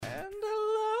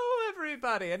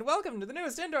everybody, and welcome to the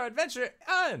newest indoor adventure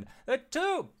on the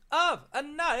Tomb of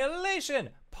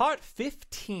Annihilation, Part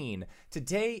 15.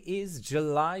 Today is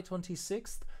July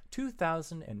 26th,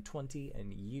 2020,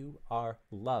 and you are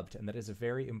loved. And that is a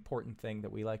very important thing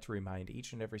that we like to remind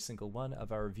each and every single one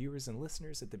of our viewers and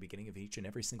listeners at the beginning of each and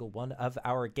every single one of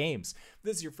our games. If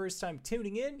this is your first time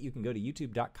tuning in, you can go to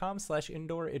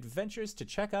youtube.com/indooradventures to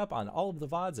check up on all of the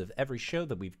VODs of every show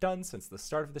that we've done since the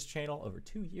start of this channel over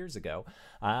 2 years ago.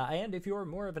 And if you're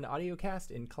more of an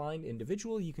audiocast inclined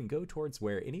individual, you can go towards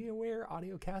where anywhere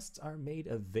audiocasts are made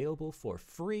available for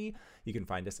free. You can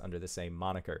find us under the same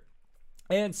moniker.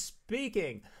 And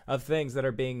speaking of things that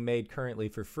are being made currently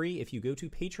for free, if you go to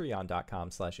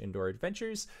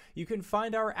patreon.com/indooradventures, you can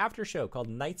find our after show called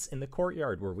Nights in the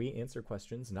Courtyard, where we answer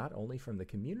questions not only from the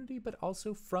community, but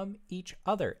also from each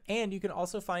other. And you can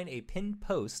also find a pinned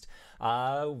post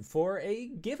for a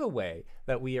giveaway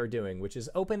that we are doing, which is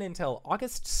open until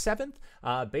August 7th.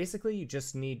 Basically, you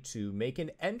just need to make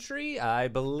an entry. I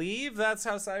believe that's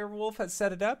how Cyberwolf has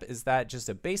set it up, is that just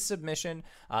a base submission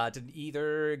to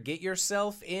either get yourself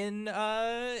in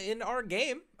our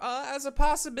game as a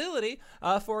possibility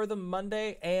for the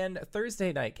Monday and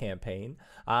Thursday night campaign,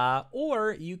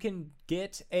 or you can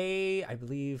get I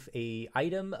believe a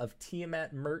item of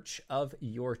Tiamat merch of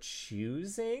your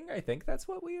choosing. I think that's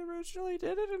what we originally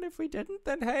did it, and if we didn't,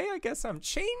 then hey, I guess I'm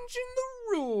changing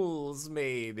the rules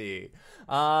maybe.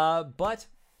 But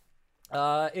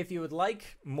if you would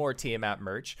like more Tiamat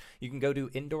merch, you can go to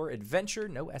Indoor Adventure,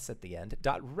 no S at the end,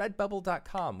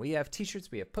 .redbubble.com. We have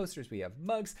t-shirts, we have posters, we have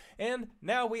mugs, and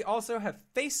now we also have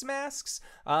face masks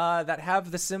that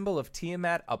have the symbol of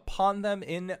Tiamat upon them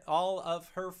in all of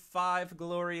her 5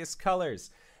 glorious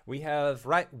colors. We have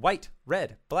white,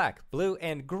 red, black, blue,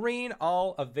 and green,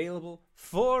 all available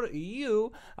for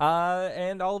you.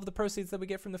 And all of the proceeds that we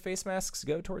get from the face masks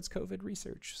go towards COVID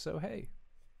research. So hey,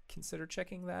 consider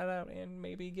checking that out and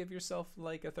maybe give yourself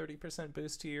like a 30%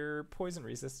 boost to your poison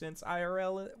resistance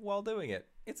IRL while doing it.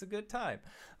 It's a good time.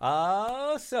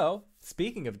 So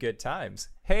speaking of good times,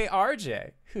 hey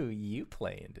RJ, who you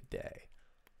playing today?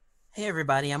 Hey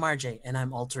everybody, I'm RJ, and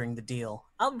I'm altering the deal.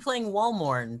 I'll be playing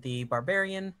Walmorn, the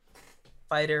barbarian,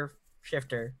 fighter,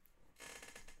 shifter.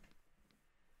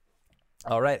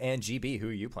 All right, and GB, who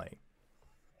are you playing?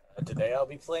 Today I'll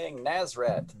be playing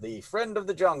Nazrat, the friend of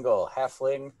the jungle,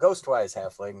 halfling, ghostwise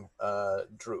halfling,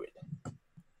 druid.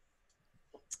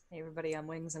 Hey everybody, I'm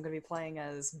Wings. I'm going to be playing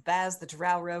as Baz the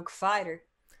Drow Rogue Fighter.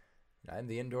 I'm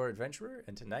the Indoor Adventurer,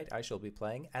 and tonight I shall be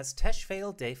playing as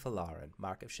Teshfail de Falarin,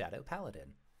 Mark of Shadow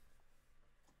Paladin.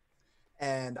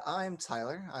 And I'm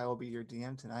Tyler. I will be your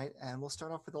DM tonight, and we'll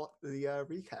start off with the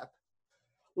recap.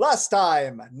 Last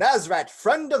time, Nazrat,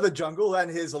 friend of the jungle, and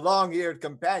his long-eared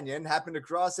companion happened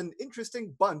across an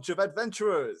interesting bunch of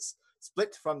adventurers.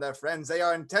 Split from their friends, they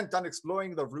are intent on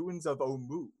exploring the ruins of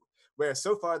Omu, where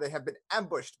so far they have been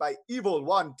ambushed by evil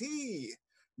Yuan Ti.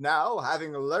 Now,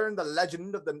 having learned the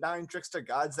legend of the 9 trickster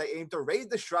gods, they aim to raid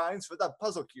the shrines for the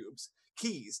puzzle cubes,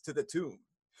 keys to the tomb.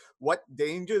 What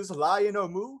dangers lie in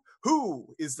Omu?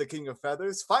 Who is the King of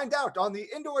Feathers? Find out on the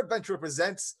Indoor Adventure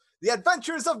presents The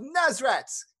Adventures of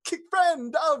Nazrat,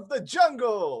 friend of the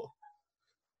jungle.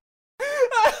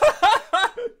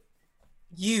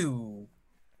 You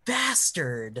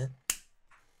bastard.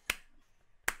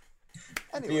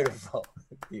 Anyway, Beautiful.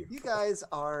 you guys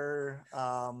are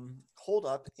holed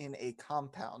up in a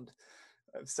compound.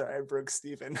 I'm sorry, I broke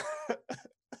Steven.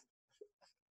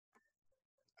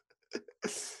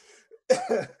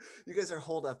 You guys are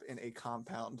holed up in a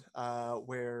compound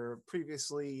where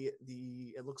previously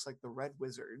it looks like the Red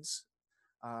Wizards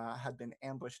had been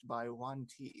ambushed by Yuan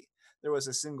Ti. There was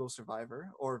a single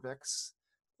survivor, Orvex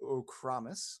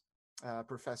Okramis,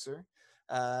 professor,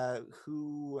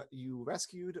 who you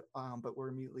rescued, but were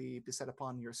immediately beset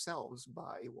upon yourselves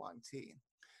by Yuan Ti.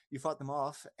 You fought them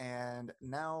off, and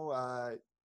now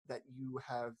that you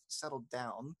have settled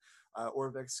down,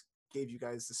 Orvex gave you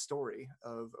guys the story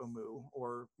of Omu,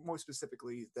 or more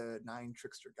specifically, the 9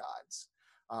 trickster gods,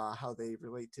 how they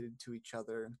related to each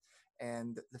other,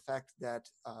 and the fact that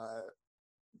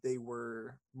they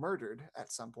were murdered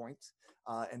at some point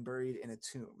and buried in a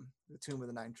tomb, the tomb of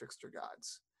the 9 trickster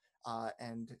gods.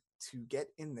 And to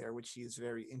get in there, which he is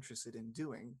very interested in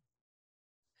doing,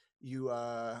 you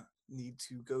need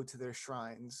to go to their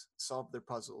shrines, solve their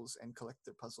puzzles, and collect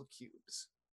their puzzle cubes.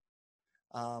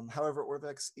 However,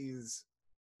 Orvex is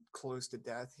close to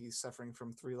death. He's suffering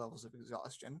from 3 levels of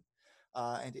exhaustion,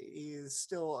 and it is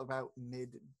still about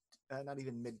not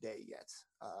even midday yet,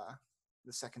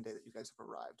 the second day that you guys have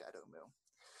arrived at Omu.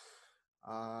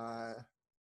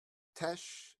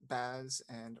 Tesh, Baz,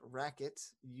 and Racket,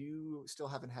 you still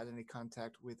haven't had any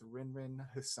contact with Rinrin,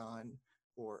 Hassan,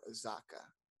 or Azaka.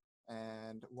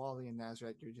 And Wally and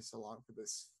Nazrat, you're just along for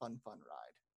this fun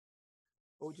ride.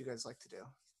 What would you guys like to do?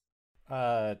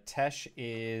 Tesh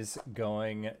is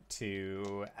going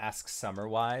to ask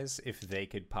Summerwise if they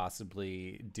could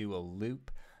possibly do a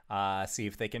loop, see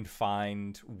if they can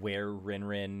find where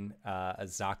Rinrin,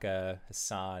 Azaka,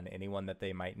 Hassan, anyone that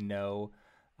they might know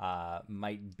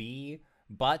might be.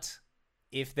 But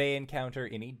if they encounter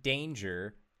any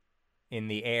danger in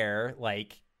the air,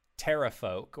 like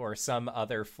Terrafolk or some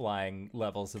other flying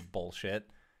levels of bullshit,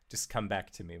 just come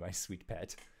back to me, my sweet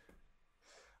pet.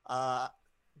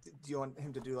 Do you want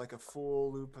him to do like a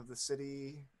full loop of the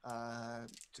city, to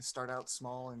start out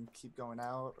small and keep going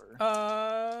out,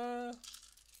 or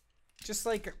just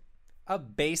like a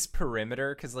base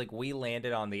perimeter, because like we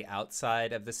landed on the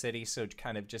outside of the city, so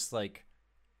kind of just like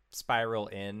spiral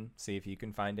in, see if you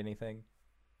can find anything.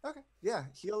 Okay, yeah,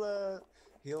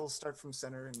 he'll start from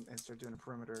center and start doing a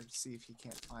perimeter to see if he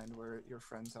can't find where your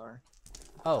friends are.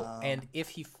 And if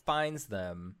he finds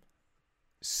them,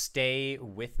 stay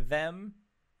with them.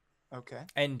 Okay.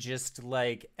 And just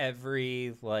like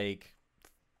every like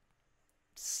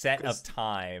set of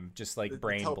time, just like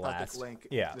brain blast. Link,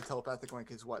 yeah. The telepathic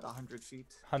link is what, 100 feet?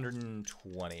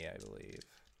 120, I believe.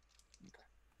 Okay.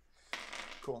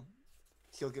 Cool.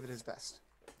 He'll give it his best.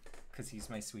 Because he's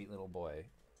my sweet little boy.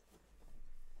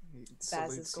 He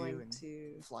Baz is salutes you going and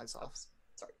to flies off.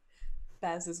 Sorry.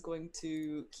 Baz is going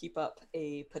to keep up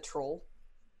a patrol.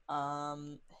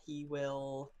 He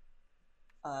will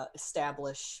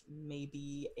establish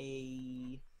maybe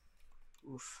a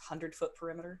 100-foot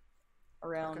perimeter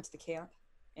around the camp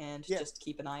and just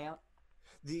keep an eye out.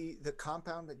 The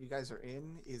compound that you guys are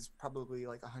in is probably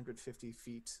like 150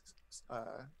 feet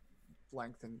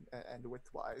length and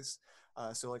width-wise.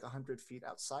 So like 100 feet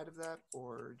outside of that,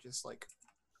 or just like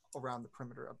around the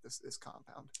perimeter of this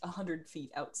compound? 100 feet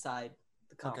outside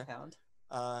the compound.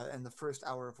 And the first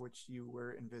hour of which you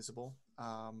were invisible.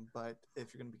 But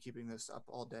if you're going to be keeping this up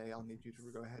all day, I'll need you to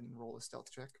go ahead and roll a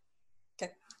stealth check.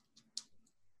 Okay.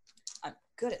 I'm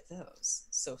good at those.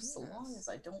 So long as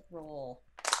I don't roll...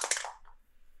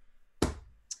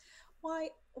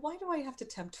 Why do I have to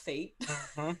tempt fate?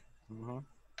 It's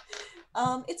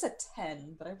a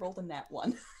 10, but I rolled a nat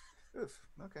 1. Oof,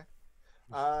 okay.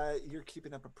 You're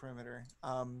keeping up a perimeter.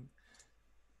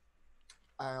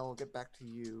 I'll get back to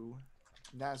you.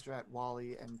 Nazrat,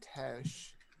 Wally, and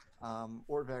Tesh.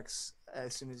 Orvex,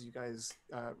 as soon as you guys,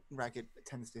 Racket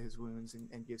tends to his wounds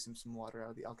and gives him some water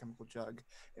out of the alchemical jug,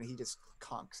 and he just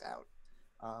conks out.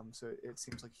 So it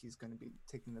seems like he's going to be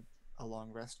taking a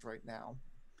long rest right now.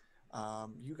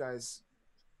 You guys,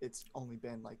 it's only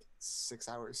been like 6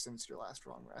 hours since your last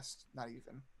long rest, not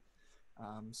even.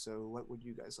 So what would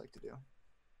you guys like to do?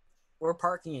 We're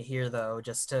parking it here, though,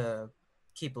 just to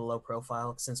keep a low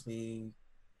profile since we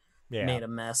made a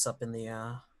mess up in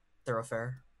the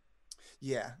thoroughfare.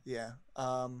 Yeah.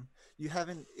 You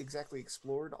haven't exactly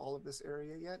explored all of this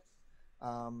area yet.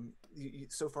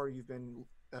 So far, you've been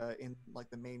in like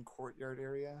the main courtyard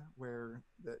area where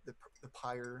the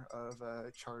pyre of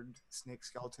charred snake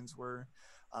skeletons were.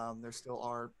 There still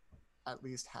are at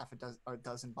least a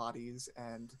dozen bodies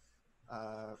and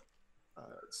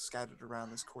scattered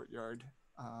around this courtyard,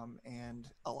 and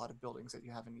a lot of buildings that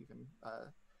you haven't even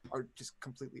are just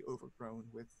completely overgrown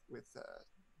with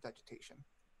vegetation.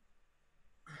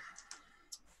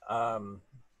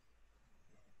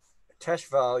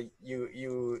 Teshval,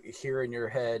 you hear in your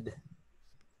head,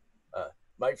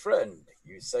 my friend,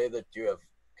 you say that you have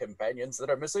companions that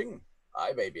are missing?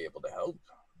 I may be able to help.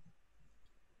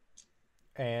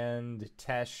 And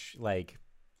Tesh, like,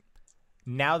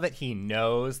 now that he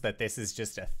knows that this is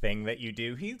just a thing that you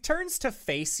do, he turns to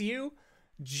face you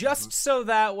just so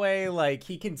that way, like,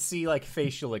 he can see, like,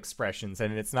 facial expressions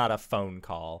and it's not a phone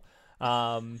call.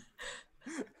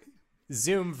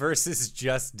 Zoom versus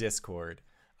just Discord.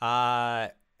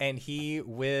 And he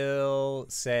will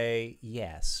say,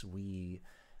 yes, we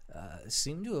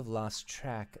seem to have lost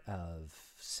track of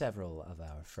several of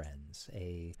our friends.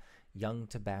 A young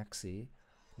tabaxi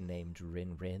named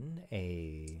Rinrin,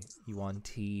 a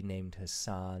Yuan-Ti named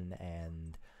Hassan,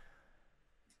 and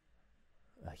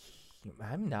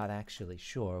I'm not actually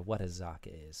sure what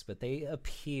Azaka is, but they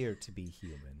appear to be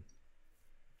human.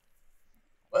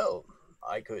 Well,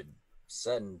 I could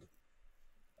send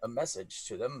a message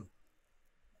to them.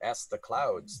 Ask the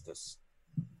clouds to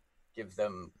give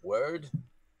them word.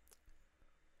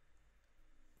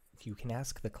 You can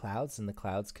ask the clouds and the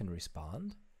clouds can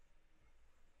respond?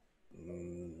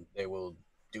 They will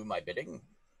do my bidding.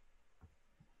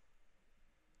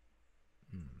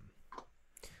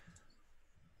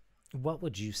 What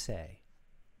would you say?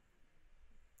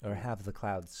 Or have the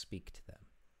clouds speak to them?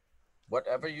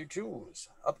 Whatever you choose.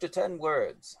 Up to 10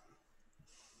 words.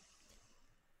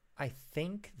 I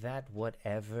think that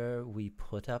whatever we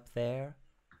put up there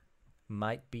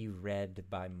might be read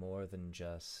by more than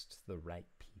just the right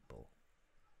people.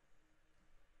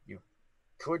 You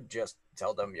could just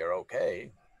tell them you're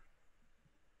okay.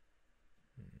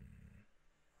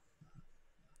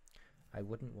 I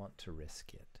wouldn't want to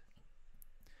risk it.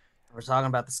 We're talking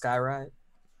about the sky ride?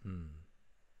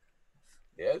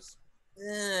 Yes?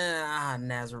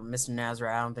 Mr.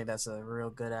 Nazareth, I don't think that's a real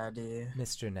good idea.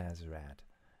 Mr. Nazareth,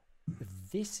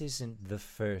 this isn't the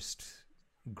first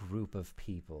group of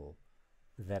people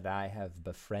that I have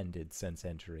befriended since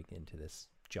entering into this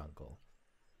jungle.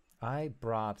 I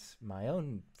brought my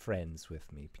own friends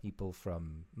with me, people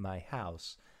from my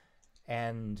house,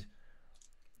 and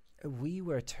we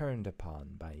were turned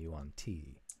upon by Yuan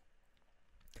Ti.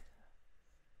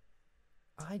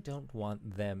 I don't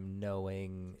want them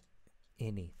knowing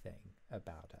anything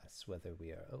about us, whether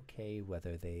we are okay,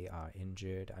 whether they are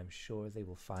injured. I'm sure they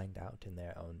will find out in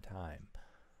their own time.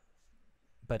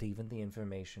 But even the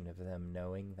information of them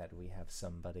knowing that we have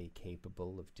somebody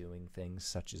capable of doing things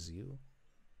such as you,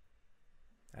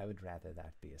 I would rather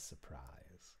that be a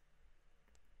surprise.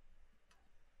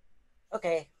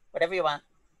 Okay, whatever you want.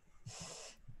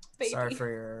 Baby. Sorry for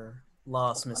your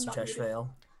loss, Mr. Teshvale.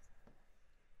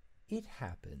 It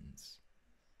happens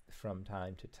from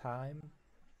time to time.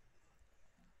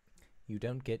 You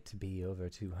don't get to be over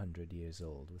 200 years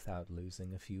old without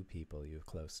losing a few people you're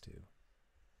close to.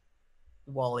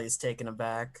 Wally's taken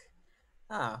aback.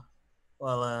 Ah,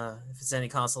 well, if it's any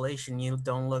consolation, you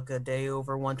don't look a day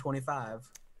over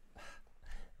 125.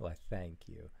 Well, thank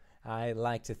you. I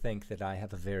like to think that I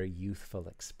have a very youthful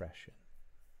expression.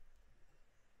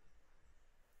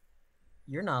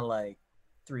 You're not like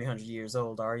 300 years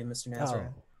old, are you, Mr.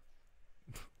 Nazareth?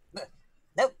 Oh,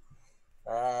 Nope.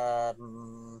 I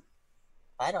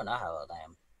don't know how old I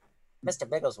am. Mr.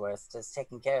 Bigglesworth has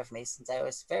taken care of me since I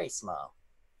was very small.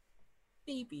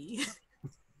 Baby.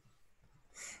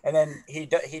 And then he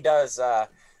does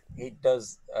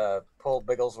pull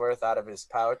Bigglesworth out of his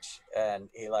pouch, and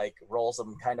he like rolls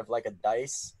him kind of like a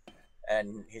dice,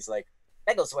 and he's like,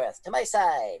 Bigglesworth, to my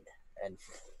side! and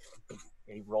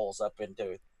he rolls up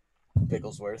into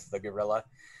Bigglesworth, the gorilla,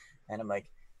 and I'm like,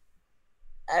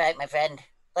 All right, my friend,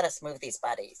 let us move these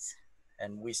bodies.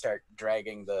 and we start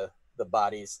dragging the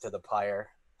bodies to the pyre.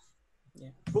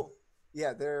 Cool.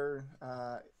 Yeah, there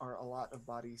are a lot of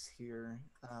bodies here.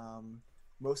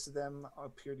 Most of them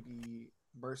appear to be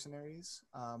mercenaries,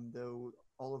 though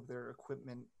all of their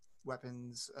equipment,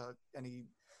 weapons, any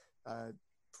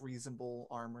reasonable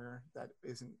armor that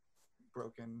isn't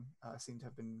broken seem to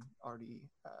have been already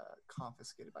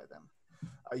confiscated by them.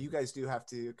 You guys do have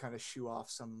to kind of shoo off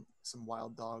some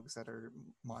wild dogs that are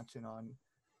munching on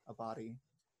a body.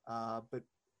 But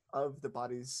of the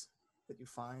bodies that you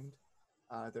find,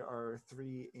 there are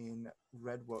 3 in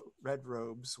red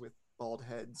robes with bald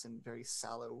heads and very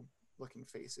sallow-looking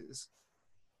faces.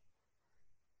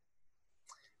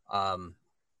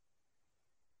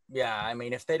 Yeah, I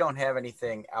mean, if they don't have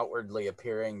anything outwardly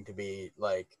appearing to be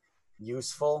like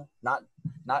useful, not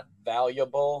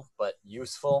valuable, but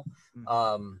useful,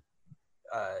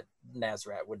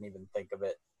 Nazareth wouldn't even think of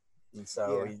it, and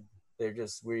so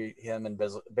him and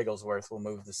Bigglesworth will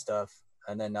move the stuff,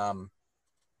 and then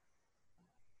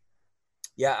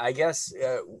I guess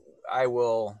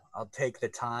I'll take the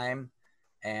time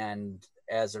and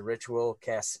as a ritual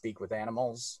cast Speak with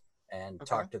Animals and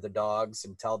talk to the dogs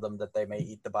and tell them that they may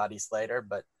eat the bodies later,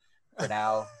 but for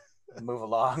now, move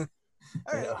along.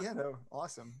 All right, yeah, no,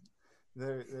 awesome.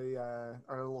 They are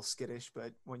a little skittish,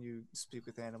 but when you speak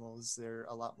with animals, they're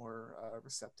a lot more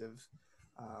receptive.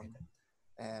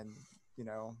 And,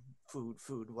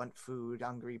 food, want food,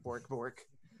 hungry, bork.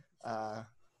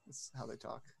 That's how they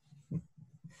talk.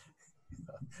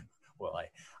 Well,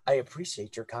 I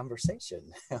appreciate your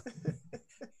conversation.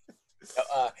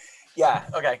 Yeah,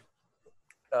 okay.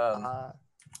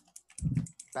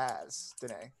 Baz,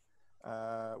 Danae,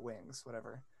 Wings,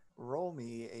 whatever. Roll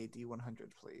me a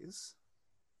D100, please.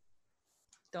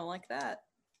 Don't like that.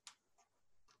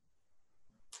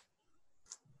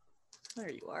 There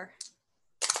you are.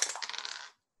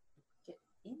 Get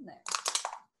in there.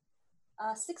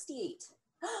 68.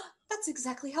 That's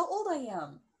exactly how old I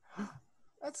am.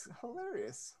 That's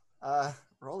hilarious.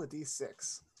 Roll a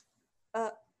D6.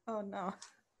 Oh no.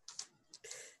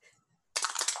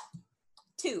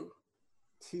 2.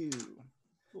 2.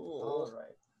 All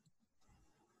right.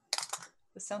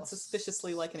 This sounds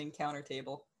suspiciously like an encounter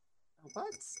table.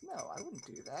 What? No, I wouldn't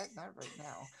do that. Not right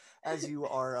now. As you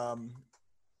are,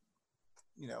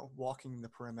 walking the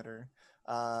perimeter,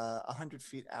 100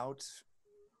 feet out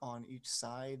on each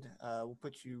side will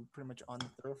put you pretty much on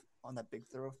on that big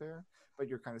thoroughfare, but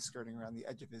you're kind of skirting around the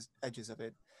edges of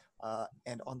it.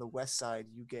 And on the west side,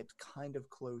 you get kind of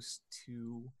close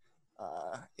to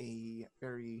a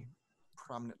very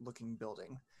prominent-looking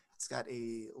building. It's got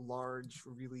a large,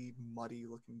 really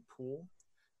muddy-looking pool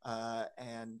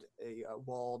and a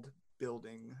walled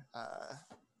building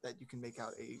that you can make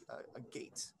out a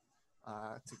gate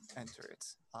to enter it.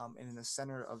 And in the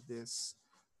center of this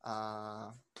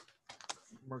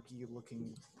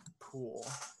murky-looking pool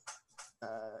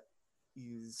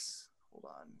is, hold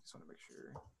on, just want to make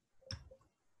sure.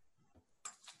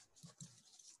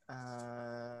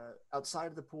 Outside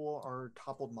of the pool are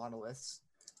toppled monoliths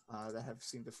that have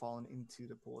seemed to fallen into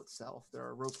the pool itself. There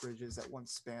are rope bridges that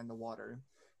once spanned the water,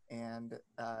 and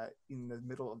in the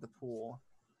middle of the pool,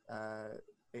 there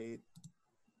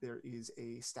is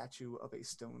a statue of a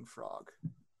stone frog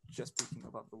just peeking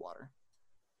above the water.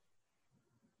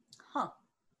 Huh.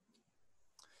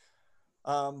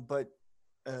 But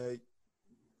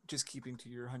just keeping to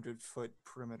your 100-foot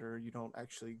perimeter, you don't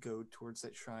actually go towards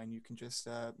that shrine. You can just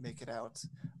make it out.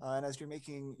 And as you're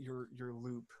making your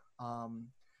loop,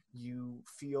 you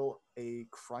feel a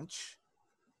crunch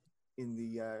in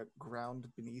the ground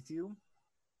beneath you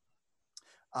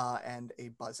and a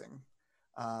buzzing.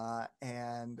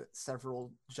 And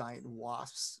several giant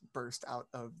wasps burst out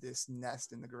of this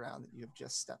nest in the ground that you have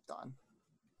just stepped on.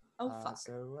 Oh, fuck.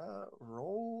 So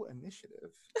roll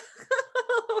initiative.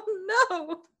 Oh,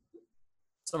 no.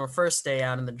 So my first day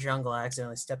out in the jungle, I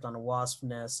accidentally stepped on a wasp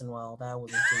nest, and well, that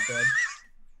wasn't too good.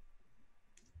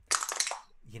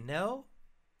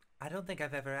 I don't think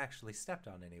I've ever actually stepped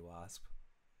on any wasp.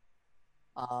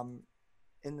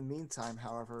 In the meantime,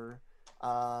 however,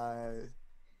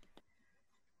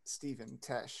 Stephen,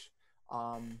 Tesh,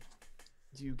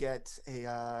 you get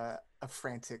a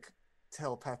frantic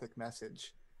telepathic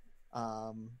message,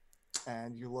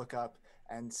 and you look up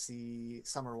and see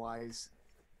Summerwise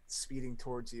speeding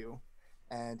towards you,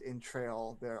 and in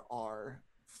trail there are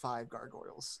 5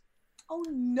 gargoyles. Oh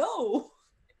no!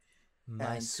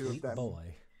 My sweet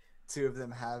boy. 2 of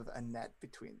them have a net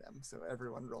between them, so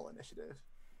everyone roll initiative.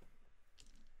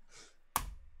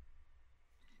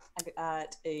 I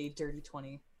got a dirty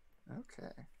 20.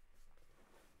 Okay.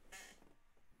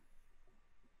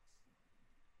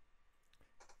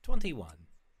 $21.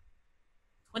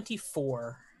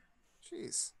 24.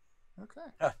 Jeez.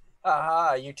 Okay.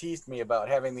 Haha, you teased me about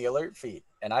having the alert feat,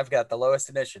 and I've got the lowest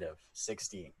initiative,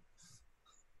 16.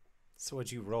 So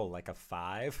would you roll like a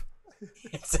 5?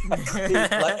 Exactly.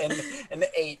 and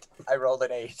 8. I rolled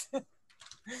an 8. And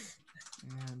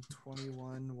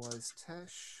 21 was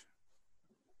Tesh.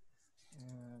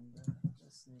 And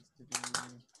this needs to be...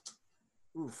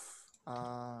 Oof.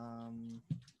 Well,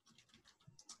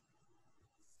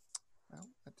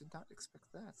 I did not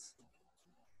expect that.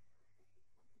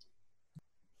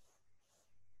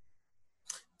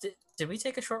 Did we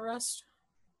take a short rest?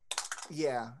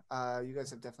 Yeah, you guys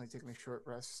have definitely taken a short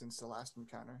rest since the last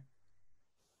encounter.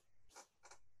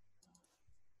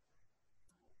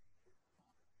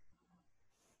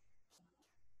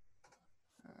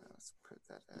 Let's put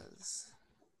that as...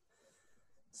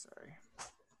 Sorry.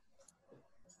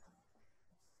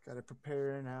 Gotta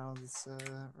prepare now this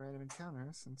random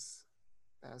encounter since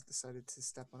Baz decided to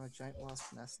step on a giant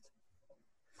wasp nest.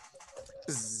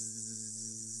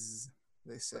 Bzzz,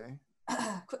 they say.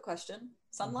 Quick question.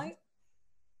 Sunlight?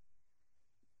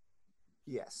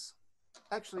 Yes.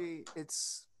 Actually,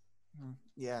 it's...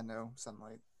 Yeah, no,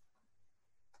 sunlight.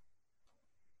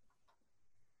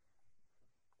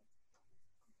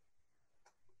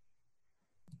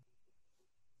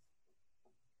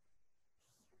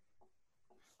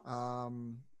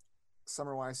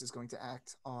 Summerwise is going to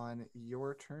act on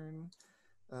your turn,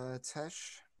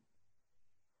 Tesh.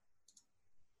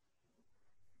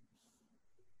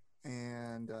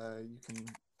 And you can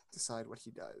decide what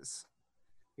he does.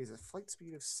 He has a flight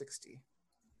speed of 60.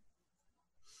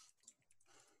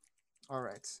 All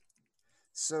right.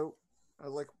 So,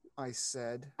 like I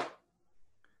said,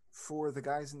 for the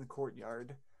guys in the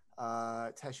courtyard,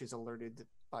 Tesh is alerted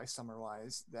by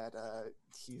Summerwise that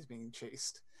he's being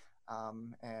chased.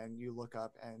 And you look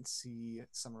up and see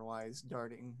Summerwise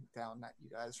darting down at you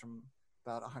guys from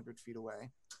about 100 feet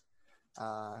away,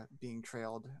 being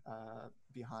trailed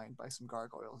behind by some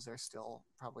gargoyles. They're still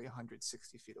probably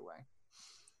 160 feet away.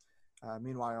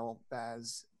 Meanwhile,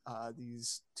 Baz,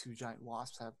 these 2 giant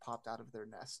wasps have popped out of their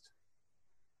nest.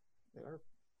 They are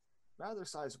rather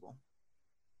sizable.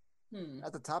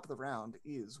 At the top of the round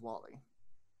is Wally.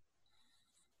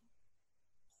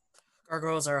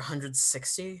 Gargoyles are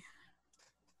 160.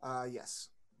 Yes.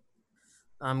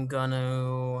 I'm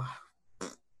gonna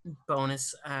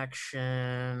bonus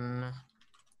action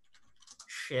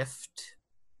shift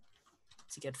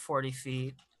to get 40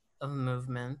 feet of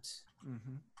movement.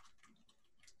 Mm-hmm.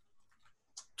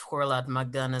 Twirl out my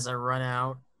gun as I run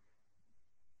out.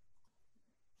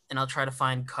 And I'll try to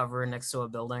find cover next to a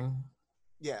building.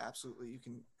 Yeah, absolutely. You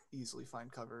can easily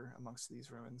find cover amongst these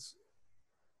ruins.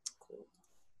 Cool.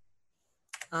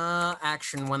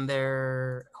 Action when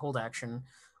they're hold action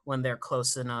when they're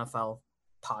close enough. I'll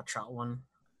pot shot one.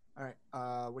 All right.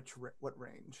 What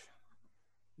range?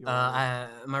 My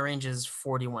range is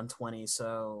 40, 120.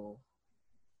 So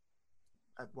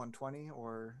at 120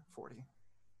 or 40?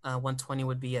 120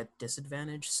 would be at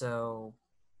disadvantage. So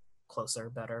closer,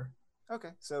 better.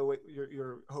 Okay, so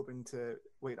you're hoping to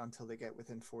wait until they get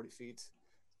within 40 feet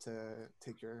to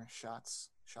take your shots.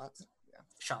 Shots? Yeah.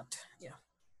 Shot, yeah.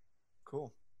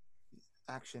 Cool.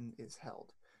 Action is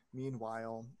held.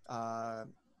 Meanwhile,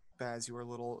 Baz, you were a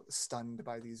little stunned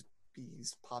by these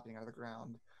bees popping out of the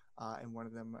ground, and one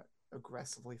of them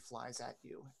aggressively flies at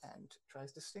you and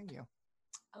tries to sting you.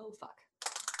 Oh, fuck.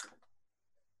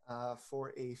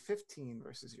 For a 15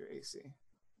 versus your AC.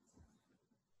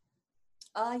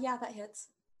 Yeah, that hits.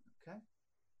 Okay.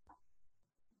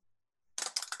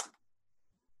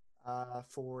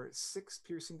 For 6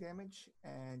 piercing damage,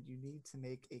 and you need to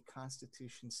make a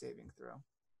Constitution saving throw.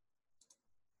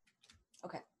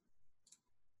 Okay.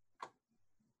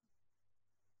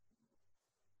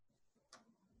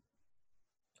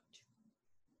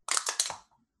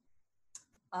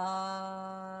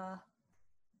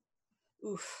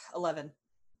 Oof, 11.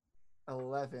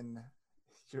 11.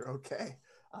 You're okay.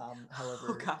 However,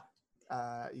 Oh, God.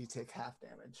 You take half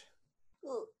damage.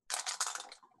 Ugh.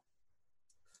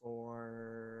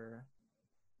 For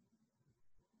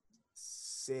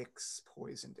 6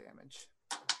 poison damage.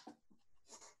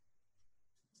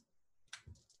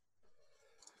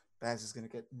 Baz is going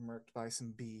to get murked by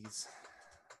some bees.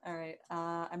 All right.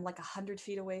 I'm like 100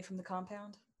 feet away from the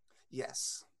compound.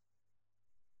 Yes.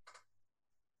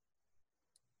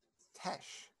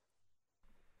 Tesh.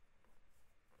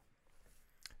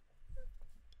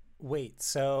 Wait,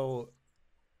 so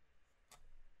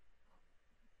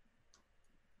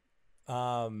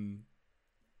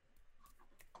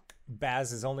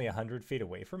Baz is only 100 feet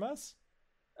away from us?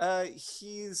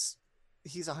 He's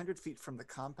 100 feet from the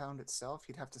compound itself.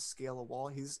 He'd have to scale a wall.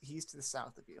 He's to the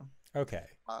south of you. Okay.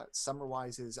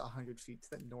 Summerwise is 100 feet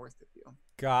to the north of you.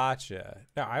 Gotcha.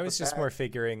 No, I was just more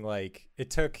figuring like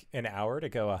it took an hour to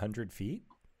go 100 feet.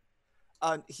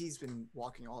 He's been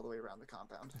walking all the way around the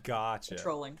compound. Gotcha.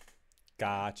 Patrolling.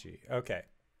 Gotcha. Okay.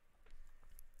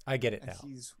 I get it And now.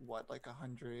 he's what, like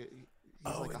 100? He's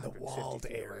Oh, like in the 150 walled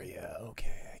feet away. area.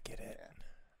 Okay, I get it. Yeah.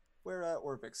 Where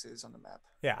Orbix is on the map.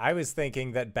 Yeah, I was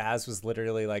thinking that Baz was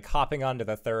literally like hopping onto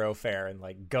the thoroughfare and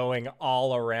like going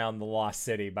all around the Lost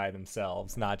City by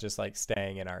themselves, not just like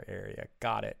staying in our area.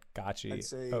 Got it. Got you. I'd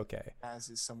say Okay. Baz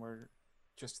is somewhere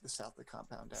just to the south of the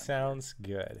compound. Down Sounds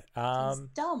good. He's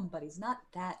dumb, but he's not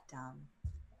that dumb.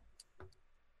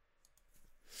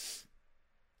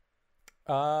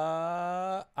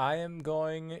 I am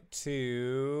going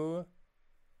to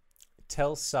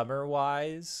tell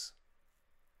Summerwise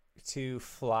to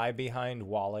fly behind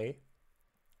Wally.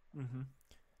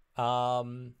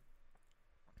 Mm-hmm.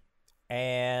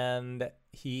 And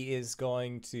he is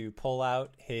going to pull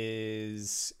out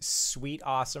his sweet,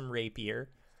 awesome rapier.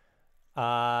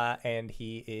 And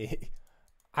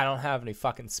I don't have any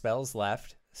fucking spells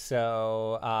left.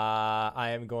 So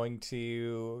I am going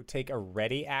to take a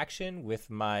ready action with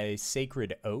my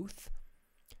Sacred Oath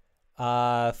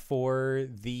for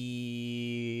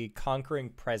the Conquering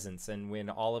Presence. And when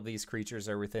all of these creatures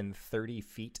are within 30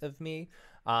 feet of me,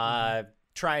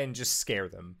 try and just scare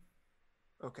them.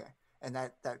 Okay. And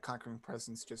that Conquering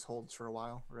Presence just holds for a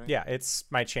while, right? Yeah, it's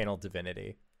my channel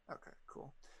divinity. Okay,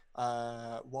 cool.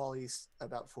 Wally's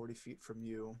about 40 feet from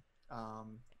you,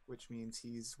 which means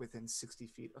he's within 60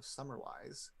 feet of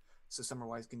Summerwise. So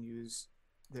Summerwise can use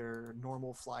their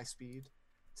normal fly speed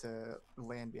to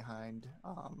land behind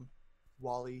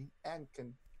Wally and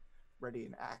can ready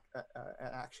an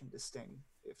action to sting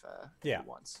if he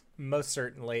wants. Most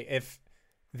certainly. If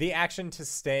the action to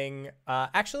sting,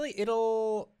 actually,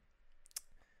 it'll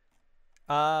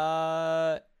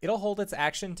hold its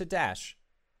action to dash.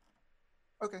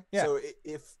 Okay. Yeah. So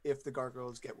if the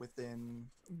gargoyles get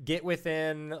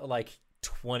within like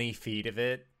 20 feet of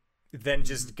it, then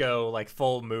just go like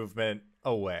full movement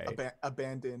away.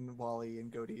 Abandon Wally and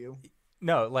go to you.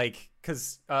 No, like,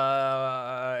 because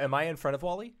am I in front of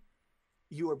Wally?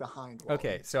 You are behind Wally.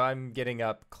 Okay, so I'm getting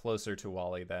up closer to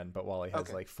Wally then, but Wally has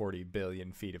Okay. like 40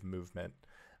 billion feet of movement.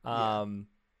 Yeah.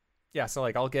 Yeah, so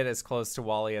like I'll get as close to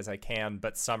Wally as I can,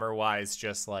 but Summerwise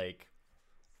just like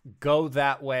go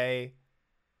that way.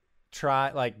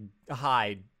 Try like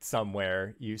hide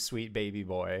somewhere, you sweet baby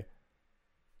boy.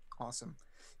 Awesome.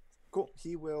 Cool.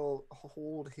 He will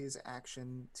hold his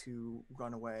action to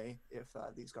run away if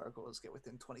these gargoyles get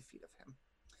within 20 feet of him.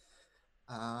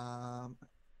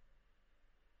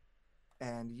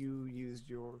 And you used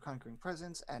your Conquering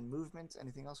Presence and movement.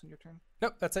 Anything else on your turn?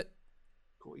 Nope, that's it.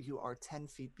 Cool. You are 10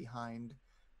 feet behind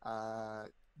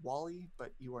Wally,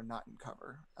 but you are not in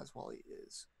cover, as Wally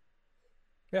is.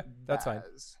 Yeah, that's fine.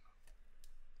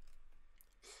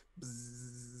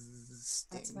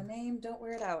 That's my name. Don't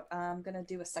wear it out. I'm gonna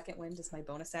do a second wind as my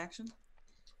bonus action.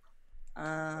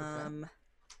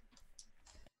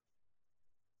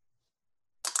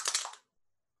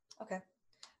 Okay.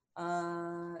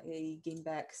 I gain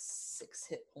back 6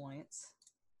 hit points.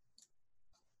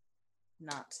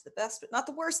 Not the best, but not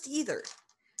the worst either.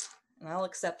 And I'll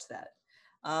accept that.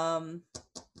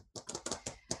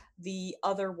 The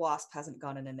other wasp hasn't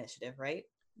gone in initiative, right?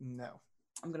 No.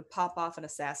 I'm going to pop off and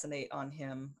assassinate on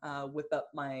him, whip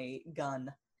up my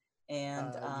gun,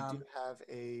 and you do have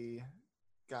a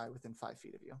guy within 5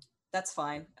 feet of you. That's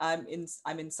fine. I'm in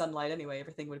sunlight anyway.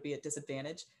 Everything would be at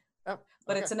disadvantage. Oh,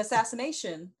 but it's an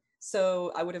assassination,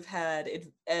 so I would have had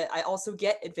it. I also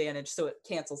get advantage, so it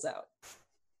cancels out.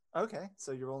 Okay,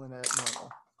 so you're rolling at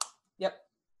normal. Yep.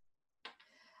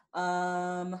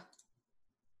 10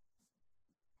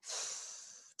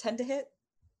 to hit.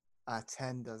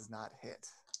 10 does not hit.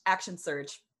 Action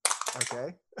surge.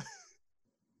 Okay.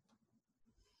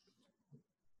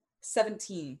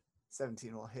 17.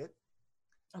 17 will hit.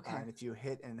 Okay. And if you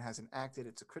hit and it hasn't acted,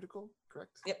 it's a critical,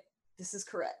 correct? Yep, this is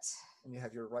correct. And you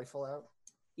have your rifle out?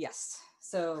 Yes.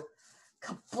 So,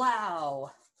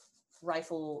 kablow!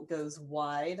 Rifle goes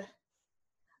wide.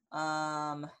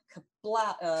 Kablow!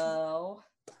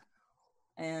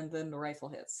 And then the rifle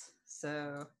hits.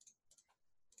 So,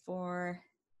 4...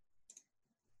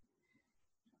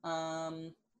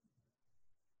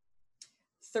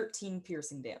 13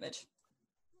 piercing damage.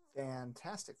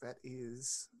 Fantastic. That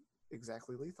is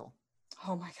exactly lethal.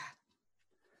 Oh my god.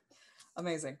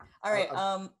 Amazing. All right.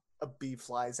 A bee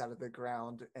flies out of the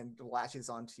ground and latches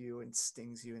onto you and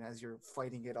stings you. And as you're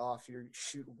fighting it off, you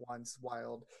shoot once,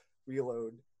 wild,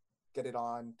 reload, get it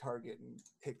on target, and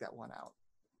take that one out.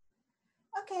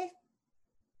 Okay.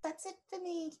 That's it for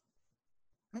me.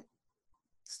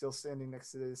 Still standing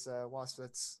next to this wasp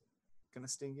that's gonna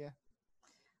sting you?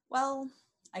 Well,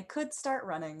 I could start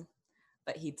running,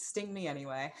 but he'd sting me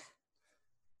anyway.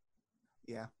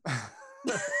 Yeah.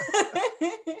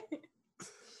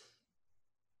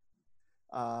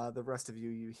 The rest of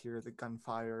you hear the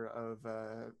gunfire of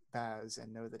Baz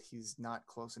and know that he's not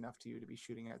close enough to you to be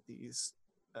shooting at these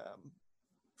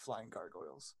flying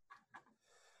gargoyles.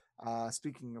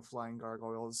 Speaking of flying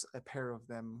gargoyles, a pair of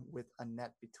them with a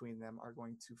net between them are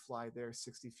going to fly their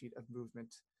 60 feet of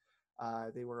movement.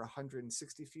 They were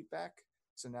 160 feet back,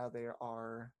 so now they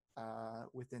are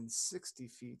within 60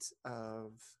 feet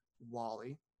of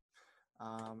Wally.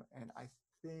 And I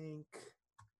think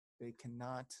they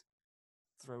cannot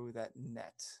throw that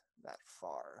net that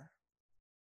far.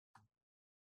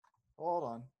 Hold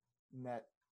on. Net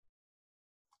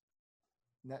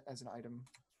as an item.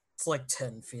 It's like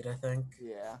 10 feet, I think.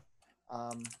 Yeah.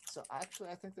 So actually,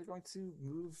 I think they're going to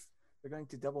move. They're going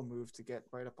to double move to get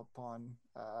right up upon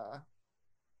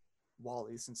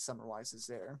Wally, since Summerwise is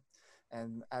there.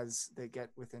 And as they get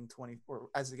within 20, or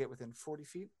as they get within 40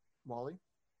 feet, Wally.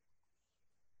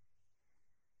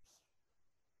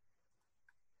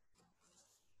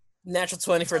 Natural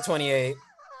 20 for 28.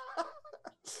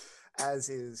 As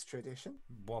is tradition.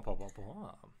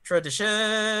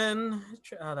 Tradition.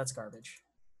 Oh, that's garbage.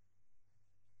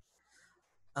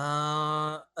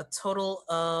 A total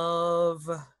of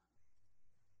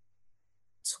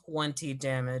 20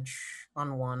 damage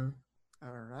on one. All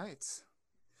right.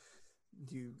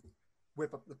 You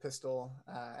whip up the pistol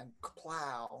and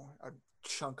plow. A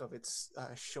chunk of its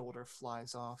shoulder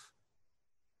flies off.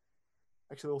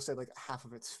 Actually, we'll say like half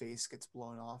of its face gets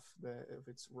blown off of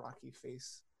its rocky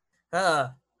face.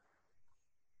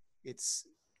 Its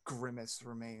grimace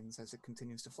remains as it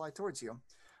continues to fly towards you.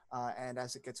 And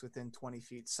as it gets within 20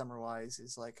 feet, Summerwise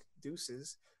is like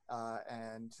deuces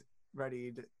and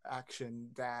readied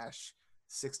action dash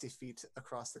 60 feet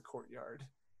across the courtyard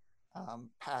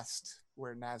past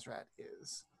where Nazrat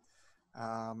is.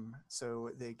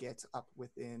 So they get up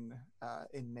within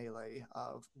in melee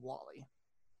of Wally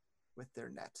with their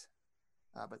net,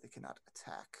 but they cannot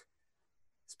attack.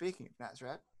 Speaking of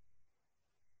Nazrat,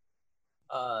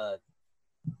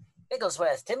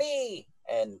 Bigglesworth, to me!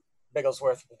 And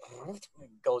Bigglesworth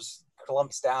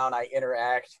clumps down. I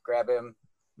interact, grab him,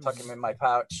 tuck him in my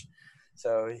pouch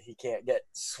so he can't get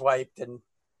swiped and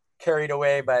carried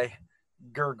away by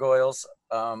gargoyles.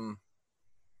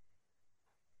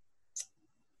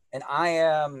 And I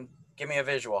am, give me a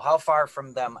visual. How far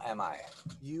from them am I?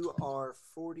 You are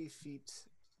 40 feet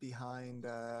behind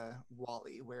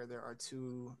Wally, where there are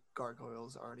 2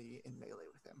 gargoyles already in melee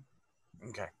with him.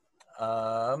 Okay.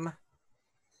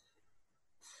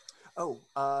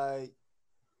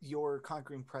 Your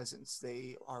conquering presence,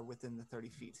 they are within the 30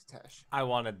 feet, Tesh. I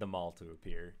wanted them all to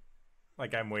appear.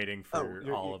 Like, I'm waiting for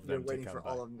all of them to come back.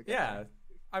 All of them to yeah. back.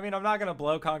 I mean, I'm not gonna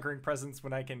blow conquering presence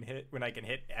when I can hit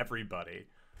everybody.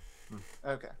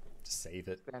 Okay. Just save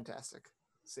it. Fantastic.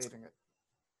 Saving it.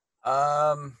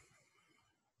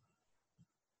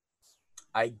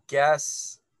 I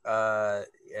guess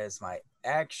as my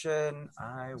action,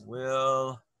 I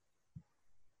will.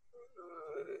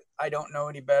 I don't know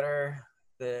any better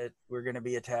that we're going to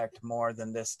be attacked more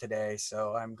than this today,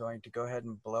 so I'm going to go ahead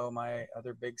and blow my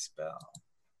other big spell.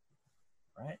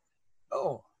 Right?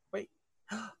 Oh, wait.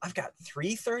 I've got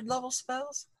 3 third level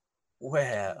spells?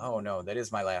 Well, oh no, that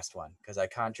is my last one because I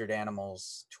conjured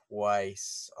animals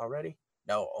twice already.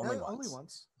 No, only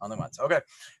once. Only once. Okay.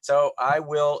 So I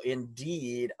will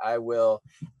indeed, and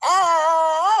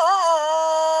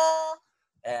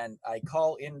I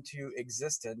call into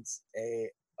existence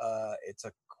it's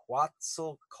a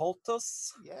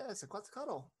Quetzalcoatlus. Yeah, it's a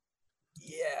Quetzalcoatl.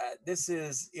 Yeah,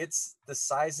 it's the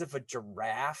size of a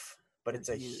giraffe, but it's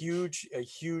a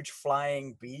huge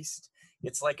flying beast.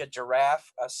 It's like a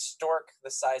giraffe, a stork the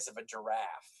size of a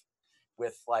giraffe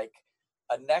with like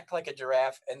a neck like a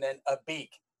giraffe and then a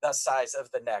beak the size of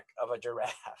the neck of a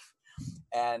giraffe.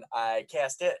 And I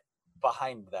cast it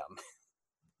behind them.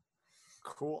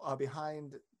 Cool.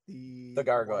 Behind the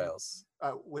gargoyles.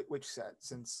 Which set?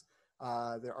 Since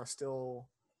there are still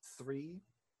 3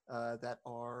 that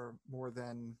are more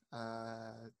than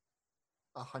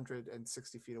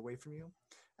 160 feet away from you,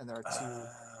 and there are 2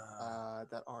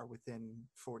 that are within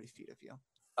 40 feet of you.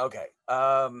 Okay.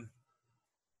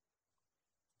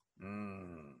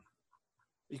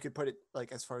 You could put it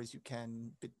like as far as you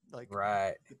can,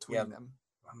 right between them.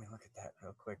 Let me look at that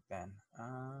real quick then.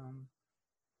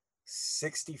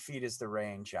 60 feet is the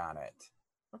range on it.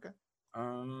 Okay.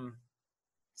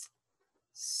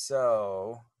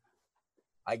 So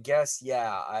I guess,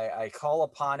 I call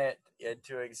upon it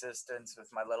into existence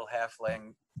with my little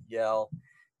halfling yell,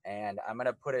 and I'm going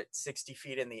to put it 60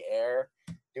 feet in the air,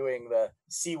 doing the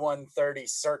C-130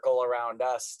 circle around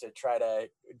us to try to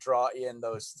draw in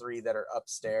those 3 that are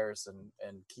upstairs and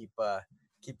keep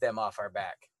them off our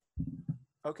back.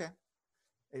 Okay.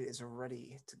 It is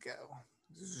ready to go.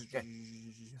 Okay.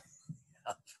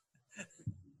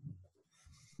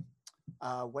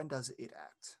 When does it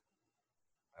act?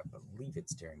 I believe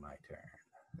it's during my turn.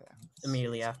 Yeah.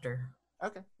 Immediately after.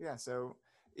 Okay. Yeah. So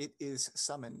it is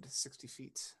summoned 60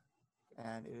 feet,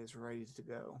 and it is ready to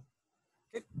go.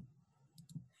 Good.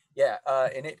 Yeah.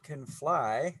 And it can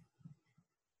fly.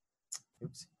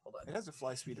 Oops. Hold on. It has a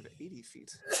fly speed of 80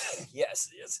 feet. Yes,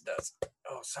 it does.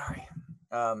 Oh, sorry.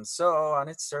 So on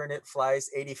its turn, it flies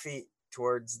 80 feet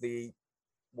towards the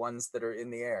ones that are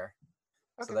in the air.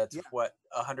 Okay, so that's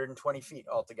 120 feet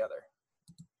altogether.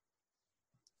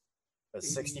 But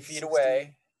 60 feet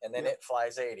away, and then it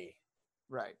flies 80.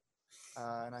 Right.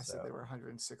 And I said they were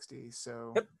 160,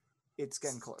 so it's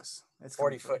getting close. It's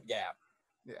 40-foot gap.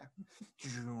 Yeah.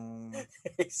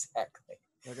 Exactly.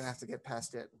 They're going to have to get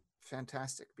past it.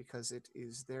 Fantastic, because it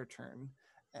is their turn,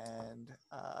 and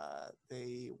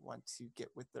they want to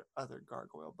get with their other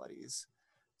gargoyle buddies.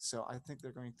 So I think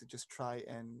they're going to just try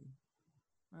and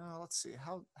let's see,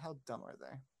 how dumb are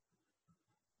they?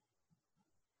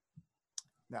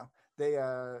 No, they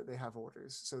have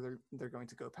orders, so they're going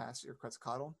to go past your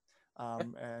Quetzalcoatl,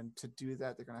 and to do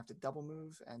that they're going to have to double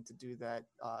move, and to do that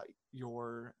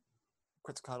your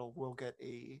Quetzalcoatl will get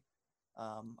a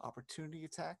opportunity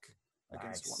attack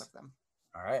against one of them.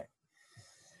 All right.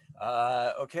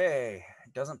 Okay.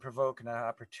 It doesn't provoke an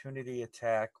opportunity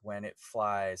attack when it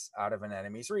flies out of an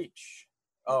enemy's reach.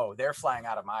 Oh, they're flying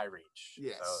out of my reach.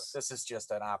 Yes. So this is just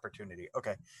an opportunity.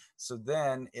 Okay. So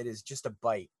then it is just a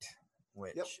bite,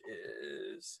 which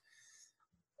is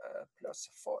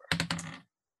 +4.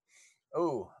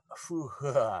 Oh,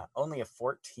 only a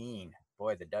 14.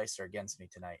 Boy, the dice are against me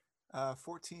tonight.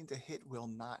 14 to hit will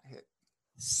not hit.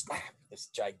 Snap! This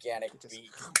gigantic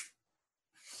beak.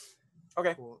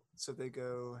 Okay. Cool. So they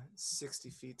go 60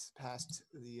 feet past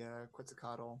the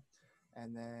Quetzalcoatl,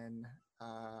 and then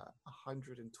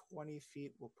 120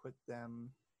 feet will put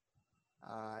them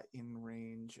in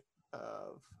range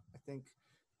of, I think,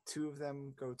 two of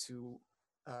them go to,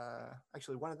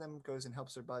 actually one of them goes and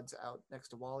helps their buds out next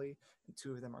to Wally, and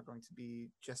two of them are going to be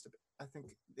just, I think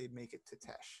they make it to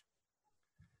Tesh.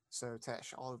 So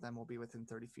Tesh, all of them will be within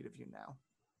 30 feet of you now.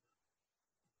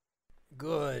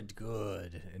 Good,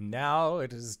 good. And now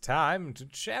it is time to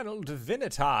channel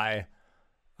Divinity.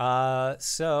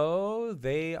 So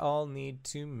they all need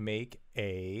to make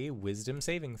a wisdom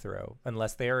saving throw,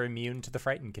 unless they are immune to the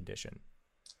frightened condition.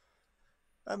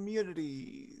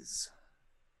 Immunities.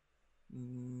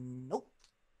 Nope.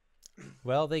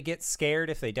 Well, they get scared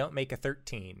if they don't make a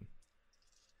 13.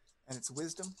 And it's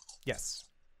wisdom? Yes.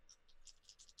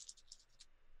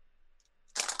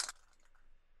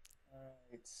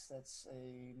 Alright, that's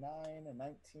a 9, a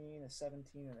 19, a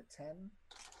 17, and a 10.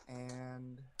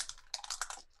 And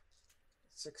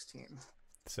 16.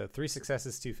 So 3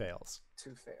 successes, 2 fails.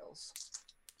 2 fails.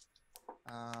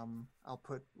 I'll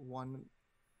put one.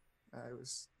 It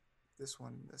was this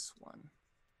one, this one.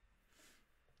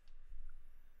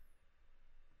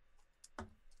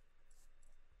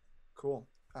 Cool.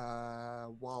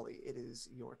 Wally, it is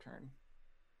your turn.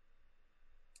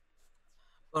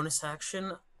 Bonus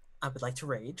action, I would like to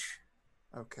rage.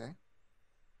 Okay.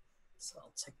 So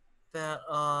I'll take that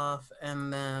off,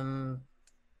 and then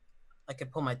I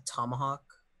could pull my tomahawk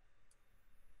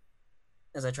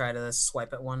as I try to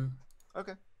swipe at one.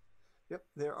 Okay. Yep,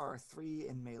 there are 3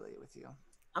 in melee with you.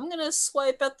 I'm gonna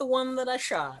swipe at the one that I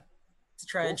shot to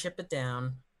try and chip it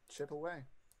down. Chip away.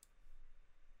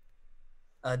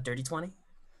 Dirty 20.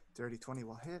 Dirty 20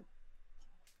 will hit.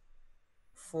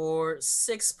 For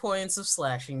 6 points of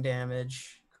slashing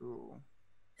damage. Cool.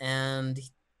 And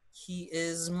he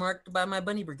is marked by my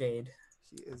bunny brigade.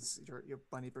 He is your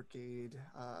bunny brigade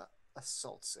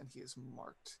assaults, and he is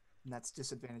marked. And that's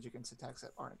disadvantage against attacks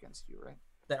that aren't against you, right?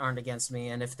 That aren't against me,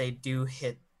 and if they do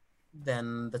hit,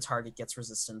 then the target gets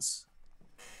resistance.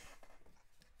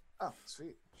 Oh,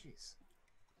 sweet. Jeez.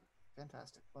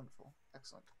 Fantastic. Wonderful.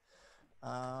 Excellent.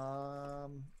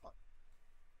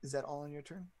 Is that all in your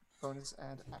turn? Bonus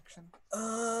and action?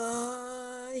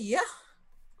 Yeah.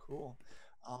 Cool.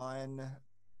 On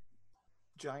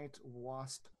Giant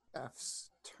Wasp F's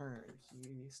turn,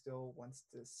 he still wants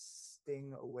to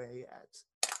sting away at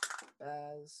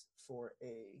Baz for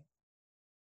a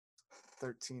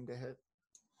 13 to hit.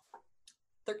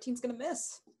 13's gonna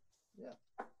miss. Yeah.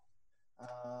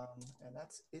 And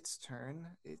that's its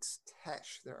turn. It's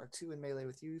Tesh. There are 2 in melee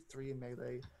with you, 3 in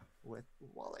melee with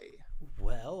Wally.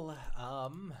 Well,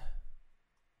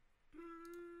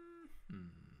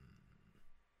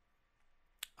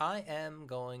 I am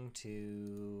going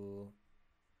to...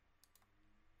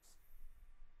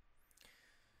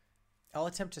 I'll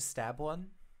attempt to stab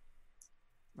one.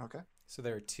 Okay. So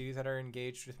there are 2 that are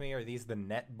engaged with me. Are these the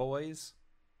net boys?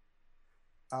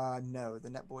 No, the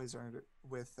net boys are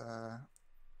with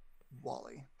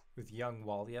Wally. With young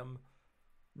Walliam?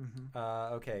 Mm-hmm.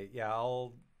 Okay, yeah,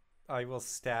 I will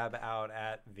stab out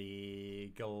at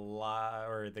the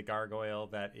the gargoyle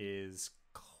that is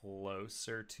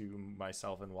closer to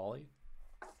myself and Wally.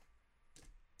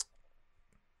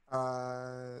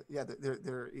 Yeah,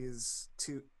 there is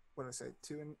 2. What did I say?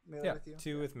 2 in melee with you?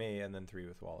 2 with me and then 3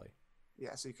 with Wally.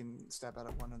 Yeah, so you can stab out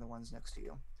at one of the ones next to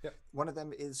you. Yep. One of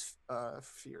them is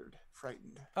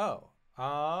frightened. Oh,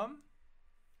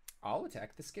 I'll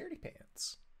attack the scaredy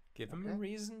pants. Give him a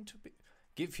reason to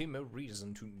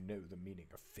know the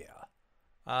meaning of fear.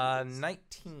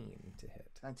 19 to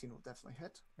hit. 19 will definitely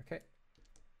hit. Okay.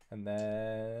 And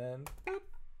then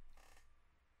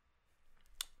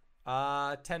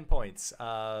boop. 10 points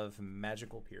of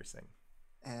magical piercing.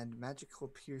 And magical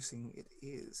piercing it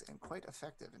is, and quite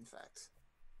effective, in fact.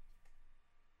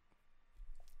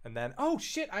 And then, oh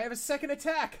shit, I have a second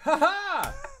attack!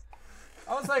 Haha!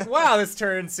 I was like, wow, this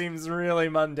turn seems really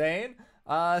mundane.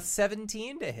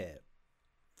 17 to hit.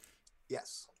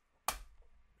 Yes.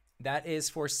 That is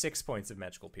for 6 points of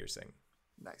magical piercing.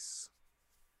 Nice.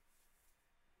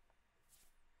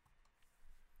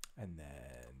 And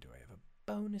then, do I have a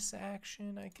bonus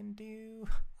action I can do?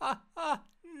 Ha ha!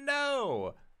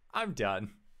 No! I'm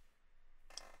done.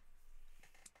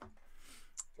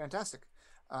 Fantastic.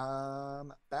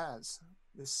 Baz,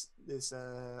 this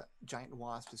giant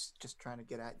wasp is just trying to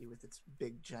get at you with its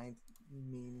big, giant,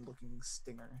 mean-looking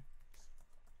stinger.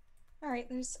 All right,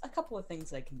 there's a couple of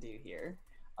things I can do here.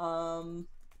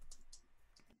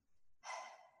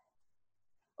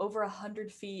 over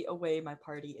 100 feet away my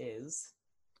party is.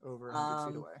 Over 100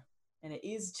 feet away. And it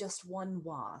is just one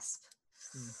wasp.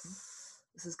 Mm-hmm.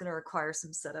 This is going to require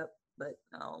some setup, but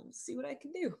I'll see what I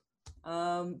can do.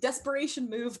 Desperation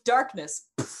move, darkness.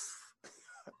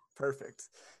 Perfect.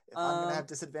 If I'm going to have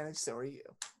disadvantage, so are you.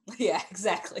 Yeah,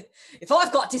 exactly. If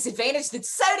I've got disadvantage, then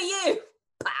so do you.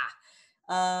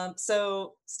 Bah!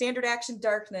 So standard action,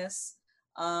 darkness.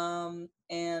 And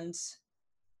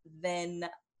then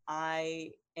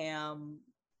I am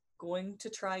going to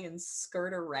try and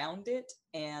skirt around it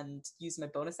and use my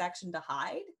bonus action to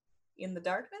hide in the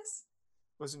darkness.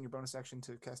 Wasn't your bonus action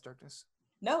to cast darkness?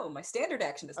 No, my standard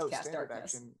action is to cast standard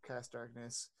darkness. action, cast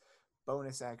darkness.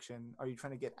 Bonus action. Are you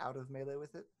trying to get out of melee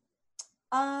with it?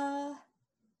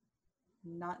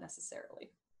 Not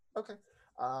necessarily. Okay.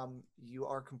 You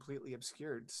are completely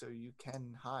obscured, so you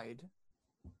can hide.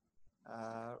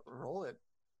 Roll it.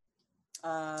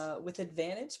 With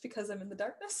advantage because I'm in the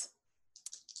darkness?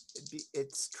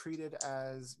 It's treated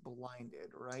as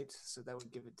blinded, right? So that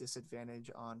would give it disadvantage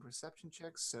on perception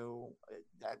checks. So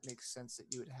that makes sense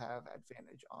that you would have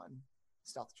advantage on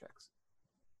stealth checks.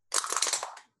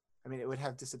 I mean, it would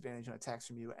have disadvantage on attacks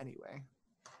from you anyway.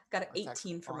 Got an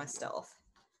 18 for my stealth.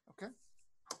 Okay.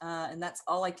 And that's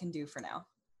all I can do for now.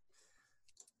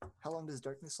 How long does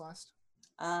darkness last?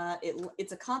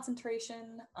 It's a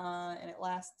concentration, and it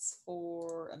lasts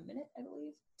for a minute, I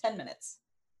believe. 10 minutes.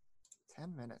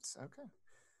 10 minutes. Okay.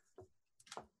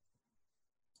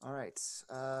 All right.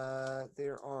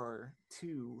 There are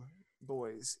 2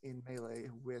 boys in melee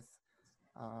with,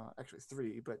 actually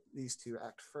 3, but these 2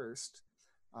 act first.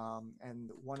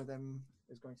 And one of them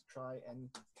is going to try and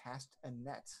cast a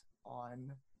net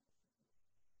on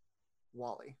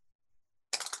Wally.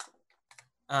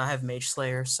 I have Mage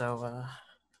Slayer, so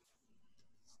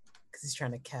because he's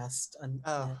trying to cast.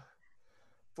 Oh,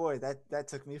 boy, that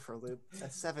took me for a loop. A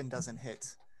 7 doesn't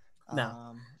hit.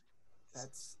 No.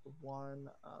 That's one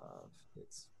of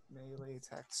its melee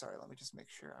attack. Sorry, let me just make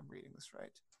sure I'm reading this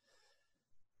right.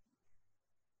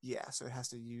 Yeah, so it has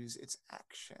to use its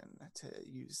action to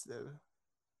use the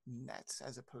net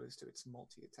as opposed to its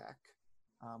multi-attack.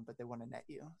 But they want to net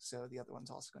you, so the other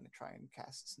one's also going to try and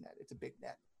cast its net. It's a big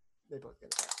net. They both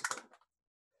get attacked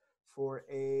for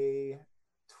a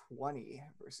 20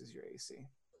 versus your AC.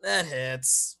 That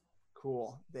hits.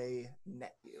 Cool. They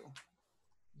net you.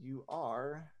 You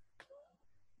are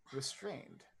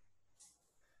restrained.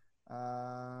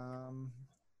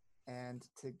 And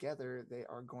together they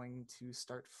are going to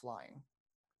start flying.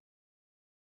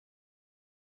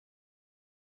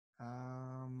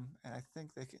 And I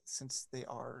think they can, since they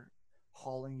are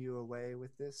hauling you away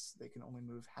with this, they can only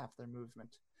move half their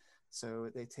movement. So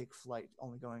they take flight,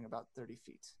 only going about 30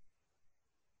 feet.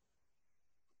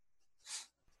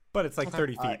 But it's like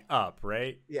 30 feet up,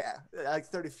 right? Yeah, like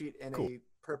 30 feet in cool. a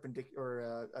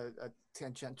perpendicular, a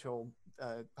tangential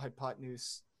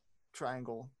hypotenuse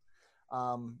triangle.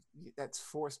 That's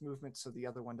forced movement, so the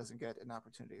other one doesn't get an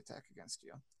opportunity attack against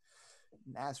you.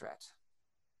 Nazrat.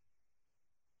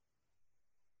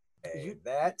 Hey,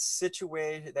 that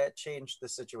changed the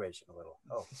situation a little.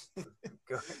 Oh,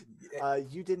 good.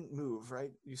 You didn't move,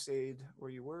 right? You stayed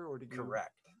where you were, or did you?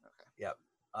 Correct. Okay. Yep.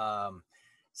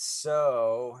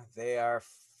 So they are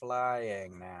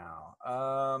flying now.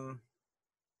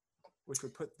 Which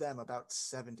would put them about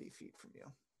 70 feet from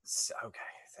you.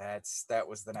 Okay, that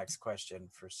was the next question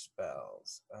for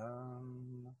spells.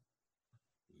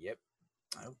 Yep.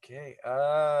 Okay.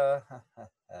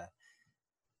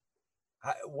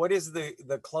 What is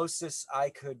the closest I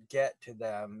could get to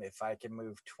them if I can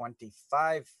move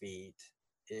 25 feet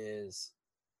is...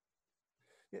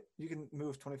 Yeah, you can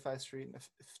move 25 feet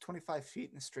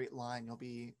in a straight line. You'll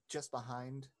be just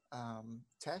behind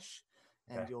Tesh,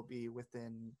 and Okay. You'll be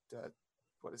within,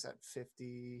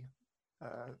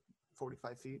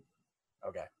 45 feet.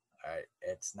 Okay. All right.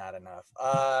 It's not enough.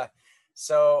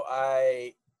 So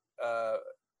I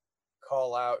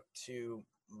call out to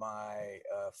my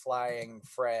flying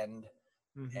friend,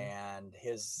 and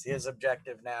his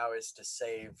objective now is to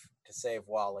save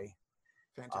Wally.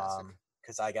 Fantastic.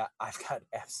 Because I've got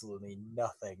absolutely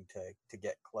nothing to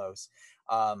get close.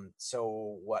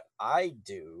 So what I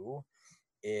do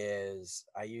is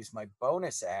I use my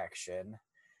bonus action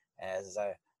as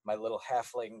my little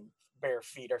halfling bare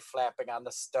feet are flapping on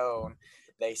the stone.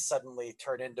 They suddenly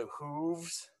turn into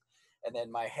hooves, and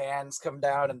then my hands come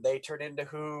down and they turn into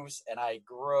hooves, and I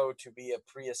grow to be a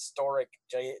prehistoric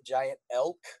giant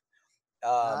elk.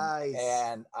 Nice.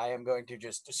 And I am going to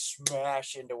just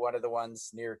smash into one of the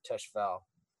ones near Teshval.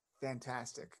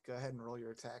 Fantastic. Go ahead and roll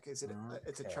your attack. Is it?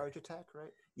 It's a charge attack,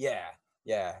 right? Yeah.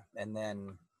 And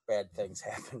then bad things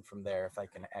happen from there if I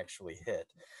can actually hit.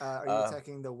 Are you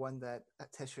attacking the one that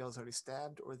Teshiel's already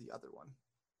stabbed, or the other one?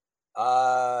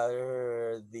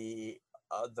 The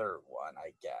other one,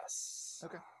 I guess.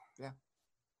 Okay. Yeah.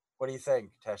 What do you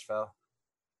think, Teshfel?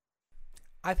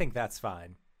 I think that's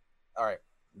fine. All right,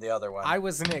 the other one. I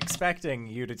wasn't expecting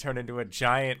you to turn into a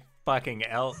giant fucking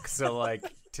elk, so like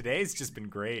today's just been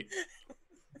great.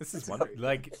 This is wonderful.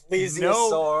 Like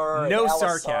no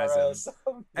sarcasm.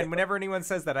 And whenever anyone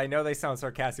says that, I know they sound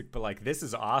sarcastic, but like this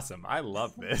is awesome. I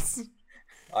love this.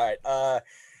 All right.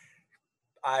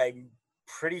 I'm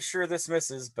pretty sure this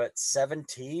misses, but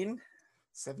 17.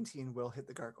 17 will hit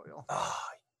the gargoyle. Oh,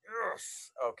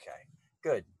 yes. Okay,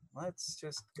 good. Let's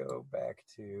just go back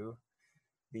to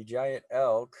the giant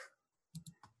elk.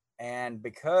 And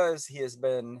because he has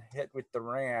been hit with the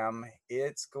ram,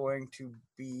 it's going to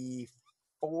be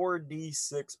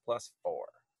 4d6 plus 4.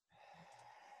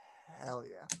 Hell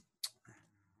yeah.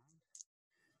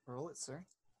 Roll it, sir.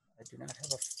 I do not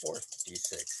have a 4th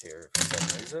d6 here for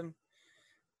some reason.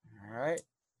 All right.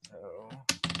 So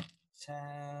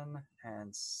 10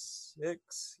 and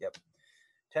 6. Yep.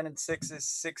 10 and 6 is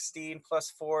 16 plus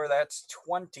 4. That's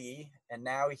 20. And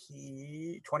now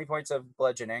 20 points of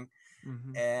bludgeoning.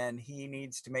 Mm-hmm. And he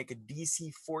needs to make a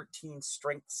DC 14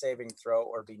 strength saving throw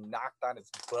or be knocked on his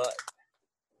butt.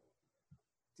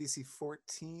 DC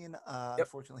 14. Yep.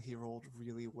 Unfortunately, he rolled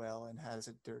really well and has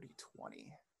a dirty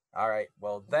 20. All right.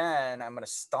 Well, then I'm going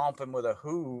to stomp him with a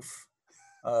hoof.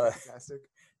 Fantastic.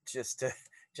 Just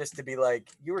to be like,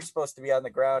 you were supposed to be on the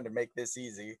ground and make this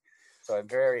easy. So I'm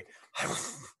very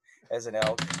as an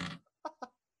elk.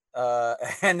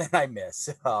 And then I miss.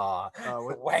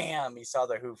 Wham! He saw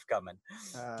the hoof coming.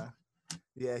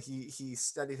 Yeah, he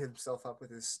steadied himself up with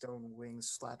his stone wings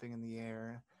slapping in the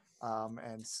air,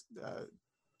 and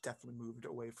definitely moved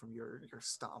away from your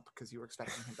stomp because you were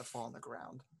expecting him to fall on the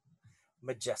ground.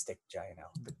 Majestic giant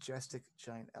elf. Majestic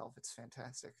giant elf. It's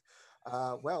fantastic.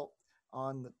 Well,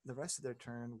 on the rest of their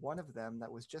turn, one of them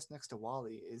that was just next to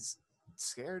Wally is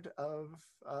scared of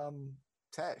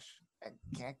Tesh and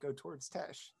can't go towards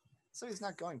Tesh. So he's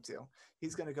not going to.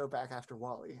 He's going to go back after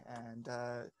Wally and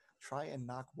try and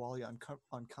knock Wally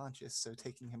unconscious, so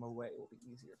taking him away will be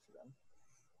easier for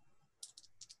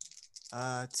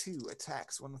them. 2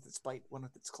 attacks, one with its bite, one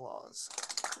with its claws.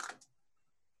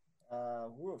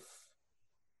 Woof.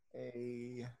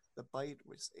 The bite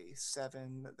was a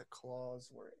 7, the claws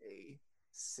were a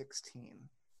 16.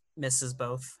 Misses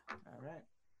both. All right.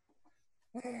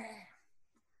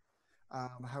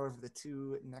 However, the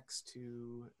two next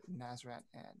to Nazrat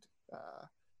and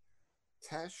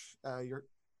Tesh,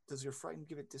 does your frightened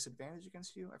give it disadvantage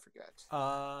against you? I forget.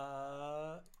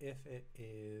 If it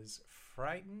is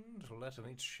frightened, let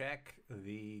me check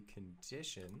the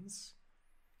conditions.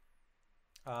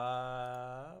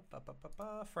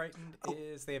 Frightened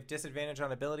is they have disadvantage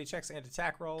on ability checks and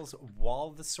attack rolls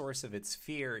while the source of its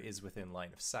fear is within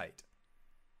line of sight.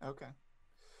 Okay.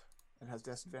 It has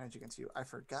disadvantage against you. I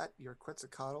forgot your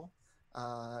Quetzalcoatl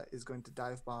is going to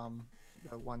dive bomb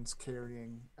the ones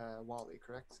carrying Wally,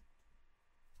 correct?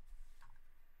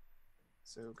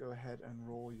 So go ahead and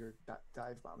roll your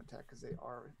dive bomb attack because they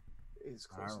is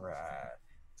close. All right. I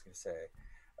was gonna say,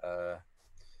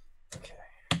 okay.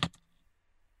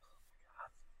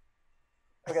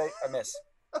 Okay, I miss.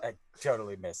 I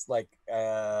totally miss. Like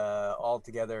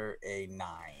altogether a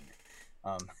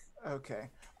 9. Okay.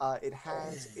 It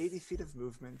has 80 feet of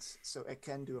movement, so it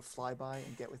can do a flyby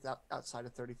and get outside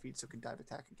of 30 feet, so it can dive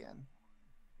attack again.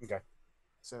 Okay.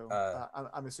 So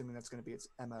I'm assuming that's going to be its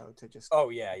MO to just. Oh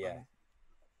yeah.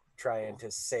 Trying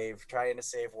to save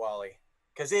Wally,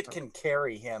 because it can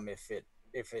carry him if it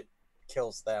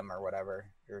kills them or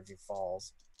whatever, or if he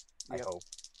falls. Yep. I hope.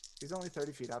 He's only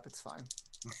 30 feet up. It's fine.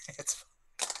 It's.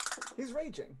 He's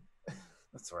raging.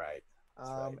 That's right.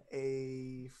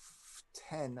 A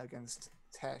 10 against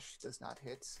Tesh does not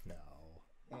hit. No.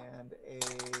 And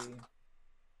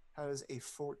how is a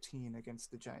 14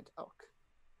 against the giant elk?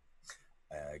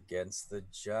 Against the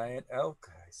giant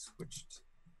elk, I switched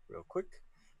real quick.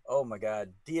 Oh my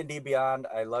god, D&D Beyond,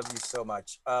 I love you so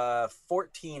much.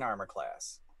 14 armor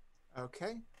class.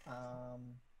 Okay.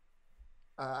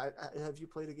 Have you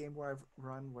played a game where I've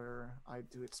run where I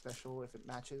do it special if it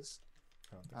matches?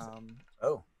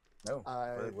 Oh no.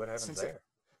 What happens there?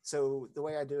 So the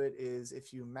way I do it is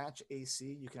if you match AC,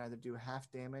 you can either do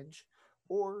half damage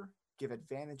or give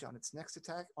advantage on its next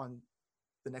attack on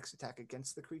the next attack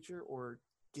against the creature, or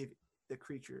give the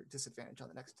creature disadvantage on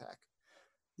the next attack.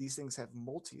 These things have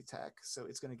multi-attack, so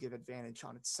it's going to give advantage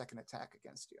on its second attack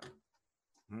against you.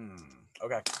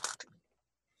 Okay.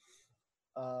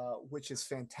 which is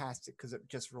fantastic because it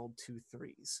just rolled 2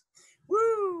 3s.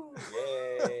 Woo!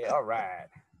 Yay! All right.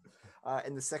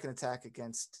 And the second attack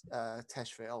against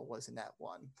Teshvale was a nat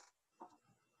 1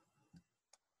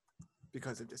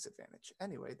 because of disadvantage.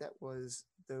 Anyway, that was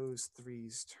those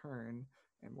 3's turn,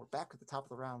 and we're back at the top of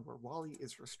the round where Wally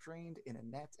is restrained in a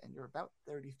net, and you're about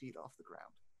 30 feet off the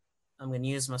ground. I'm going to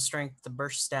use my strength to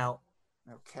burst out.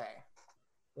 Okay.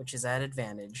 Which is at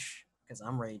advantage because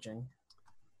I'm raging.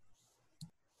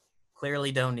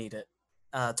 Clearly don't need it.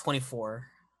 24.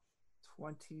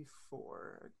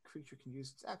 24. A creature can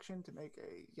use its action to make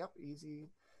a easy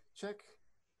check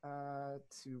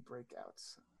to break out.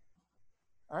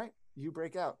 All right, you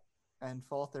break out and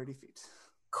fall 30 feet.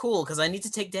 Cool, because I need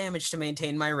to take damage to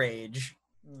maintain my rage.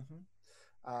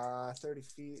 30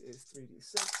 feet is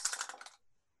 3d6,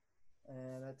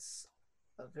 and that's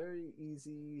a very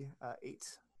easy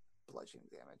 8 bludgeoning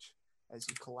damage as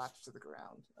you collapse to the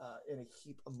ground in a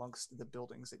heap amongst the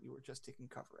buildings that you were just taking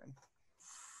cover in.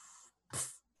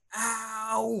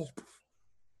 Ow!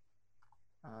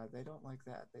 They don't like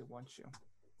that. They want you.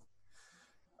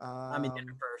 I'm in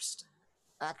dinner first.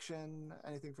 Action,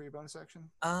 anything for your bonus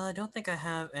action? I don't think I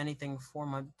have anything for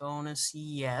my bonus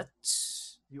yet.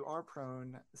 You are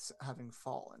prone, having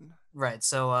fallen. Right,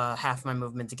 so half my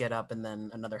movement to get up and then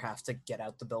another half to get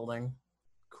out the building.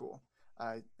 Cool.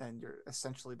 And you're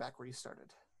essentially back where you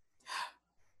started.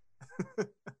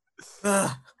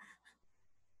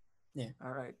 Yeah.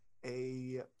 All right.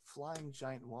 A flying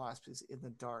giant wasp is in the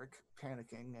dark,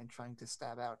 panicking and trying to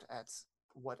stab out at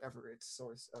whatever its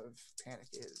source of panic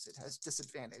is. It has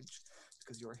disadvantage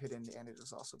because you are hidden and it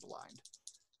is also blind.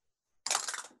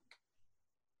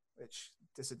 Which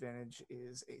disadvantage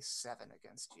is a 7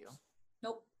 against you.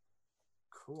 Nope.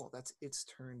 Cool. That's its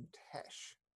turn,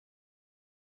 Tesh.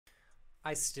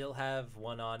 I still have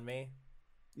 1 on me.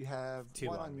 You have 2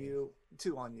 1 on on me. you,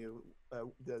 2 on you.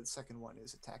 The second one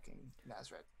is attacking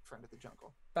Nazrat, friend of the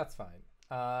jungle. That's fine.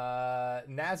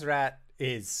 Nazrat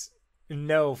is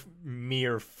no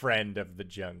mere friend of the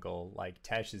jungle. Like,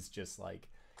 Tesh is just, like,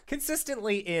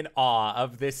 consistently in awe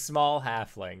of this small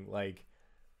halfling. Like,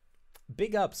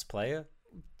 big ups, playa.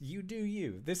 You do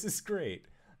you. This is great.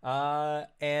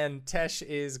 And Tesh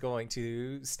is going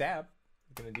to stab.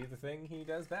 Gonna do the thing he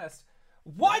does best.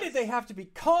 Why did they have to be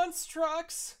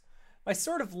constructs? My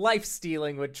sort of life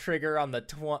stealing would trigger on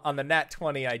the nat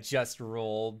 20 I just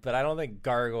rolled, but I don't think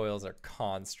gargoyles are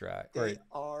construct. They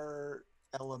are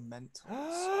elementals.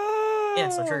 Yeah,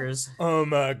 so triggers. Oh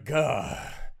my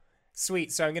god.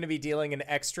 Sweet, so I'm going to be dealing an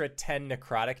extra 10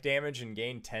 necrotic damage and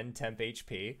gain 10 temp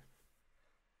HP.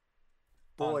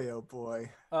 Boy, oh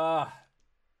boy.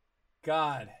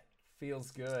 God. Feels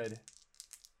good.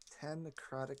 10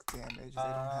 necrotic damage. They don't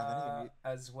have any.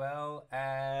 As well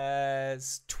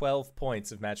as 12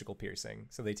 points of magical piercing.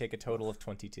 So they take a total of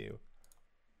 22.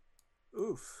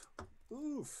 Oof.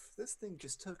 Oof. This thing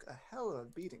just took a hell of a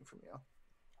beating from you.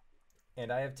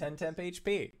 And I have 10 temp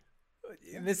HP.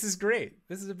 This is great.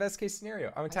 This is the best case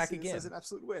scenario. I'm attack again. This is an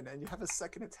absolute win, and you have a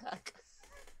second attack.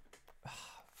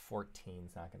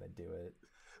 14's not going to do it.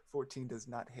 14 does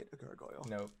not hit a gargoyle.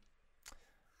 Nope.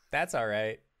 That's all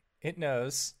right. It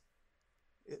knows.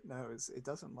 It knows. It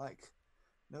doesn't like.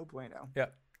 No bueno.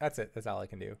 Yep. That's it. That's all I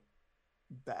can do.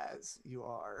 Baz, you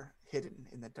are hidden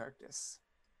in the darkness.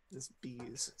 This bee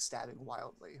is stabbing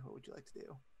wildly. What would you like to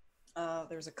do?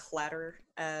 There's a clatter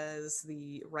as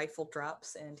the rifle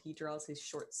drops and he draws his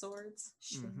short swords.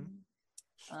 Mm-hmm.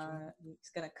 He's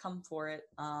gonna come for it.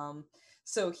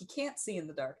 So he can't see in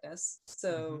the darkness,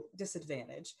 so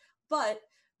disadvantage. But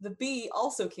the bee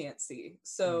also can't see,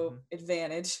 so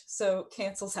advantage. So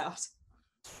cancels out.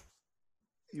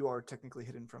 You are technically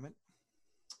hidden from it.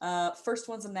 First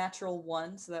one's a natural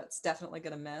 1, so that's definitely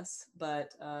gonna miss.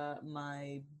 But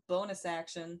my bonus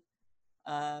action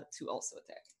to also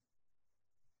attack.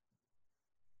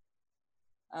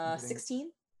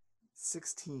 16.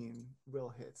 16 will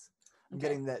hit. I'm Okay.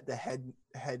 getting the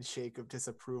head shake of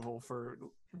disapproval for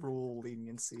rule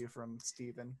leniency from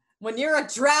Steven. When you're a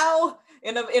drow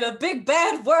in a big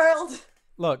bad world.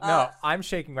 Look, no, I'm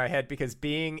shaking my head because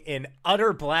being in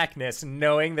utter blackness,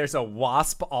 knowing there's a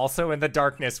wasp also in the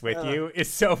darkness with you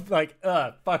is so like,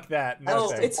 fuck that. No Oh,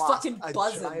 thanks. it's Wasp, fucking a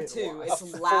buzzing giant too. wasp.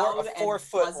 It's loud a and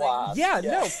 4-foot buzzing. wasp. Yeah,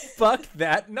 no, fuck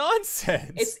that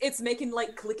nonsense. It's making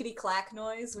like clickety clack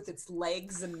noise with its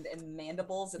legs and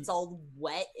mandibles. It's all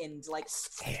wet and like.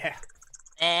 Yeah.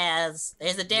 Baz,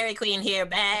 there's a Dairy Queen here,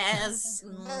 Baz.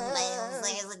 Baz,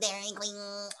 There's a Dairy Queen.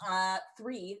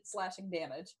 3 slashing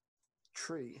damage.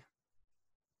 Tree.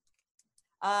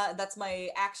 That's my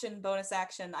action, bonus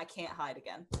action. I can't hide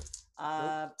again.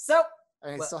 Nope. So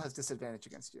And it Well- still has disadvantage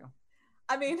against you.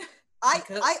 I mean,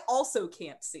 I also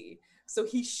can't see, so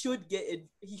he should get it.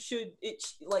 He should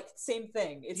like same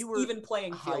thing. It's even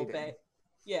playing field.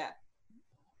 Yeah.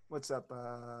 What's up,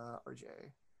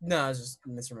 RJ? No, I was just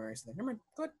misremembering something. Never mind.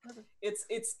 Go ahead.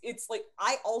 It's like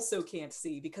I also can't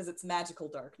see because it's magical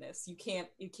darkness. You can't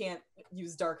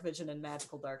use dark vision in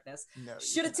magical darkness. No,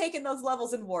 should have taken those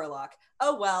levels in Warlock.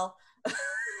 Oh well.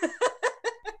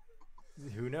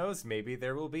 Who knows? Maybe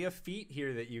there will be a feat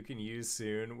here that you can use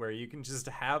soon where you can just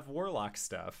have Warlock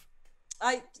stuff.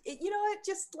 You know what?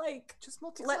 Just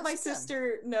let my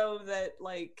sister know that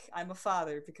like I'm a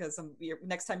father because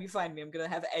next time you find me, I'm gonna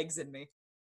have eggs in me.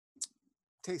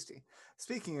 Tasty.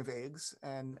 Speaking of eggs,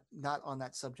 and not on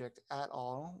that subject at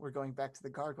all, we're going back to the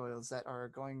gargoyles that are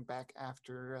going back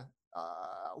after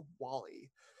Wally.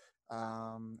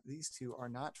 These two are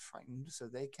not frightened, so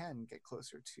they can get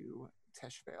closer to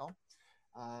Teshvale,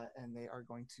 and they are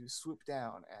going to swoop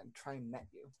down and try and net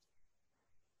you.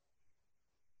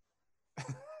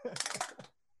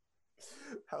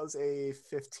 How's a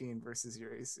 15 versus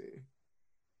your AC?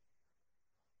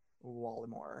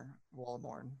 Wallimorn.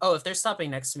 Oh, if they're stopping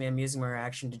next to me, I'm using my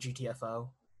reaction to GTFO.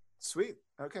 Sweet.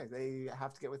 Okay, they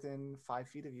have to get within 5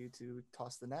 feet of you to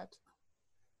toss the net.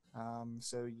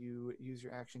 So you use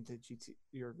your action to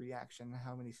your reaction.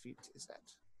 How many feet is that?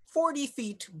 40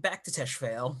 feet back to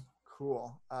Teshvale.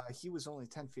 Cool. He was only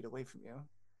 10 feet away from you.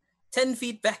 10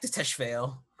 feet back to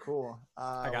Teshvale. Cool.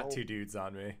 I got 2 dudes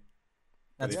on me.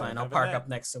 That's fine. I'll park up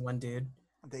next to one dude.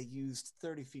 They used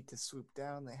 30 feet to swoop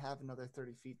down. They have another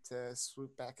 30 feet to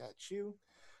swoop back at you.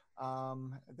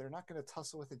 They're not going to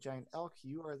tussle with a giant elk.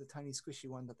 You are the tiny squishy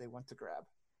one that they want to grab.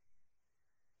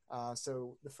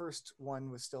 So the first one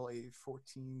was still a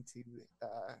 14 to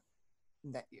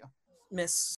net you.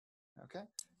 Miss. Okay.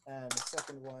 And the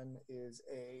second one is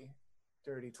a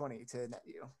dirty 20 to net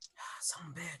you. Son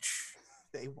of a bitch.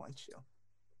 They want you.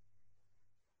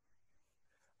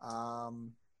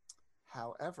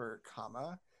 However,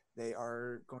 they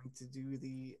are going to do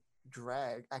the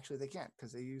drag. Actually, they can't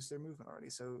because they used their movement already.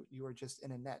 So you are just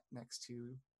in a net next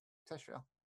to Teshvale.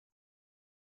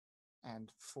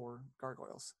 And 4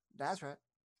 gargoyles. Nazrat.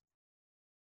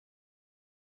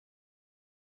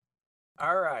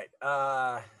 All right.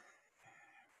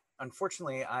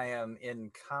 Unfortunately, I am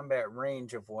in combat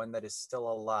range of one that is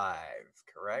still alive,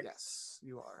 correct? Yes,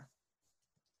 you are.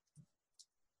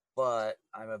 But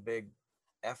I'm a big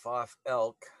F-off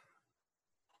elk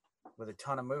with a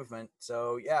ton of movement.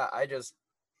 So yeah, I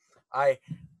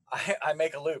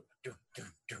make a loop. Doom,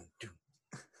 doom, doom, doom.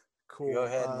 Cool. Go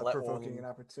ahead and let provoking an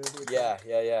opportunity. Yeah.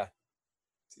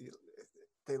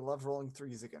 They love rolling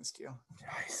 3s against you.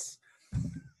 Nice.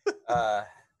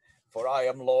 For I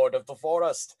am Lord of the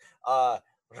Forest.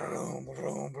 Vroom,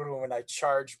 vroom, vroom, and I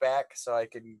charge back so I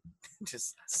can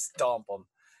just stomp them.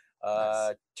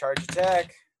 Nice. Charge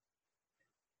attack.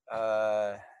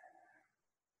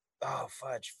 Oh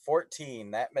fudge,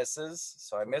 14. That misses.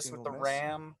 So I miss with the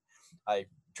ram. I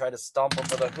try to stomp him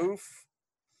with a hoof.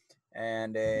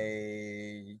 And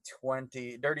a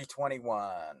dirty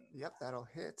 21. Yep, that'll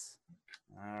hit.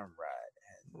 All right.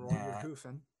 Roll your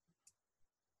hoofing.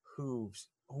 Hooves.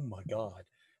 Oh my god.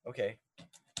 Okay.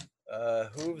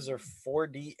 Hooves are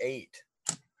 4d8.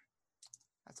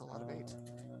 That's a lot of 8.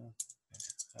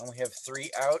 I only have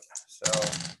 3 out,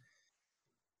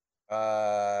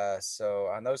 so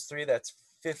on those 3, that's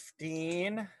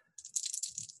 15.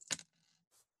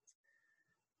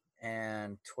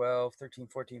 And 12, 13,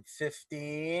 14,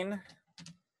 15.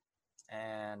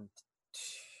 And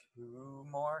 2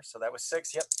 more. So that was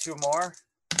 6. Yep, 2 more.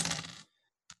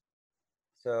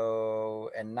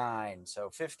 So, and 9. So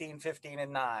 15, 15,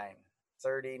 and 9.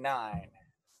 39.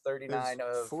 39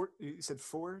 of... You said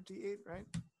 4d8, right?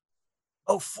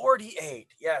 Oh, 48.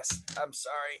 Yes, I'm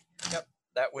sorry. Yep,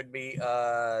 that would be,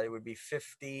 it would be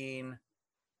 15.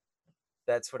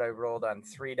 That's what I rolled on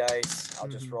 3 dice. I'll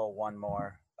just roll 1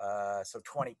 more. So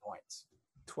 20 points.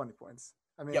 20 points.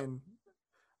 I mean, yep.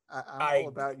 I'm all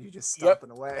about you just stomping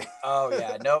away. Oh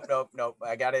yeah, nope.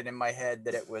 I got it in my head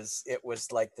that it was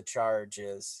like the charge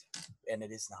is, and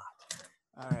it is not.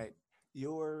 All right,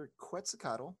 your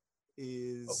Quetzalcoatl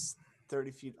is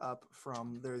 30 feet up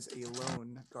from. There's a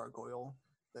lone gargoyle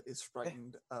that is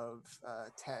frightened of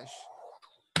Tesh,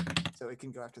 so it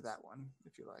can go after that one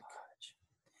if you like.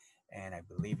 And I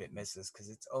believe it misses because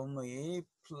it's only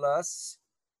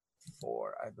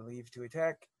 +4, I believe, to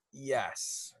attack.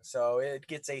 Yes. So it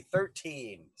gets a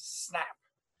 13. Snap.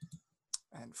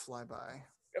 And fly by.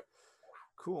 Yep.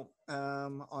 Cool.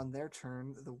 On their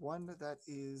turn, the one that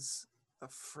is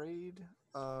afraid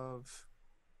of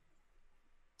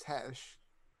Tesh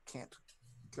can't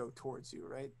go towards you,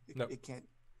 right? Nope. It can't.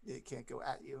 it can't go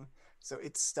at you. So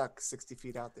it's stuck 60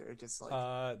 feet out there, just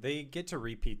like. They get to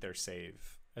repeat their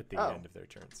save at the end of their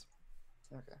turns.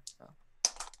 Okay. Oh.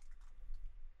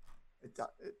 It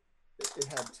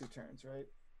had 2 turns, right?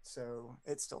 So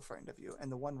it's still frightened of you.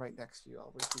 And the one right next to you,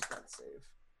 I'll repeat that save.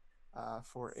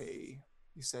 For a,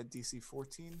 you said DC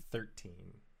 14?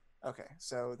 13. Okay,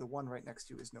 so the one right next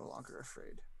to you is no longer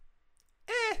afraid.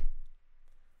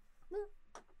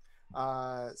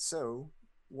 So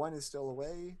 1 is still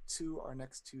away. 2 are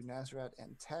next to Nazrat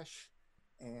and Tesh,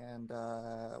 and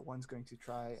 1's going to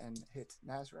try and hit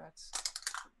Nazrat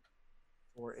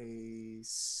for a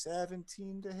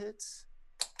 17 to hit,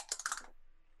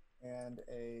 and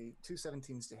a 2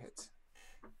 17s to hit.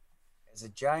 As a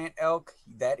giant elk,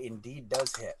 that indeed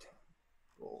does hit.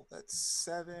 Roll. That's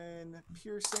 7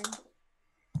 piercing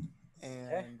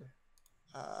and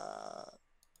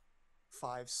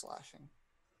 5 slashing.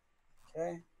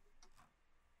 Okay.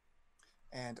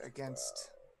 And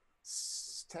against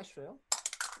Teshrail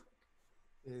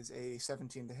is a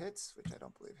 17 to hit, which I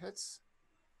don't believe hits.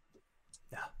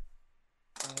 No.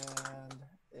 And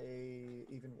a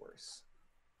even worse.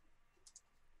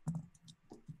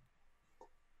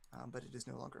 But it is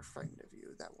no longer frightened of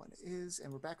you. That one is.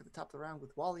 And we're back at the top of the round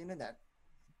with Wally and Annette.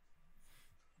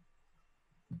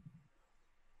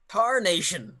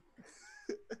 Tarnation.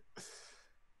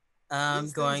 I'm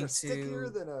These going things are stickier to.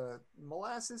 than a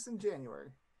molasses in January.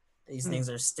 These things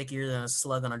are stickier than a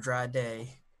slug on a dry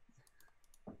day.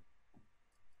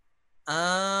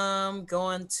 I'm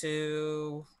going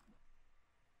to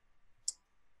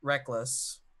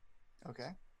Reckless.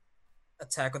 Okay.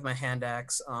 Attack with my hand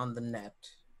axe on the net.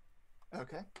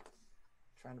 Okay.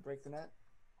 Trying to break the net.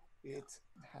 It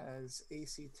has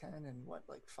AC 10 and what,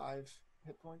 like 5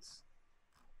 hit points?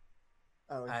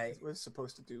 Oh, it was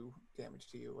supposed to do damage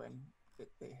to you when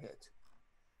they hit.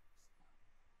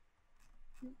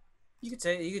 You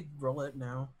could roll it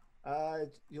now.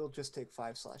 You'll just take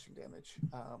 5 slashing damage,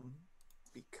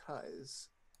 because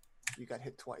you got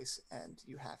hit twice and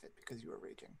you have it because you were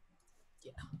raging.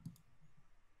 Yeah.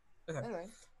 Okay. Anyway.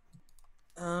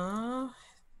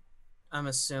 I'm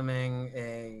assuming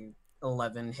a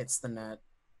 11 hits the net.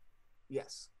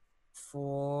 Yes.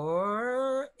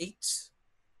 For 8.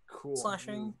 Cool.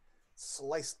 Slashing. You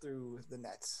slice through the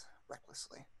nets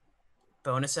recklessly.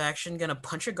 Bonus action, gonna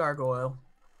punch a gargoyle.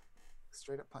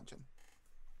 Straight up punching.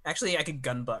 Actually, I could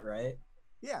gun butt, right?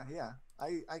 Yeah.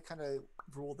 I kind of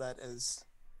rule that as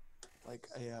like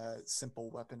a simple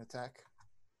weapon attack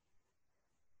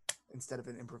instead of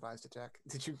an improvised attack.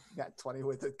 Did you get 20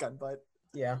 with a gun butt?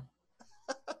 Yeah.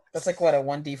 That's like what, a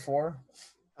 1d4?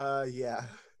 Yeah.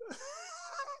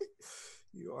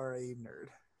 You are a nerd.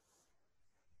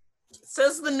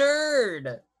 Says the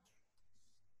nerd.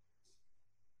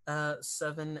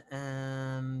 7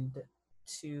 and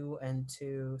 2 and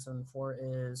 2. 7 and 4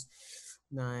 is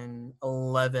 9,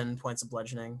 11 points of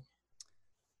bludgeoning.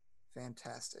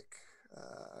 Fantastic.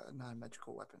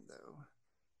 Non-magical weapon though.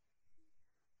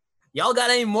 Y'all got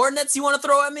any more nets you want to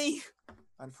throw at me?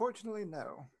 Unfortunately,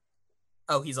 no.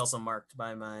 Oh, he's also marked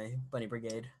by my bunny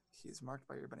brigade. He is marked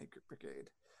by your bunny brigade.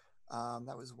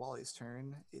 That was Wally's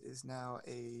turn. It is now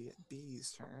a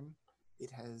bee's turn.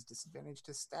 It has disadvantage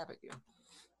to stab at you.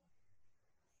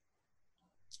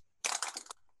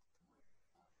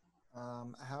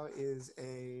 How is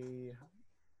a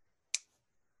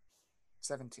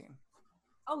 17?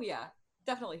 Oh yeah,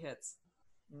 definitely hits.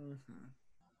 Mm-hmm.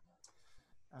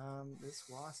 This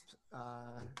wasp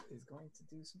is going to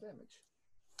do some damage.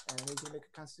 And I need you to make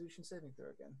a Constitution saving throw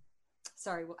again.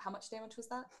 Sorry, how much damage was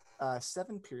that?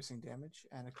 7 piercing damage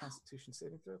and a Constitution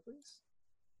saving throw, please.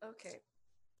 Okay.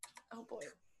 Oh boy.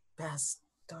 Baz,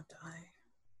 don't die.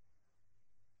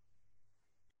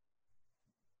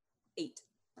 8.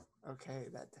 Okay,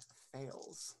 that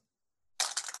fails.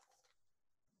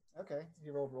 Okay, he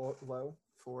rolled low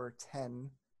for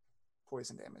 10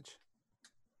 poison damage.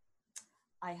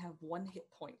 I have 1 hit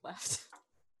point left.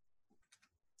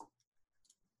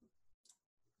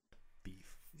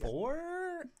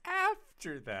 Before?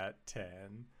 After that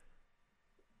 10?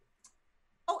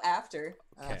 Oh, after.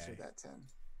 After that 10.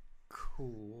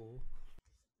 Cool.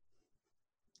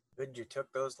 Good you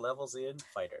took those levels in,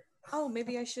 fighter. Oh,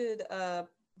 maybe I should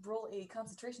roll a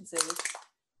concentration save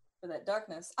for that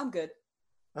darkness. I'm good.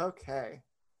 Okay.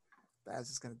 Baz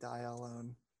is going to die all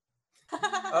alone.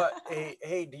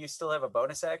 Hey, do you still have a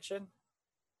bonus action?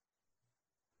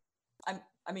 I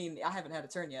haven't had a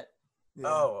turn yet. Yeah.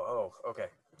 Oh, okay.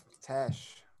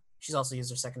 Tesh. She's also used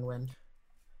her second wind.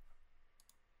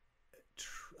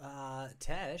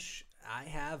 Tesh, I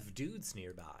have dudes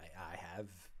nearby. I have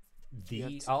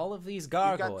All of these You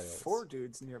gargoyles. got 4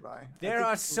 dudes nearby. There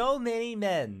are so many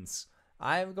men's.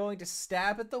 I'm going to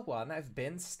stab at the one I've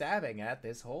been stabbing at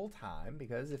this whole time,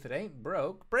 because if it ain't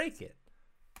broke, break it.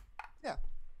 Yeah.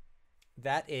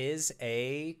 That is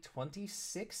a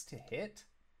 26 to hit.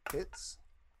 Hits.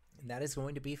 And that is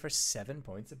going to be for 7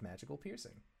 points of magical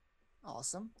piercing.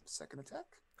 Awesome. Second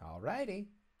attack. Alrighty.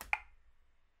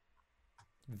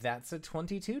 That's a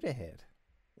 22 to hit.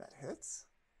 That hits.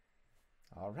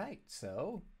 All right,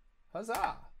 so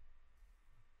huzzah!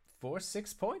 For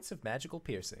 6 points of magical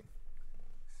piercing.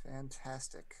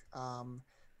 Fantastic.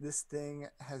 This thing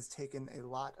has taken a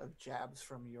lot of jabs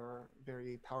from your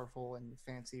very powerful and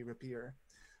fancy rapier.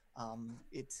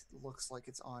 It looks like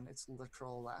it's on its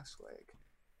literal last leg.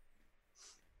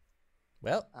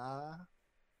 Well,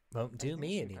 won't do think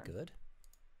me it's any your turn. good.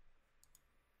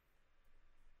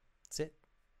 Sit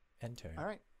and turn. All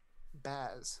right.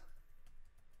 Baz.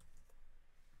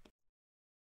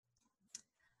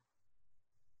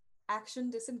 Action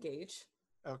disengage.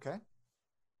 Okay.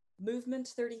 Movement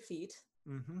 30 feet.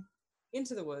 Mm-hmm.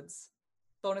 Into the woods.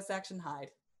 Bonus action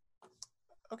hide.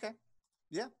 Okay.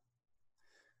 Yeah.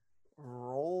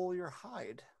 Roll your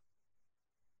hide.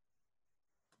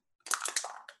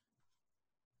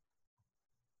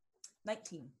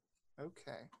 $19.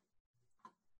 Okay.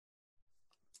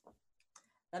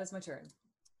 That is my turn.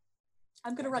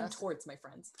 I'm going to run Fantastic. towards my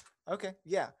friends. Okay.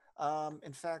 Yeah.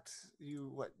 In fact,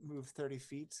 you move 30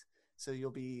 feet, so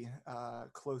you'll be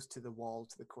close to the wall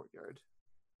to the courtyard.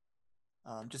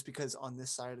 Just because on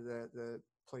this side of the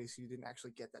place you didn't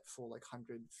actually get that full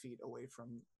 100 feet away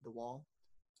from the wall,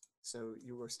 so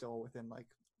you were still within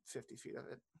 50 feet of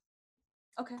it.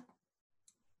 Okay.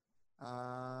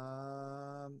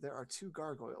 There are 2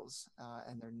 gargoyles,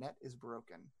 and their net is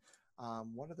broken.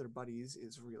 One of their buddies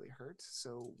is really hurt,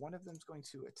 so one of them is going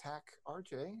to attack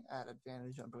RJ at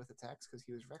advantage on both attacks because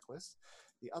he was reckless.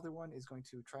 The other one is going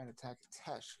to try and attack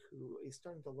Tesh, who is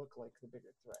starting to look like the bigger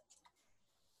threat.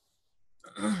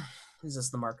 Is this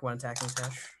the marked one attacking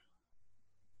Tesh?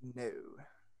 No,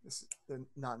 this is the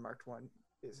non-marked one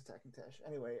is attacking Tesh.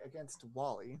 Anyway, against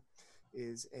Wally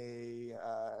is a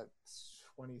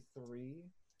 23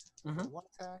 for one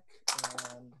attack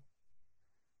and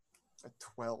a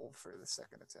 12 for the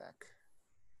second attack.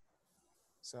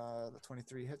 So the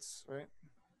 23 hits, right?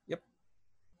 Yep.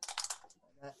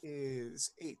 That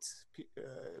is 8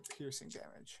 piercing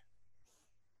damage.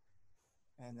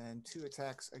 And then 2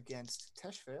 attacks against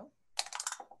Tesh fail.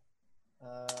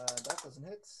 That doesn't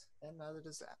hit, and neither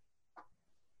does that.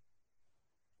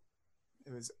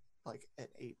 It was like an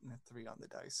 8 and a 3 on the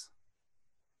dice.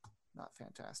 Not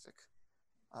fantastic.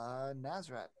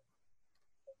 Nazrat.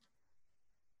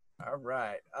 All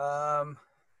right.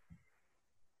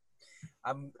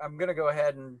 I'm gonna go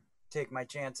ahead and take my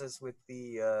chances with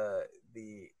the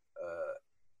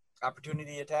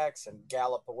opportunity attacks and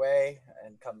gallop away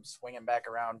and come swinging back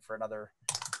around for another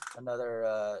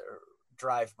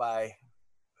drive by.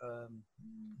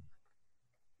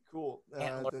 Cool.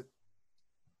 The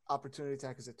opportunity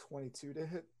attack is a 22 to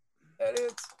hit. That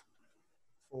is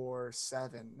For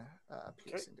 7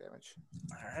 piercing damage.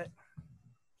 all right.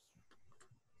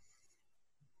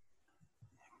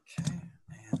 Okay,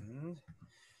 and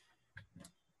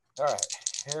all right,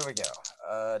 here we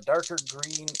go. Darker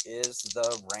green is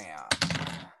the ram.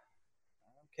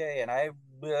 Okay, and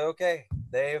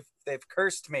they've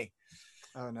cursed me.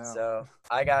 Oh no. So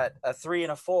I got a 3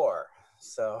 and a 4.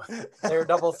 So their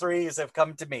double 3s have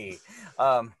come to me.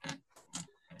 All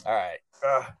right.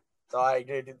 So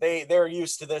they're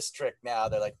used to this trick now.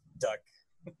 They're like, duck.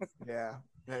 Yeah.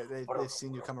 They've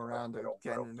seen you come around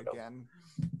again and again.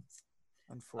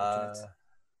 Unfortunate.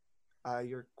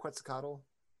 Your Quetzalcoatl.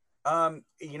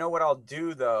 You know what I'll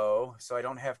do though, so I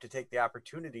don't have to take the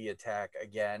opportunity attack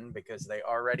again because they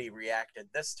already reacted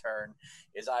this turn,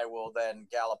 is I will then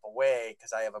gallop away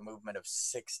because I have a movement of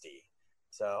 60.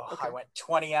 So Okay. I went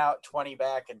 20 out, 20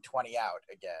 back, and 20 out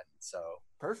again. So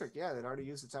Perfect. Yeah, they'd already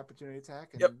used its opportunity attack,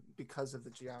 and Yep. because of the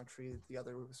geometry, the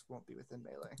others won't be within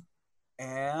melee.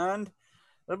 and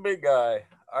the big guy.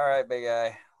 All right, big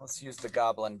guy. Let's use the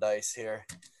goblin dice here.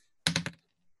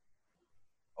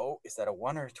 Oh, is that a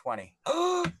 1 or a 20?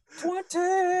 20!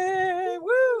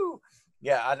 Woo!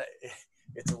 Yeah,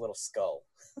 it's a little skull.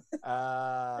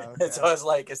 Okay. So I was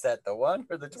like, is that the 1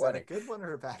 or the Is that 20? a good one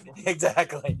or a bad one?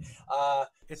 Exactly.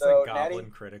 It's So, a goblin Natty?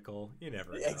 critical. You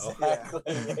never know. Exactly.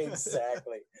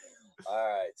 Exactly. All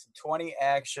right. So 20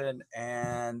 action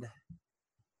and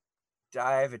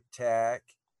dive attack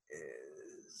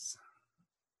is.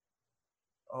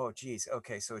 Oh, geez.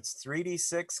 Okay. So it's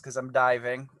 3d6 because I'm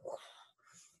diving.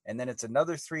 and then it's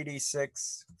another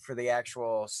 3d6 for the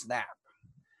actual snap.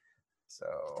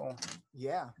 So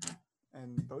yeah,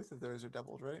 and both of those are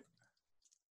doubled, right?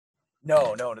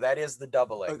 no, that is the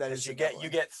doubling. Oh, that is you the get doubling.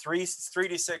 you get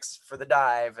 3d6 for the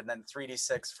dive, and then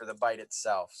 3d6 for the bite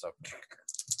itself. So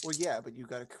Well, yeah, but you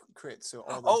got a crit, so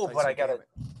all those oh, dice but are I got damage.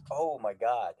 Oh my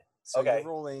god. So Okay. you're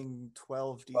rolling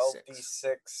 12d6.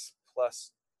 12d6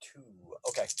 plus 2.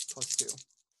 Okay. Plus 2.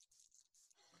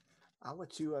 I'll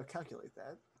let you calculate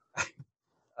that.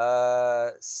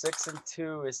 6 and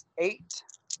 2 is 8.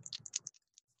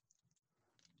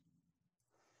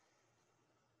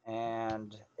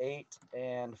 And 8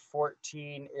 and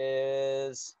 14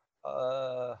 is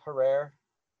Herrera.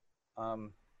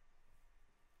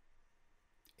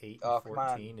 8 and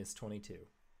 14 is 22.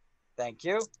 Thank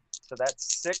you. So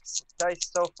that's 6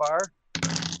 dice so far.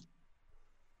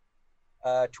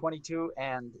 22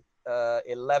 and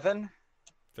 11.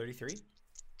 33.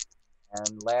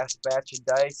 And last batch of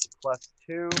dice plus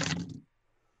 2.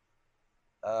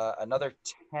 Another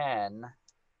 10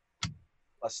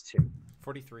 plus 2.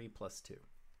 43 plus 2.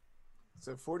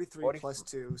 So 43 plus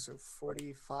 2, so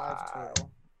 45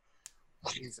 total.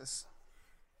 Jesus.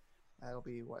 That'll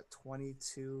be, what,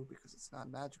 22 because it's not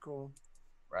magical?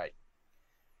 Right.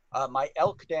 My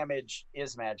elk damage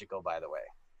is magical, by the way.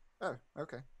 Oh,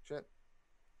 okay. Shit.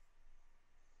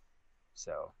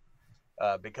 So,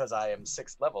 because I am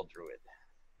 6th level druid.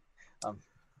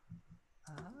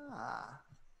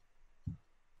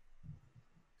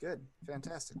 Good.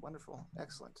 Fantastic. Wonderful.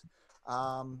 Excellent.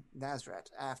 Nazrat,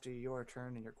 after your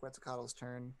turn and your Quetzalcoatl's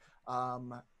turn,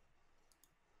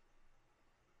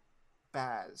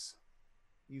 Baz,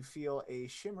 you feel a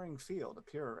shimmering field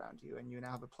appear around you, and you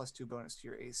now have a +2 bonus to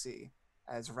your AC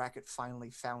as Racket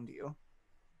finally found you.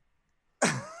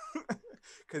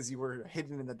 Because you were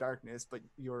hidden in the darkness, but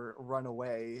your run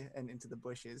away and into the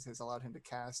bushes has allowed him to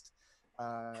cast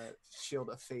Shield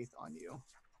of Faith on you.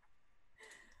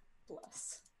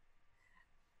 Bless.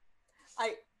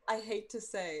 I hate to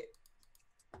say,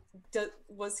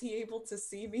 was he able to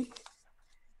see me?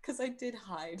 Because I did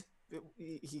hide.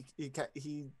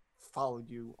 He followed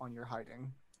you on your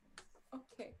hiding.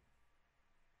 Okay.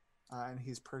 And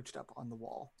he's perched up on the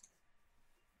wall.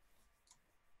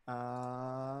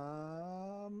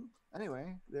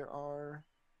 Anyway, there are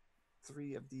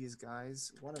 3 of these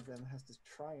guys. One of them has to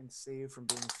try and save from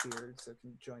being feared, so it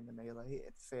can join the melee.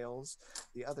 It fails.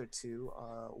 The other 2,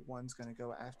 one's going to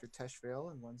go after Teshvale,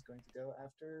 and one's going to go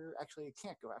after... Actually, it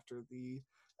can't go after the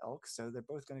elk, so they're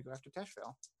both going to go after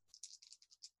Teshvale.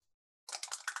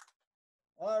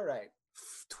 All right.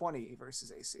 20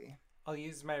 versus AC. I'll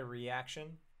use my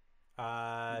reaction,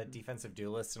 defensive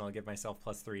duelist, and I'll give myself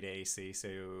 +3 to AC.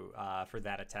 So for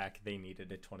that attack, they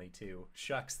needed a 22.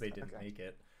 Shucks, they didn't make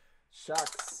it.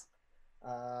 Shucks.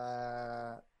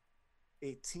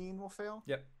 18 will fail?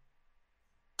 Yep.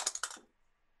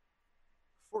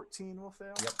 14 will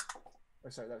fail? Yep.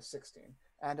 Or sorry, that was 16.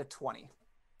 And a 20.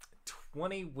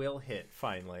 20 will hit,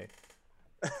 finally.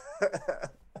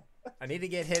 I need to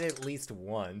get hit at least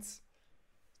once.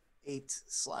 8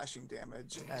 slashing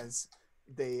damage as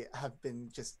they have been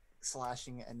just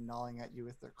slashing and gnawing at you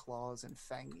with their claws and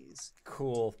fangies.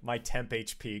 Cool. My temp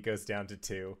HP goes down to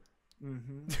 2.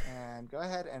 And go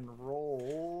ahead and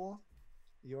roll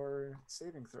your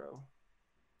saving throw.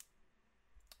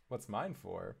 What's mine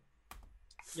for?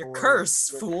 Your curse,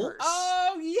 fool. Curse.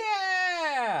 Oh,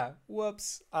 yeah!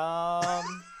 Whoops.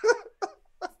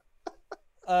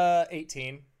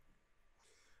 18.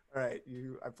 All right,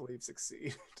 you, I believe,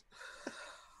 succeed.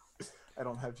 I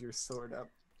don't have your sword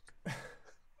up.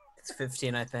 It's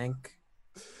 15, I think.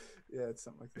 Yeah, it's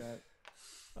something like that.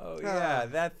 Oh, yeah,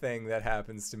 that thing that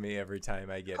happens to me every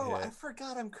time I get hit. I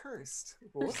forgot I'm cursed.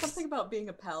 There's something about being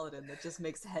a paladin that just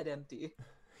makes head empty.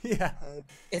 Yeah.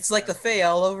 It's like the Fae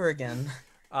all over again.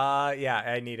 Yeah,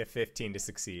 I need a 15 to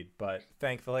succeed, but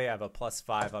thankfully I have a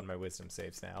 +5 on my wisdom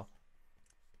saves now.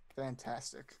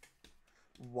 Fantastic.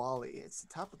 Wally, it's the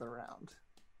top of the round.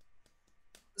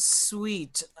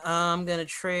 Sweet. I'm gonna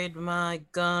trade my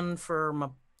gun for my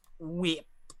whip.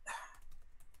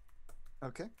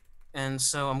 Okay. And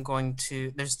so I'm going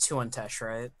to... There's 2 on Tesh,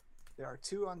 right? There are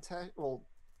 2 on Tesh. Well,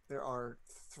 there are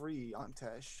 3 on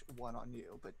Tesh, 1 on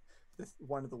you, but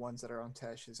one of the ones that are on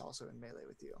Tesh is also in melee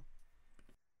with you.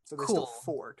 So there's still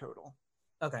 4 total.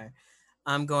 Okay.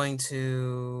 I'm going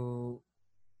to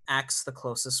axe the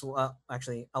closest. Well,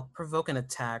 actually, I'll provoke an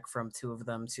attack from 2 of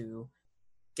them to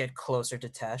get closer to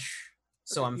Tesh.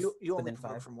 So okay, I'm you only within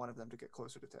 5 from one of them to get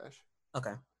closer to Tesh.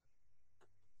 Okay.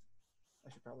 I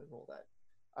should probably roll that.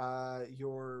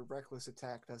 Your reckless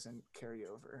attack doesn't carry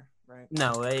over, right?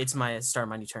 No, it's my start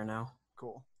my new turn now.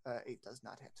 Cool. 8 does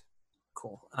not hit.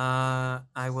 Cool.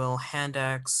 I will hand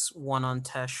axe one on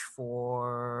Tesh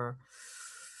for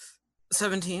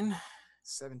 17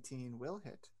 17 will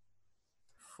hit.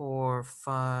 for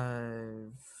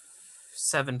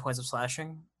 7 points of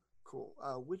slashing. Cool.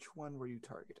 Which one were you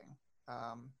targeting?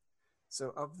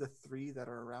 So of the 3 that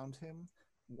are around him,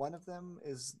 one of them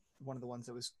is one of the ones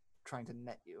that was trying to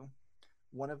net you.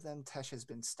 One of them, Tesh has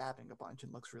been stabbing a bunch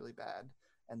and looks really bad.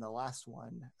 And the last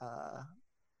one,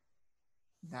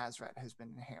 Nazrat has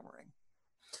been hammering.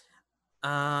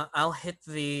 I'll hit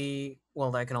the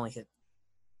I can only hit.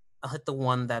 I'll hit the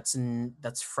one that's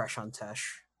fresh on Tesh,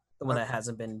 the one that Okay.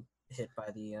 hasn't been hit by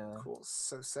the. Cool.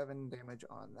 So 7 damage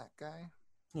on that guy.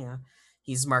 Yeah,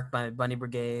 he's marked by Bunny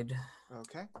Brigade.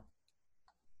 Okay.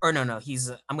 Or no, he's.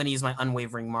 I'm gonna use my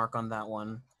unwavering mark on that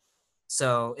one.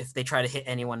 So if they try to hit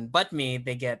anyone but me,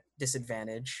 they get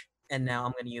disadvantage. And now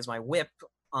I'm gonna use my whip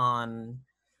on.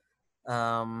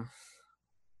 Fuck.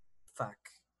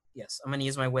 Yes, I'm gonna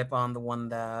use my whip on the one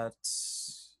that.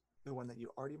 The one that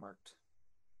you already marked.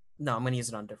 No, I'm gonna use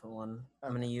it on a different one.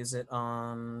 I'm gonna Okay. use it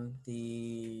on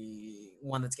the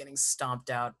one that's getting stomped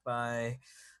out by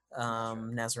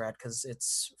Nazareth because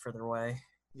it's further away.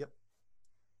 Yep.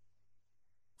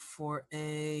 For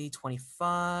a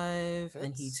 25,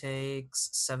 and he Hits. takes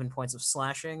 7 points of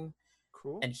slashing,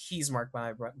 Cool. and he's marked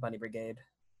by Bunny Brigade.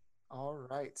 All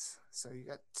right. So you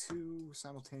got 2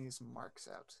 simultaneous marks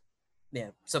out.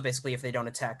 Yeah, so basically if they don't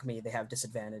attack me, they have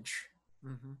disadvantage.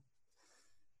 Mm-hmm.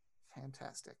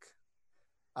 Fantastic.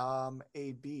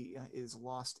 A bee is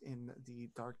lost in the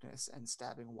darkness and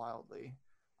stabbing wildly.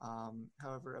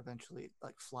 However, eventually it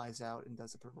flies out and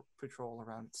does a patrol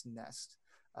around its nest.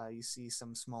 You see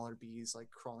some smaller bees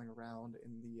crawling around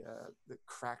in the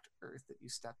cracked earth that you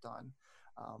stepped on,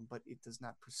 but it does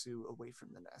not pursue away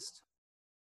from the nest.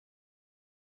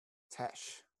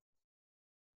 Tesh.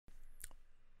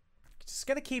 Just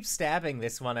gonna keep stabbing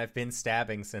this one I've been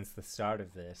stabbing since the start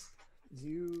of this.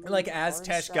 You As are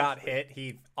Tesh got stealthy. hit,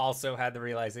 he also had the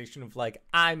realization of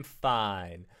I'm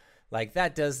fine.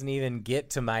 That doesn't even get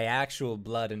to my actual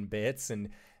blood and bits. And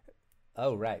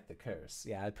oh right, the curse.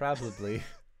 Yeah, I'd probably.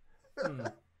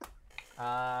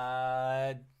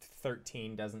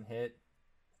 13 doesn't hit.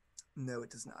 No,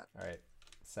 it does not. All right,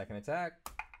 second attack.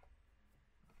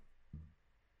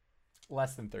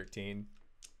 Less than 13.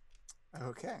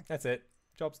 Okay. That's it.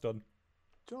 Job's done.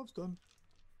 Job's done.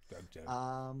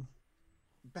 Done.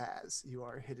 Baz, you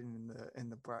are hidden in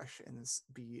the brush, and this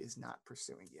bee is not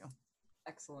pursuing you.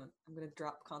 Excellent. I'm gonna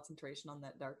drop concentration on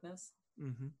that darkness.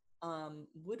 Mm-hmm.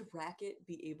 Would Racket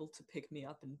be able to pick me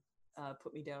up and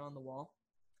put me down on the wall?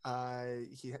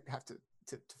 He have to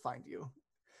find you.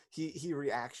 He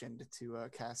reactioned to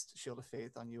cast Shield of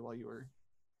Faith on you while you were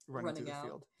running through the out.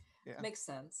 field. Yeah. Makes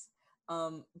sense.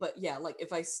 But yeah,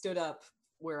 if I stood up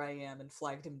where I am and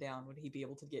flagged him down, would he be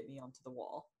able to get me onto the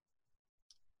wall?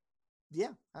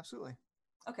 Yeah, absolutely.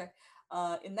 Okay.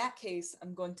 In that case,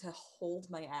 I'm going to hold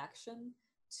my action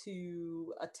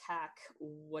to attack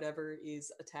whatever is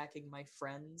attacking my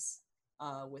friends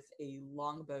with a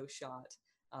longbow shot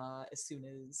as soon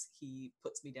as he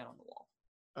puts me down on the wall.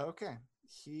 Okay.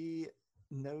 He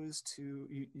knows to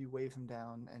you wave him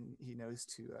down, and he knows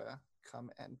to come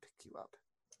and pick you up.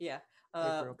 Yeah.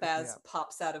 Bro, pick me Baz up.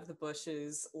 pops out of the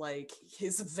bushes,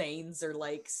 his veins are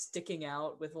sticking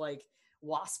out with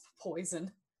wasp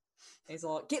poison. He's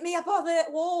all, get me up on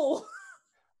that wall.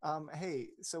 Hey,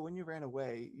 so when you ran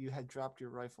away, you had dropped your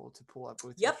rifle to pull up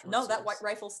with Yep, your no, short that white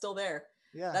swords. rifle's still there.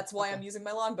 Yeah. That's why okay. I'm using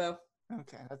my longbow.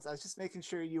 Okay, I was just making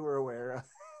sure you were aware,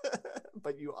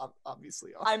 but you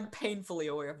obviously are. I'm painfully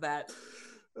aware of that.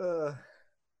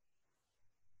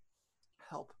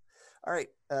 Help. All right.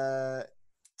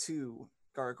 2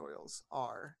 gargoyles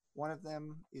are. One of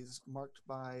them is marked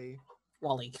by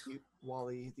Wally.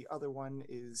 Wally. The other one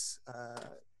is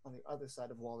on the other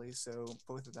side of Wally, so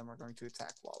both of them are going to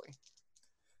attack Wally.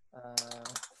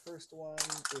 First one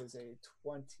is a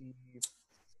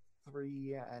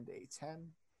 23 and a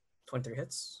 10. 23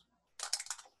 hits.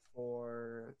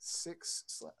 For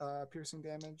 6 piercing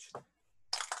damage.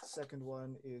 Second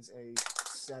one is a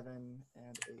 7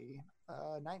 and a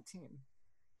 19.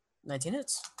 19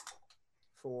 hits.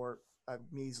 For a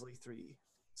measly 3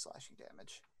 slashing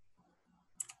damage.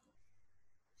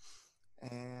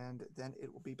 And then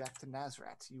it will be back to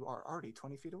Nazrat. You are already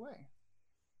 20 feet away.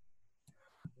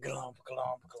 Glomp,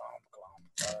 glomp, glomp, glomp.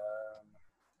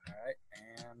 All right,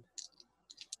 and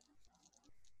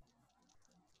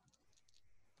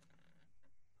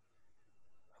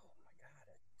oh my god,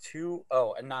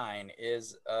 a 9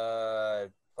 is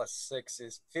plus 6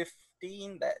 is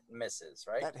 14. That misses,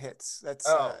 right? That hits. That's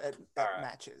Oh, that alright.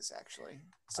 matches actually.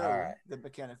 So Alright. the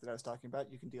mechanic that I was talking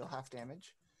about, you can deal half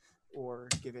damage, or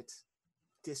give it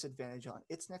disadvantage on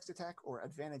its next attack, or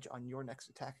advantage on your next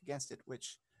attack against it,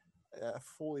 which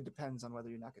fully depends on whether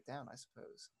you knock it down, I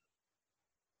suppose.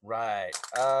 Right.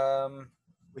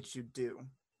 Which you do.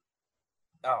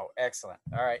 Oh, excellent.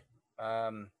 All right.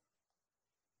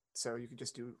 So you could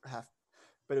just do half,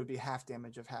 but it would be half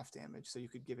damage of half damage. So you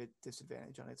could give it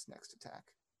disadvantage on its next attack.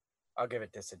 I'll give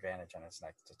it disadvantage on its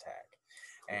next attack.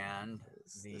 Cool. And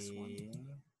Is this one. the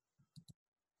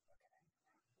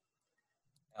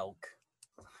elk.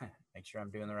 Make sure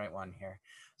I'm doing the right one here.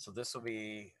 So this will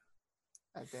be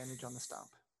Advantage on the stomp.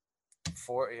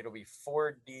 it'll be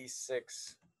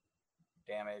 4d6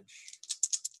 damage.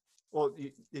 Well,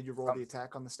 did you roll the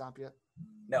attack on the stomp yet?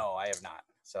 No, I have not.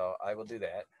 So I will do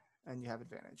that. And you have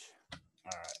advantage.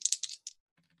 All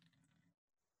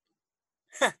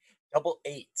right. Double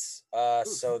eights.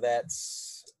 So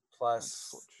that's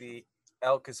plus the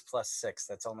elk is +6.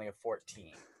 That's only a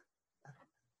 14.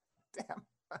 Damn.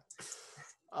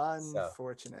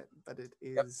 Unfortunate, but it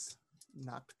is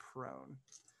knocked prone.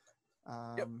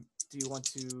 Do you want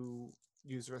to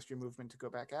use the rest of your movement to go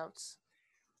back out?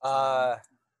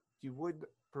 You would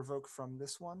provoke from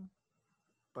this one,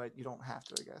 but you don't have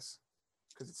to, I guess,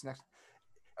 because it's next.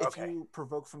 If you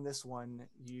provoke from this one,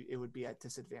 it would be at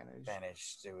disadvantage.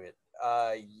 Advantage to it.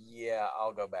 Yeah,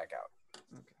 I'll go back out.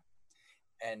 Okay.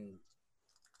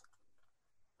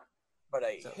 But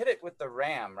I hit it with the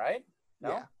ram, right? No?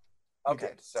 Yeah.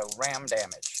 Okay, so ram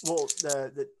damage. Well,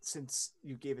 since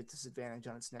you gave it disadvantage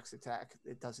on its next attack,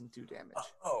 it doesn't do damage.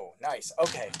 Oh, nice.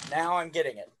 Okay, now I'm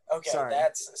getting it. Okay, Sorry.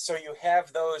 that's so you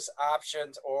have those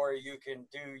options, or you can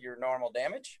do your normal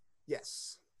damage.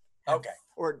 Yes. Okay.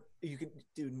 Or you could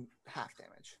do half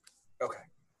damage. Okay.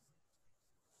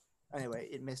 Anyway,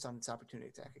 it missed on its opportunity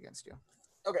attack against you.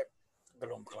 Okay.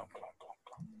 Glum, glum, glum,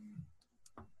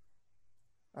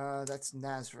 glum. That's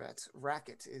Nazareth.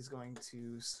 Racket is going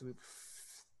to swoop.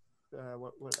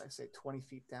 What did I say? 20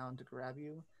 feet down to grab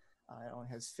you. It only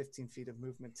has 15 feet of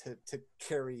movement to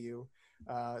carry you.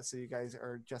 So you guys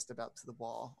are just about to the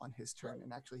wall on his turn,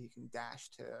 and actually he can dash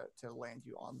to land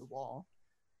you on the wall.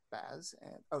 Baz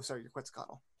and sorry, your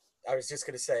Quetzalcoatl. I was just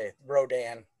gonna say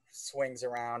Rodan swings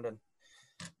around and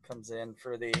comes in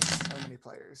for the. So many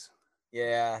players.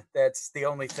 Yeah, that's the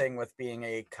only thing with being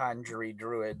a conjury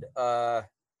druid.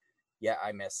 Yeah,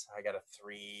 I miss. I got a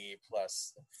 3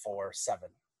 + 4, 7.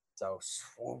 So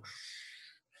swoosh.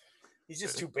 He's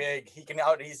just too big.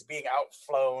 He's being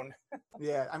outflown.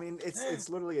 Yeah, I mean it's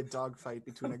literally a dogfight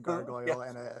between a gargoyle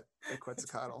and a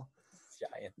Quetzalcoatl.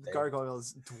 Giant The thing. gargoyle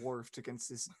is dwarfed against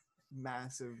this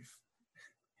massive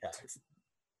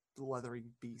leathery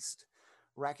beast.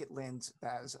 Racket lands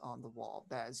Baz on the wall.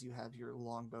 Baz, you have your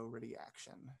longbow ready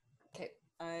action. Okay,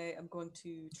 I am going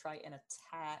to try and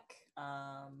attack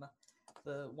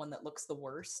the one that looks the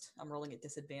worst. I'm rolling at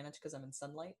disadvantage because I'm in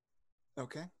sunlight.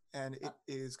 Okay, and it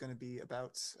is going to be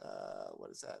about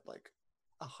what is that, like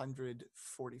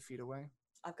 140 feet away?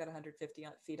 I've got 150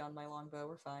 feet on my longbow.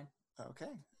 We're fine.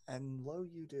 Okay, and low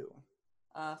you do.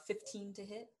 15 to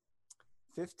hit.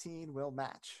 15 will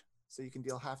match, so you can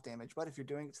deal half damage. But if you're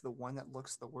doing it to the one that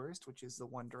looks the worst, which is the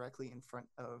one directly in front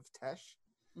of Tesh,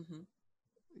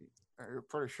 you're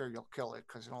pretty sure you'll kill it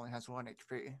because it only has 1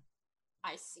 HP.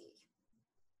 I see.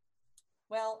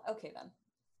 Well, okay then.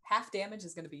 Half damage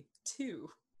is going to be 2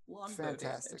 longbow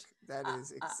Fantastic. damage. That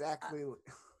is exactly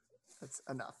that's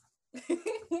enough.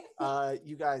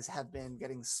 You guys have been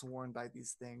getting swarmed by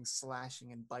these things,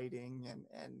 slashing and biting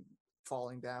and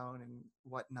falling down and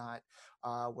whatnot,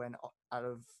 when out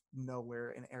of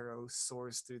nowhere an arrow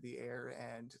soars through the air,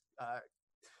 and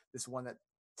this one that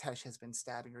Tesh has been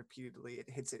stabbing repeatedly, it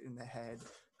hits it in the head,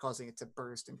 causing it to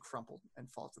burst and crumple and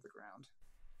fall to the ground.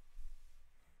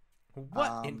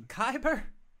 What in Kyber?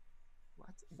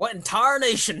 What in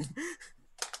tarnation?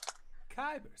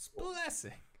 Kyber's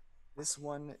blessing. This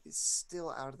one is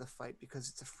still out of the fight because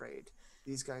it's afraid.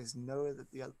 These guys know that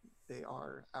they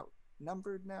are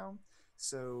outnumbered now,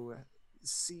 so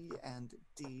C and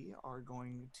D are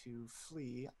going to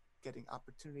flee, getting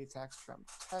opportunity attacks from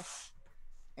Tesh,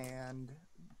 and,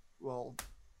 well,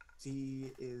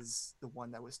 D is the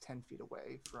one that was 10 feet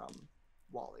away from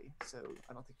Wally, so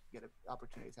I don't think you can get an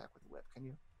opportunity attack with a whip, can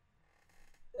you?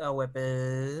 A whip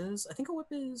is... I think a whip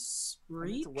is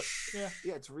reach? Yeah,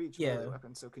 it's reach Yeah.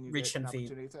 weapon, so can you Reach get an 10 feet.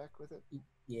 opportunity attack with it?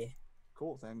 Yeah.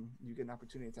 Cool, then you get an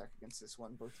opportunity attack against this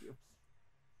one, both of you.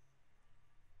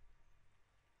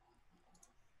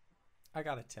 I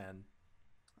got a 10.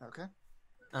 Okay.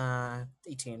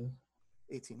 18.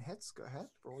 18 hits, go ahead,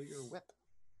 roll your whip.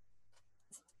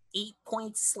 8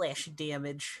 points slash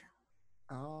damage.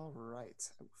 All right.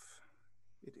 Oof.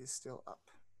 It is still up.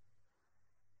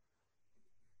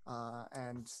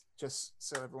 And just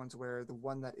so everyone's aware, the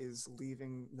one that is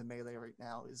leaving the melee right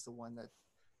now is the one that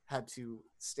had to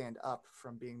stand up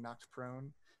from being knocked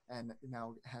prone and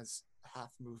now has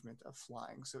half movement of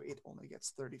flying, so it only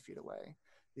gets 30 feet away.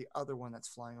 The other one that's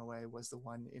flying away was the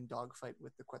one in dogfight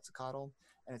with the Quetzalcoatl,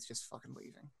 and it's just fucking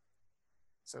leaving.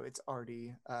 So it's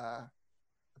already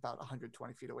about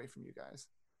 120 feet away from you guys.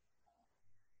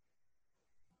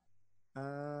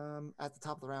 At the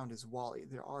top of the round is Wally.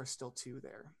 There are still two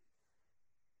there.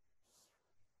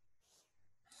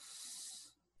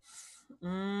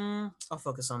 I'll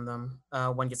focus on them.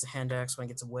 One gets a hand axe, one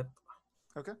gets a whip.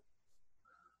 Okay.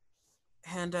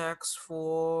 Hand axe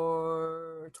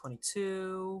for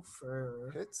 22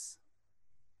 for Hits.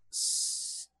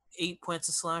 8 points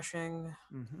of slashing.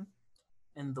 Mm-hmm.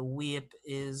 And the whip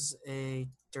is a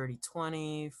dirty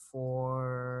 20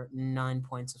 for 9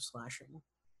 points of slashing.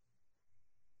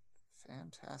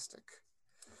 Fantastic.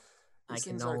 I These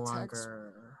can things no are attacks-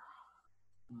 longer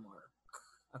mark.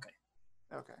 Okay.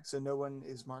 Okay, so no one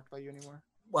is marked by you anymore?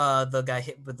 The guy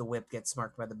hit with the whip gets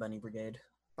marked by the Bunny Brigade.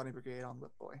 Bunny Brigade on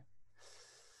Whip Boy.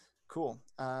 Cool.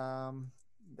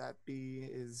 That bee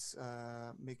is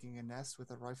making a nest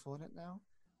with a rifle in it now.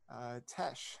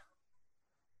 Tesh.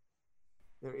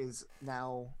 There is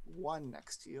now one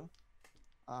next to you,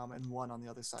 and one on the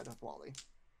other side of Wally.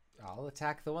 I'll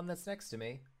attack the one that's next to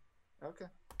me. Okay.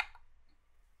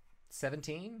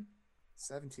 17?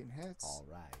 17 hits. All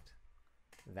right.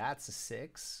 That's a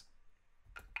 6.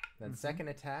 Then second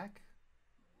attack.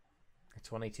 A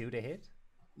 22 to hit.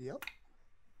 Yep.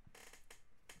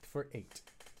 For 8.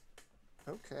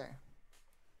 Okay.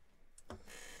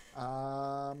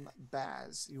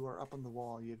 Baz, you are up on the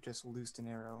wall. You've just loosed an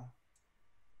arrow.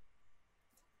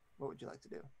 What would you like to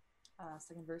do?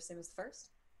 Second verse, same as the first.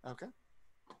 Okay.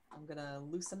 I'm gonna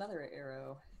loose another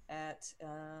arrow at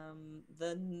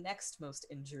the next most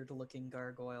injured looking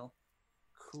gargoyle.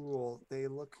 Cool. They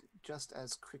look just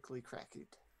as quickly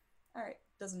cracked. Alright,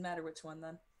 doesn't matter which one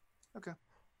then. Okay.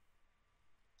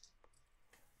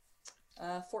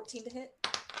 14 to hit.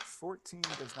 14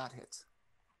 does not hit.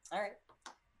 Alright,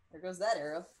 there goes that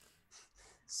arrow.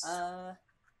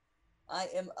 I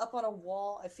am up on a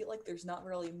wall. I feel like there's not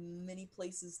really many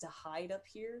places to hide up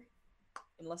here.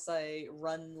 Unless I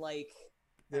run like...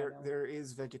 There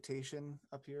is vegetation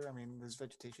up here. I mean, there's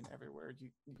vegetation everywhere.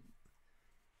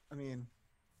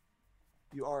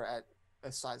 You are at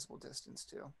a sizable distance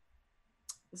too.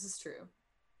 This is true.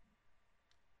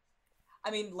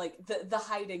 I mean, like, the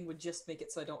hiding would just make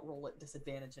it so I don't roll at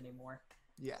disadvantage anymore.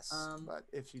 Yes, but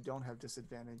if you don't have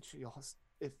disadvantage,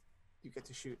 if you get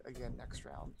to shoot again next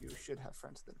round, you should have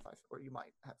friends within 5, or you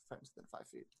might have friends within 5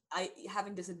 feet.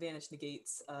 Having disadvantage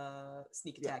negates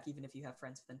sneak attack, even if you have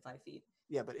friends within 5 feet.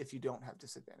 Yeah, but if you don't have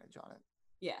disadvantage on it.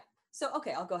 Yeah. So,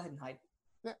 okay, I'll go ahead and hide.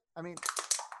 Yeah, I mean,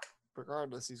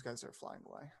 regardless, these guys are flying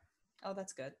away. Oh,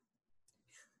 that's good.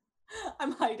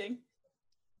 I'm hiding.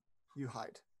 You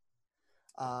hide.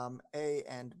 A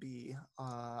and B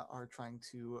are trying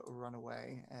to run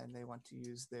away, and they want to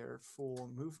use their full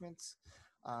movement.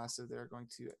 So they're going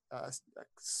to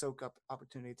soak up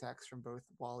opportunity attacks from both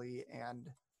Wally and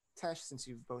Tesh, since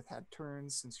you've both had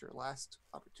turns since your last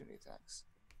opportunity attacks.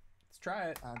 Let's try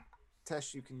it.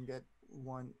 Tesh, you can get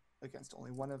one against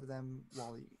only one of them.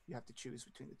 Wally, you have to choose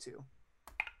between the two.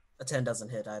 A 10 doesn't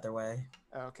hit either way.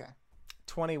 Okay.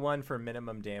 21 for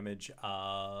minimum damage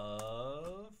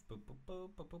of 5.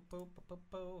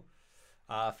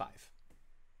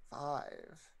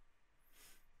 5.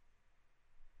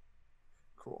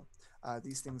 Cool.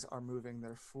 These things are moving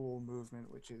their full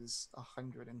movement, which is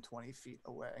 120 feet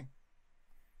away.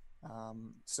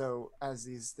 So as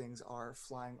these things are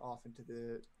flying off into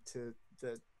the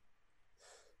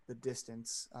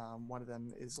distance, one of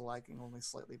them is lagging only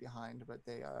slightly behind, but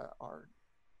they are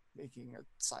making a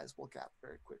sizable gap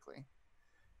very quickly.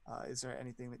 Is there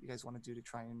anything that you guys want to do to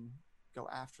try and go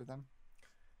after them?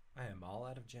 I am all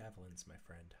out of javelins, my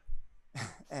friend.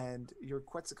 And your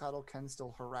Quetzalcoatl can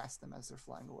still harass them as they're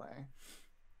flying away.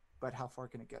 But how far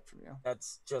can it get from you?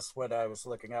 That's just what I was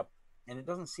looking up. And it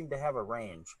doesn't seem to have a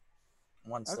range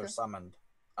once they're summoned.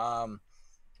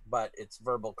 But it's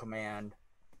verbal command.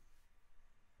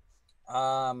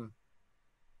 I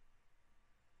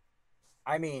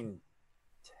mean,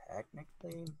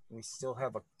 technically, we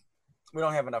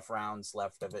don't have enough rounds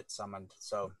left of it summoned,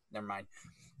 so never mind.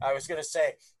 I was going to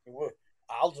say,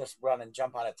 I'll just run and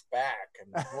jump on its back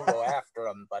and we'll go after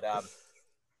them, but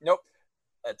nope.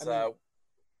 That's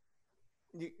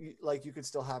you could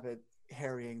still have it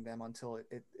harrying them until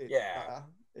it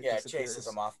it Yeah, it disappears. chases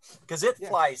them off because it Yeah.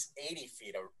 flies 80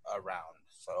 feet around.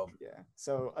 So Yeah.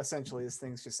 So essentially, this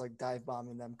thing's just like dive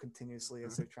bombing them continuously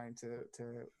as they're trying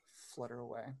to flutter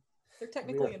away. They're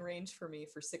technically Weird. in range for me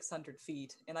for 600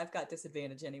 feet, and I've got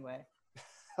disadvantage anyway.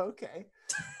 Okay.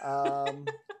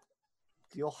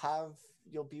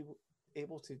 You'll be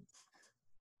able to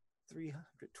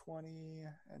 320,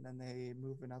 and then they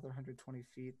move another 120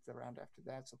 feet the round after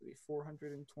that, so it'll be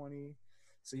 420.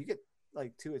 So you get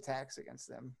like 2 attacks against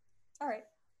them. All right,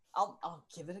 I'll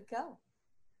give it a go.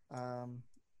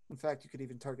 In fact, you could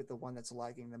even target the one that's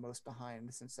lagging the most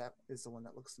behind, since that is the one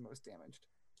that looks the most damaged.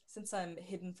 Since I'm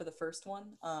hidden for the first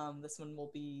one, this one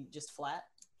will be just flat.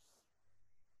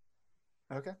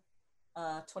 Okay.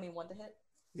 21 to hit.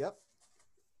 Yep.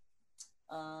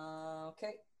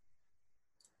 Okay.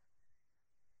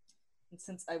 And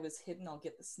since I was hidden, I'll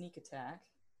get the sneak attack.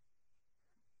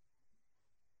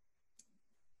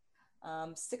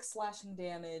 6 slashing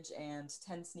damage and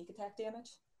 10 sneak attack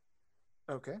damage.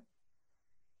 Okay.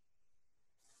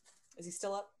 Is he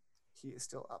still up? He is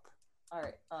still up. All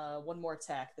right. One more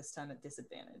attack, this time at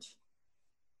disadvantage.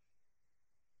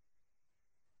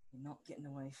 You're not getting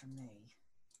away from me.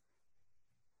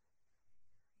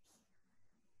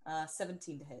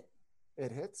 17 to hit.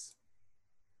 It hits.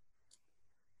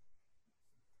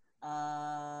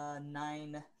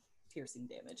 9 piercing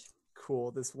damage.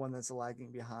 Cool. This one that's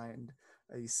lagging behind,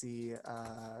 you see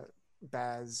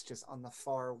Baz just on the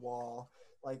far wall,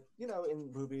 like, you know,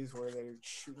 in movies where they're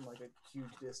shooting like a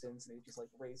huge distance and he just like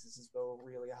raises his bow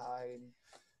really high and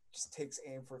just takes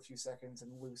aim for a few seconds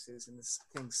and looses, and this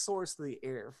thing soars through the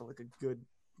air for like a good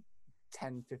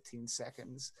 10-15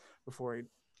 seconds before it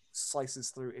slices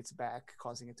through its back,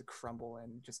 causing it to crumble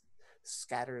and just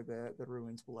scatter the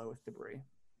ruins below with debris.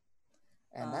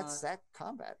 And that's that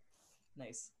combat.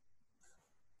 Nice.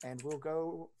 And we'll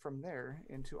go from there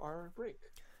into our break.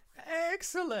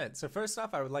 Excellent. So first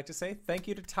off, I would like to say thank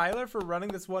you to Tyler for running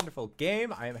this wonderful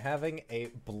game. I am having a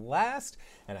blast,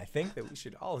 and I think that we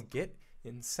should all get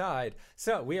inside.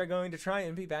 So we are going to try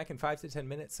and be back in 5 to 10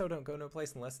 minutes, so don't go no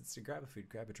place unless it's to grab a food,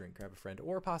 grab a drink, grab a friend,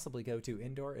 or possibly go to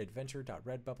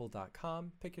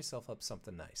indooradventure.redbubble.com, pick yourself up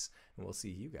something nice, and we'll see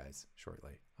you guys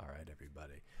shortly. All right,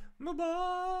 everybody.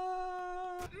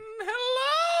 Bye-bye.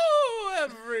 Hello,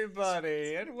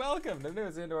 everybody, and welcome to the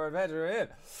newest Indoor Adventure in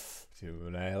to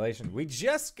Annihilation. We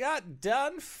just got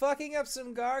done fucking up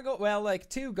some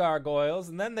like 2 gargoyles,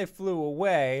 and then they flew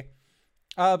away.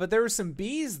 But there were some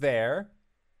bees there,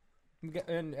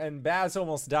 and Baz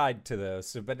almost died to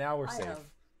those. So, but now we're safe. I have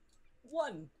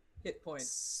 1 hit point.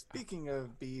 Speaking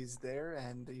of bees there,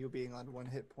 and you being on 1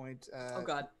 hit point, Oh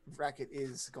god. Racket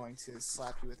is going to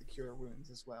slap you with a Cure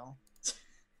Wounds as well.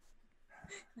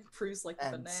 I cruise like a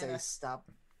And say, banana.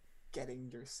 stop getting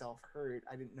yourself hurt.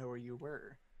 I didn't know where you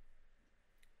were.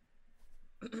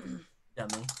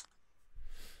 Dummy.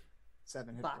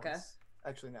 7 hit Baka. points.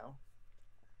 Actually, no.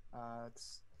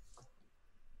 It's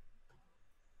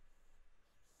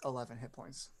 11 hit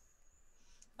points.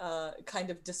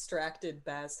 Kind of distracted,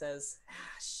 Baz says,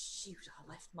 shoot, I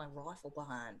left my rifle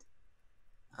behind.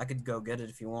 I could go get it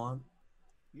if you want.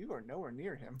 You are nowhere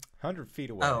near him. 100 feet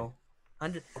away. Oh.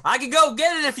 100. I could go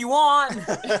get it if you want.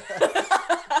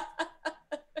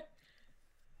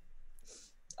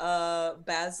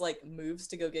 Baz like moves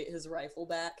to go get his rifle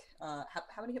back. How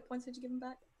many hit points did you give him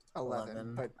back?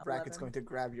 11. But Racket's 11. going to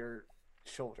grab your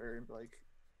shoulder and be like,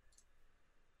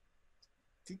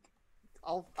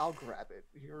 I'll grab it.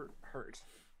 You're hurt.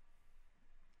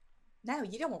 No,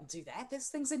 you don't want to do that. Those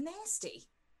things are nasty.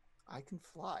 I can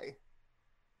fly.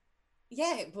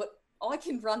 Yeah, but I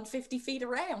can run 50 feet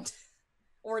around.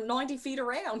 Or 90 feet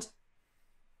around.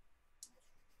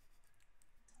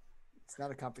 It's not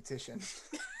a competition.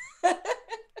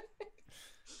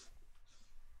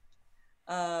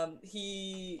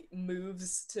 He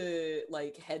moves to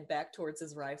like head back towards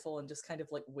his rifle and just kind of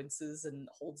like winces and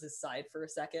holds his side for a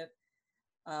second.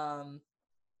 And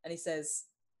he says,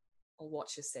 "I'll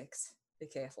watch your 6. Be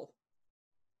careful."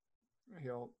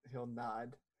 He'll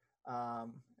nod.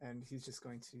 And he's just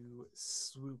going to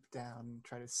swoop down and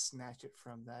try to snatch it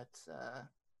from that.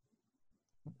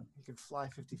 He can fly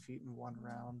 50 feet in 1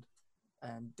 round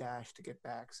and dash to get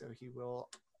back, so he will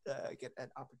get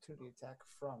an opportunity attack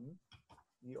from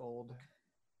the old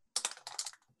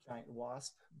giant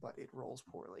wasp, but it rolls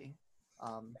poorly.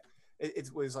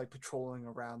 It was like patrolling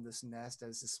around this nest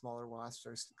as the smaller wasps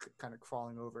are kind of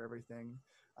crawling over everything.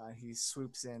 He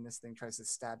swoops in. This thing tries to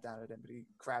stab down at him, but he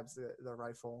grabs the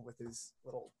rifle with his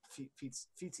little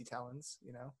feetsy talons,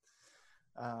 you know,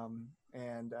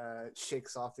 and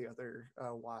shakes off the other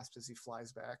wasps as he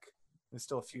flies back. There's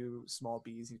still a few small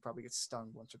bees. He probably gets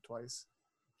stung once or twice.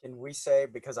 Can we say,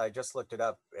 because I just looked it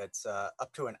up, it's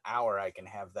up to an hour I can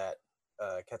have that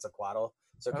Quetzalcoatl.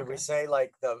 So can we Okay. say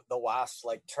like the wasp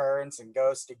like turns and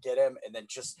goes to get him, and then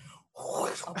just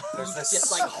there's this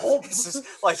Just like this is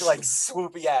like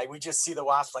swoop. Yeah, we just see the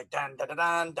wasp like dun dun dun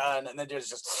dun dun, and then there's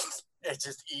just it's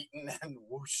just eaten and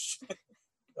whoosh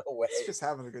away. It's just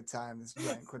having a good time. This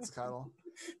giant Quetzalcoatl.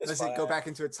 It's Does it go fine. back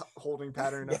into its holding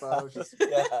pattern Yeah, above? Just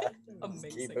yeah. Just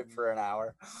Amazing. keep it for an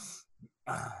hour.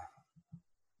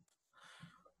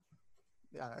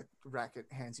 Racket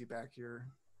hands you back your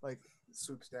like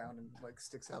swoops down and like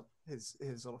sticks out his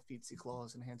little feetsy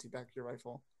claws and hands you back your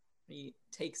rifle. He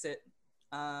takes it.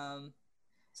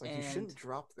 It's like you shouldn't And-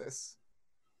 drop this.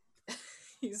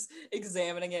 He's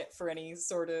examining it for any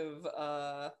sort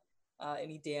of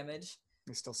any damage.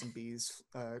 There's still some bees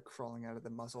crawling out of the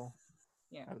muzzle,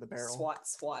 Yeah. out of the barrel.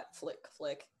 Swat, flick,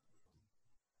 flick.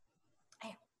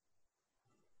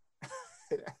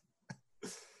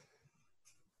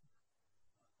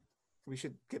 We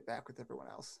should get back with everyone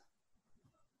else.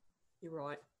 You're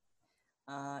right.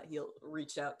 He'll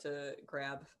reach out to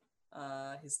grab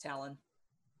his talon.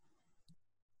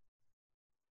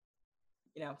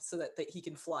 You know, so that he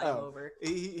can fly him Oh. over.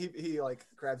 He like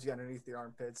grabs you underneath the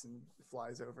armpits and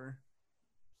flies over.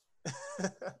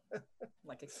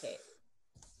 Like a cat.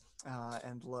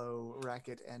 And lo,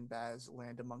 Racket and Baz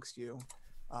land amongst you.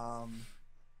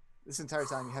 This entire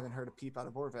time you haven't heard a peep out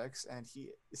of Orvex, and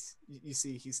you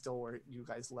see he's still where you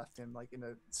guys left him, like in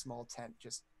a small tent,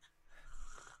 just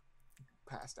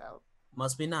passed out.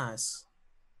 Must be nice.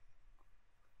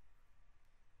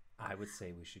 I would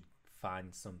say we should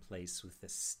find some place with a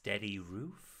steady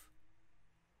roof.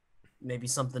 Maybe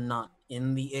something not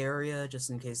in the area, just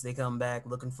in case they come back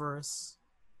looking for us.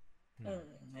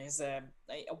 There's a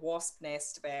wasp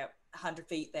nest about 100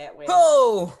 feet that way.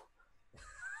 Oh!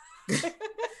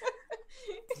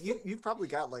 You've probably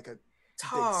got like a big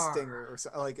Tar. stinger or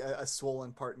so, like a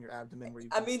swollen part in your abdomen where you.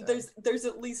 I mean, there's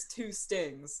at least 2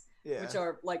 stings, yeah. which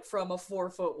are like from a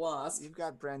 4-foot wasp. You've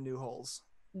got brand new holes.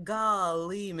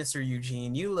 Golly, Mr.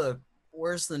 Eugene, you look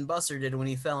worse than Buster did when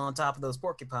he fell on top of those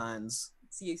porcupines.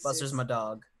 It's Eustace. Buster's my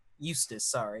dog. Eustace,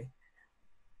 sorry.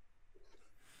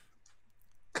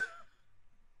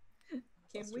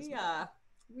 Can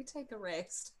we take a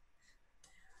rest?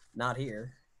 Not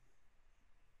here.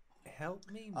 Help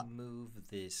me move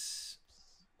this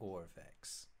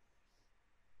Orvex.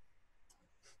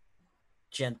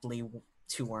 Gently,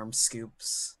 2-arm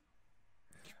scoops.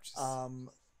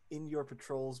 In your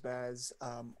patrols, Baz,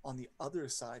 on the other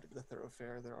side of the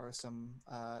thoroughfare, there are some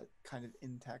kind of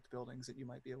intact buildings that you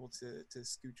might be able to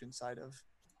scooch inside of.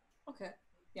 Okay.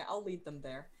 Yeah, I'll lead them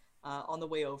there. On the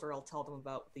way over, I'll tell them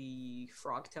about the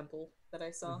frog temple that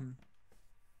I saw.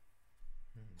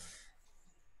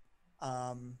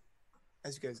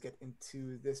 As you guys get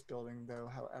into this building, though,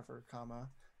 however,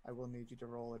 I will need you to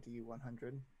roll a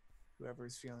D100. Whoever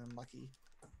is feeling lucky.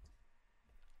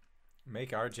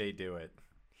 Make RJ do it.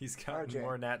 He's got RJ.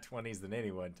 more nat 20s than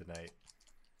anyone tonight.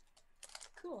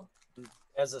 Cool.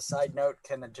 As a side note,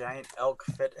 can a giant elk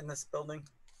fit in this building?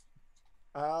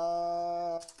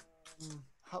 How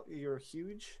you're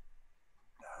huge?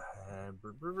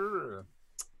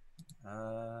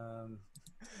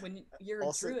 When you're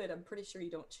Also- a druid, I'm pretty sure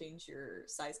you don't change your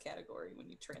size category when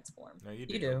you transform. No, you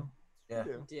do. You do. Yeah.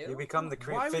 You Do? You become the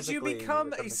creature. Why would you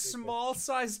become a creature.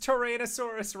 small-sized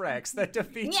Tyrannosaurus Rex? That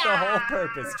defeats the whole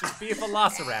purpose. Just be a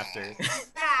Velociraptor.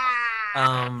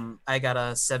 I got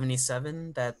a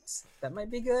 77. That might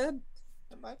be good.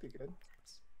 That might be good.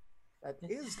 That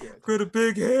is good. Got a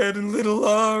big head and little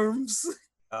arms.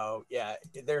 Oh yeah,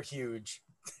 they're huge.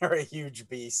 They're a huge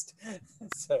beast.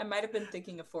 So, I might have been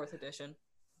thinking of 4th edition.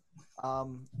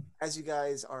 As you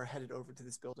guys are headed over to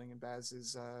this building, and Baz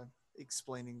is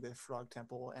explaining the frog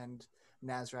temple, and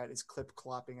Nazrat is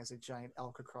clip-clopping as a giant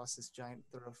elk across this giant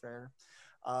thoroughfare,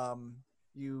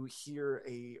 you hear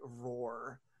a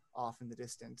roar off in the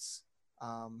distance,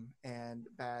 and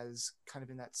Baz, kind of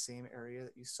in that same area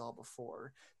that you saw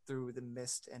before, through the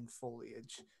mist and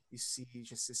foliage, you see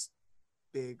just this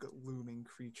big looming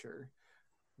creature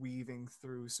weaving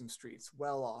through some streets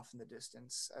well off in the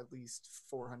distance, at least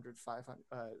 400, 500,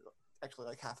 actually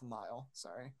like half a mile,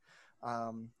 sorry.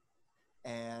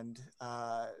 And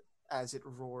as it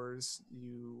roars,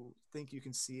 you think you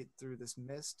can see it through this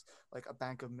mist, like a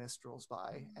bank of mist rolls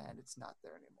by, and it's not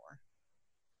there anymore.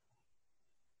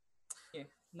 Yeah.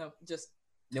 No, just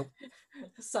Nope.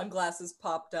 Sunglasses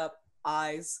popped up,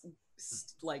 eyes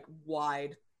like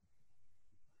wide.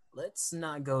 Let's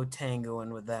not go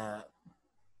tangoing with that.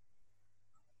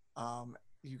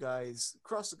 You guys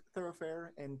cross the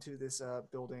thoroughfare into this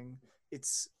building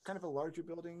it's kind of a larger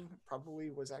building, probably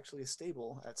was actually a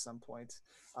stable at some point.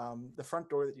 The front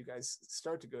door that you guys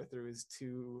start to go through is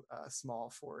too small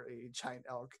for a giant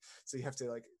elk, so you have to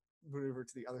like maneuver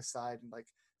to the other side and like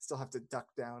still have to duck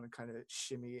down and kind of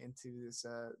shimmy into this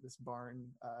barn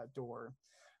door.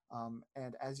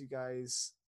 And as you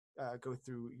guys go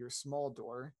through your small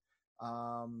door,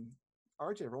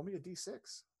 RJ, roll me a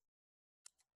d6.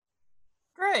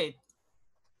 Great.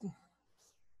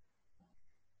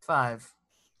 5.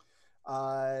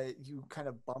 You kind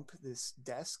of bump this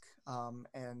desk,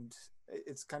 and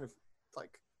it's kind of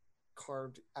like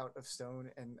carved out of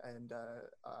stone and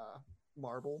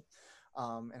marble,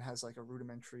 and has like a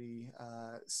rudimentary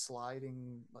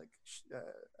sliding like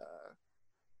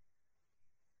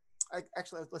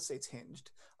actually, let's say it's hinged.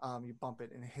 You bump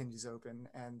it and it hinges open,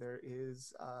 and there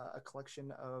is a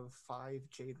collection of 5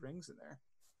 jade rings in there.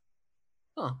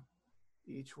 Huh.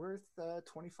 Each worth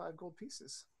 25 gold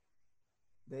pieces.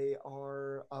 They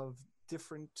are of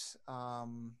different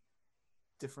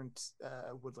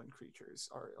woodland creatures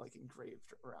are like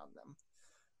engraved around them.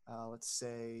 Let's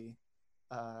say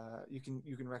you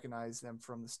can recognize them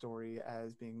from the story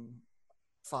as being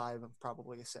 5 of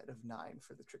probably a set of 9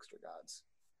 for the trickster gods.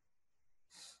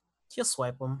 He'll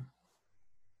swipe them.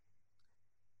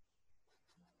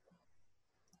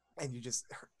 And you just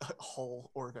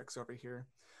haul Orvex over here.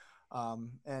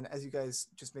 And as you guys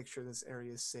just make sure this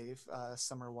area is safe,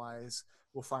 Summerwise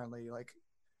will finally like,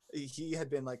 he had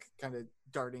been like kind of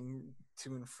darting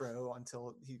to and fro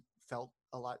until he felt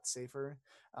a lot safer,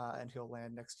 and he'll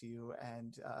land next to you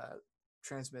and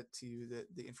transmit to you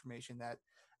the information that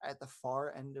at the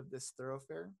far end of this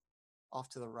thoroughfare, off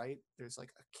to the right, there's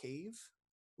like a cave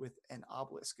with an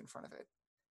obelisk in front of it,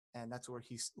 and that's where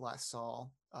he last saw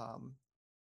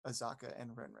Azaka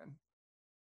and Renren.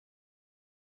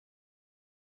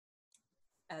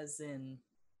 As in,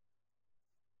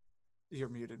 You're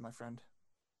muted, my friend.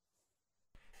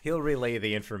 He'll relay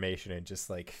the information and just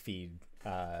like feed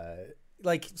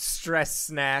like stress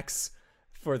snacks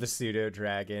for the pseudo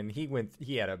dragon.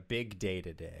 He had a big day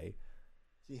today.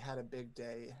 He had a big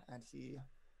day, and he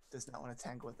does not want to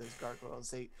tangle with those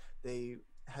gargoyles. They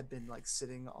had been like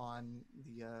sitting on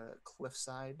the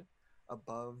cliffside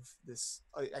above this.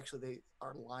 Actually, they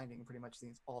are lining pretty much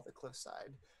all the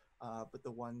cliffside. But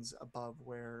the ones above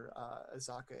where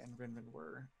Azaka and Rinrin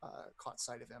were caught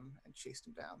sight of him and chased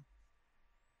him down.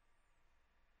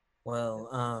 Well,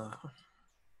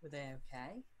 were they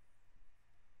okay?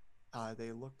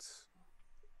 They looked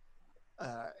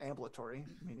ambulatory,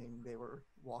 meaning they were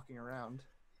walking around.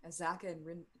 Azaka and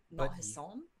Rin, But not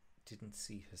Hassan? Didn't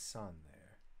see Hassan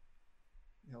there.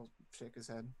 He'll shake his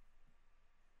head.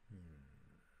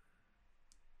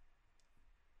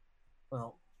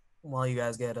 well, while you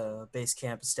guys get a base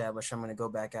camp established, I'm going to go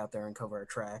back out there and cover our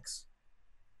tracks.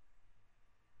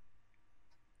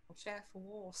 Watch out for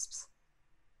wasps.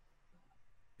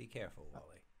 Be careful,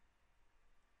 Wally.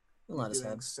 Let us Doing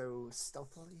have. so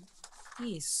stealthily.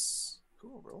 Yes.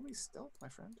 Cool. Roll me stealth, my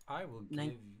friend. I will give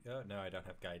Nine. you... Oh, no, I don't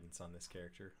have guidance on this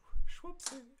character.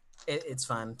 Whoops. It's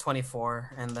fine.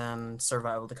 24, and then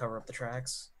survival to cover up the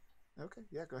tracks. Okay.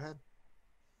 Yeah. Go ahead.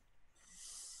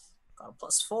 Got a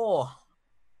 +4.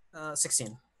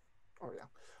 16. Oh yeah.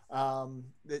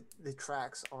 The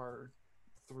tracks are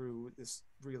through this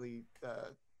really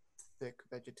thick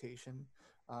vegetation,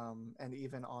 and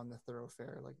even on the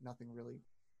thoroughfare, like nothing really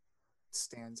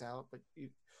stands out, but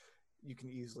you can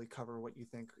easily cover what you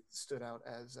think stood out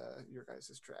as your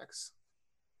guys' tracks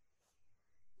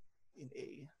in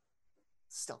a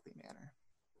stealthy manner.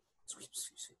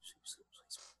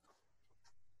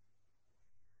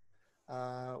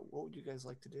 What would you guys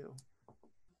like to do?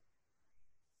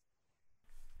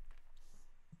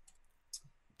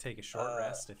 Take a short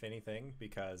rest, if anything,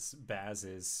 because Baz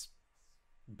has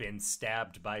been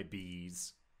stabbed by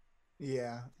bees.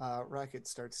 Yeah, Racket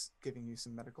starts giving you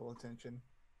some medical attention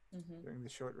Mm-hmm. during the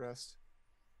short rest.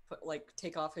 Like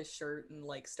take off his shirt and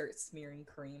like start smearing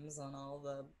creams on all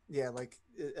the. Yeah, like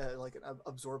an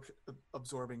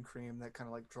absorbing cream that kind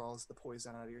of like draws the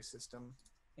poison out of your system.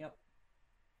 Yep.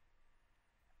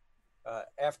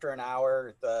 After an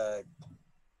hour, the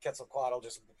Quetzalcoatl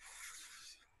just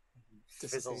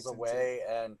fizzles Dissipates away,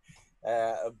 and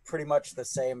pretty much the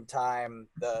same time,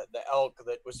 the elk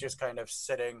that was just kind of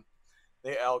sitting,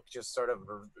 the elk just sort of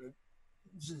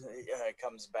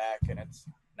comes back, and it's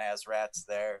Nazrat's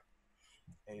there.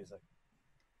 And he's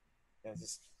like,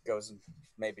 just goes and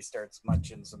maybe starts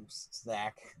munching some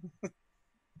snack.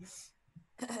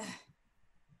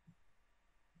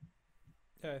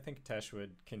 Yeah, I think Tesh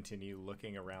would continue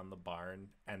looking around the barn,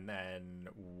 and then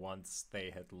once they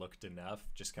had looked enough,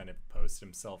 just kind of post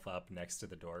himself up next to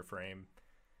the door frame.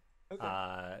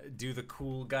 Okay. Do the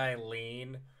cool guy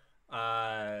lean,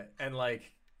 and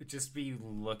like just be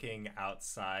looking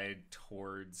outside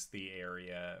towards the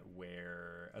area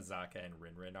where Azaka and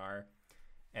Rinrin are.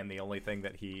 And the only thing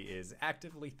that he is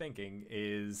actively thinking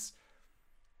is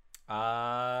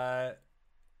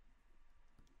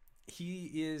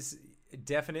he is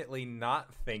definitely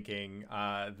not thinking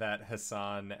that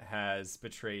Hassan has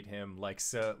betrayed him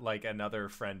like another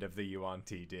friend of the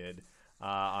Yuan-Ti did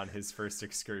on his first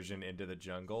excursion into the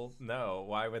jungle. No,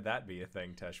 why would that be a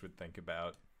thing Tesh would think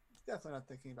about? Definitely not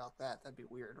thinking about that. That'd be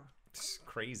weird. It's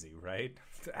crazy, right?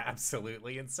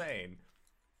 Absolutely insane.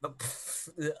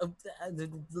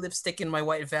 The lipstick in my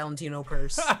white Valentino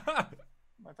purse.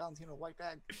 My Valentino white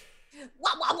bag.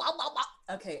 Wah, wah, wah, wah,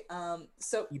 wah. Okay,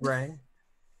 so You rang?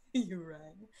 you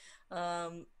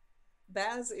rang.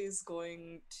 Baz is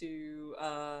going to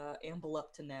amble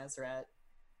up to Nazrat.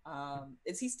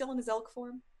 Is he still in his elk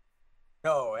form?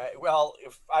 No, well,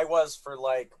 if I was for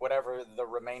like whatever the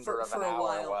remainder of For an a hour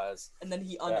while. was. And then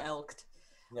he unelked.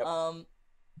 Yep.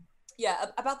 Yeah,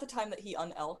 about the time that he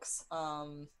unelks,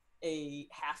 a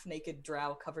half-naked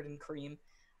drow covered in cream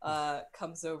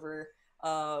comes over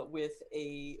with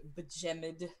a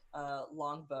begemmed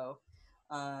longbow,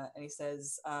 and he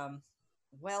says,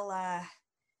 well,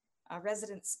 our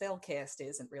resident spellcaster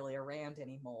isn't really around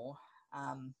anymore.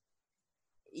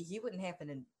 You wouldn't happen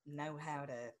to know how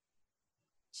to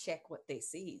check what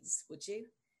this is, would you?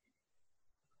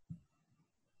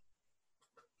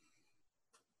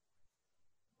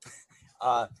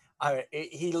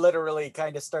 He literally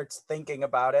kind of starts thinking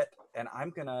about it, and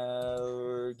I'm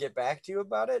gonna get back to you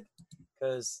about it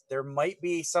because there might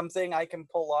be something I can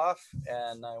pull off,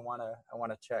 and I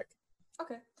wanna check.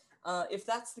 Okay. If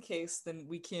that's the case, then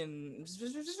we can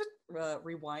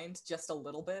rewind just a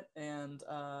little bit, and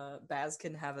Baz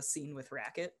can have a scene with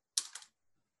Racket.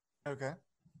 Okay.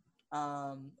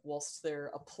 Whilst they're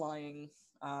applying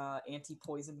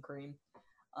anti-poison cream.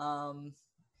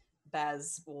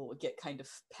 Baz will get kind of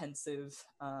pensive,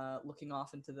 looking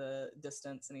off into the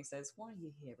distance, and he says, "Why are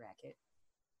you here, Racket?"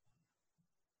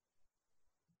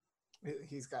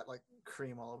 He's got like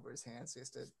cream all over his hands. So he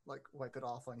has to like wipe it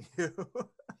off on you.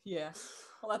 Yeah.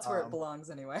 Well, that's where it belongs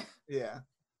anyway. Yeah.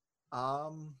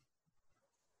 Because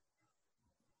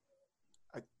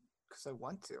I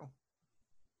want to.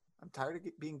 I'm tired of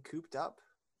being cooped up.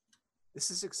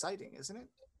 This is exciting, isn't it?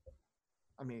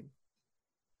 I mean,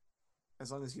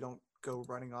 as long as you don't go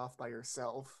running off by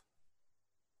yourself.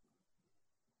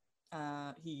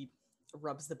 He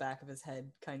rubs the back of his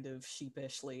head kind of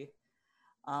sheepishly.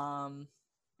 And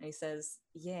he says,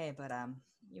 "Yeah, but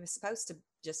you were supposed to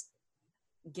just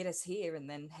get us here and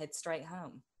then head straight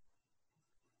home."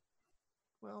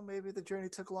 Well, maybe the journey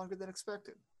took longer than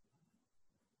expected.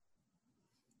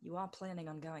 You are planning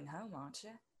on going home, aren't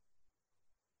you?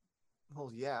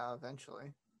 Well, yeah,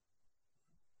 eventually.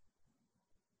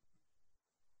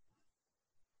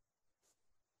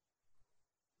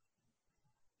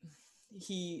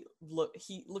 He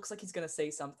looks like he's gonna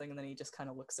say something, and then he just kind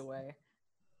of looks away.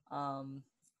 And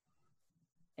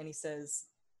he says,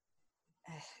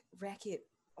 "Racket,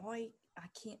 I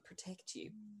can't protect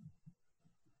you."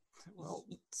 Well,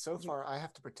 so far I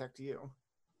have to protect you.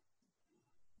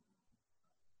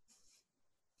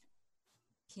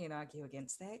 Can't argue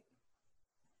against that.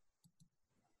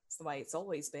 It's the way it's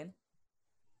always been.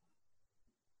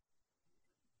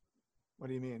 What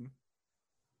do you mean?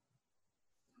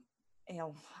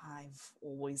 Well, I've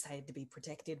always had to be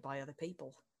protected by other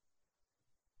people.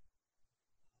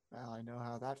 Well, I know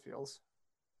how that feels.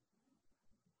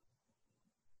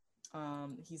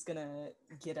 He's gonna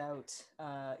get out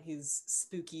his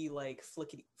spooky, like,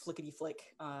 flickety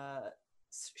flick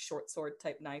short sword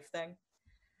type knife thing.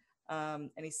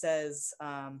 And he says,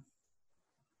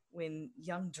 when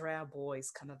young drow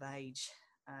boys come of age,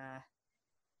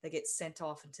 they get sent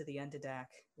off into the Underdark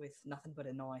with nothing but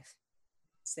a knife.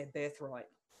 It's their birthright.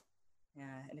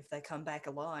 And if they come back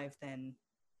alive, then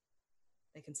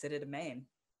they're considered a man.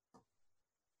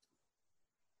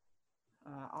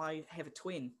 I have a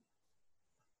twin.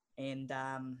 And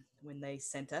when they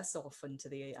sent us off into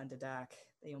the Underdark,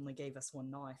 they only gave us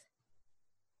one knife.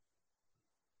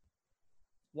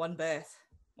 One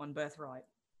birthright.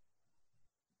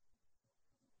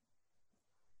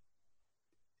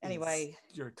 Anyway.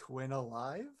 Is your twin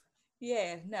alive?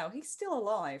 Yeah, no, he's still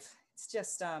alive. It's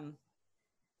just,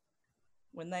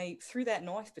 when they threw that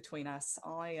knife between us,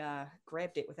 I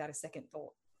grabbed it without a second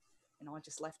thought. And I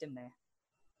just left him there.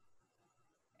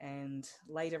 And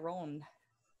later on,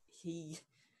 he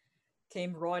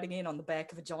came riding in on the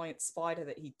back of a giant spider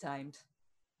that he'd tamed,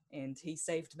 and he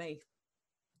saved me.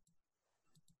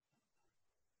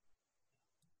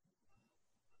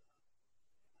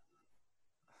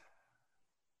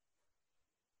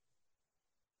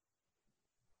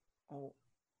 Oh,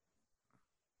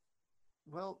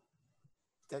 well,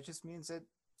 that just means that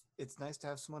it's nice to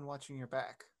have someone watching your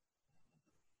back.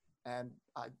 And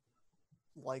I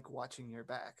like watching your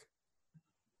back.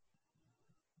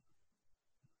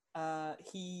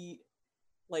 He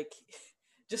like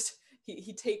just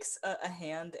he takes a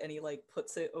hand and he like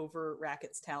puts it over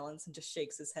Racket's talons and just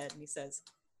shakes his head and he says,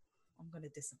 "I'm gonna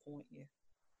disappoint you."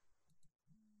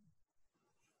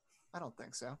 I don't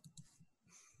think so.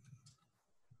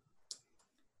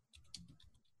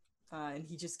 And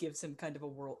he just gives him kind of a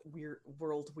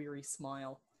world weary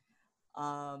smile.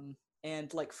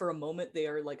 And like for a moment they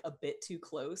are like a bit too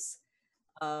close.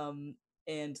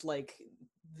 And like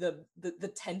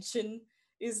the tension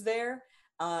is there.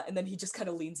 And then he just kind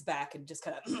of leans back and just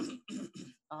kind of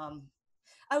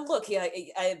oh look, yeah,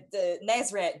 the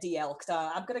Nazrat de-elked.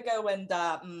 I'm gonna go and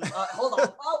hold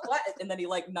on. Oh, what? And then he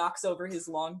like knocks over his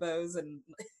longbows and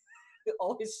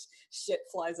all his shit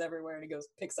flies everywhere. And he goes,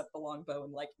 picks up the longbow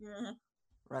and like.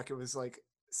 Racket was like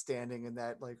standing in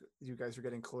that, like you guys were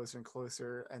getting closer and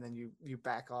closer, and then you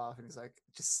back off, and he's like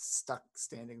just stuck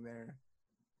standing there.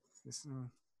 Just,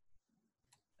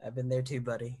 I've been there too,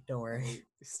 buddy. Don't worry.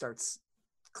 He starts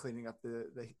cleaning up the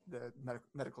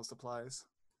medical supplies.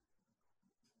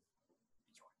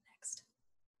 You're next.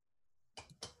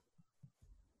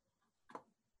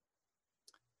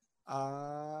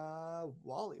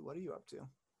 Wally, what are you up to?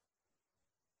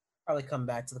 Probably come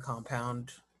back to the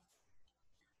compound.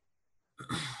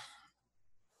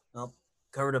 Well,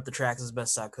 covered up the tracks as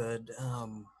best I could.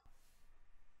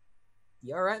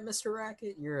 You all right, Mr.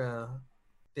 Racket? You're a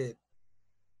bit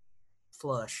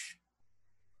flush.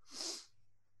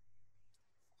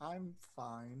 I'm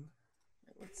fine.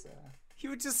 Let's He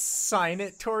would just sign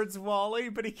it towards Wally,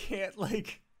 but he can't,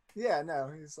 like... Yeah, no,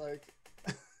 he's like...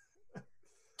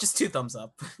 Just 2 thumbs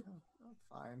up. I'm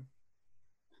fine.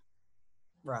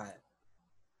 Right.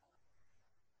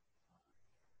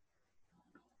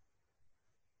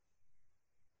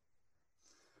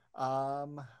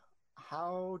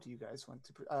 How do you guys want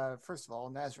to... first of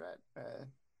all, Nazrat.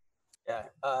 Yeah.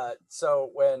 So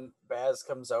when Baz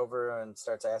comes over and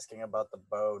starts asking about the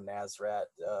bow, Nazrat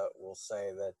will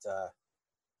say that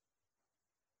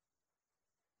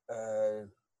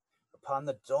upon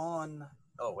the dawn...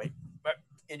 Oh, wait.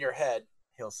 In your head,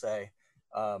 he'll say,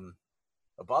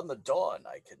 upon the dawn,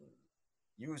 I can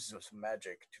use this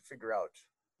magic to figure out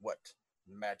what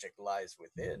magic lies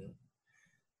within.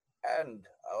 And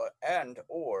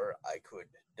or I could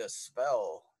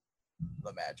dispel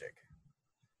the magic.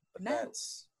 But No.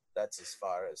 that's as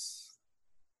far as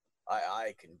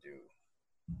I can do.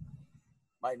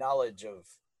 My knowledge of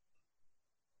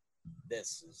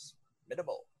this is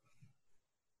minimal.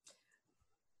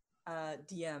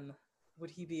 DM,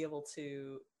 would he be able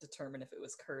to determine if it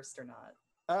was cursed or not?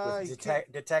 With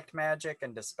detect magic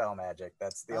and dispel magic.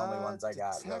 That's the only ones I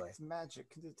got, really.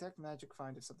 Can detect magic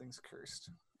find if something's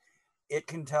cursed? It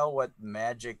can tell what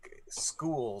magic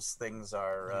schools things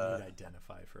are. You need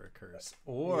identify for a curse.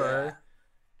 Or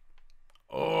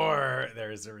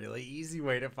there's a really easy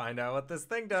way to find out what this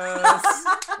thing does.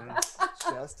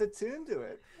 Just attune to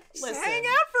it. Just hang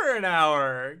out for an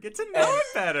hour. Get to know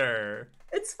it better.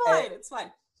 It's fine. It's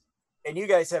fine. And you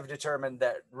guys have determined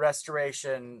that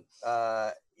restoration,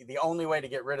 the only way to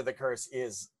get rid of the curse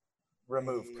is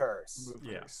remove curse.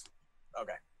 Curse.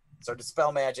 Okay. So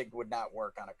dispel magic would not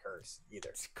work on a curse either.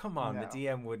 Come on, No. the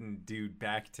DM wouldn't do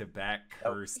back-to-back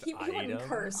cursed He items. wouldn't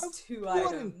curse 2 I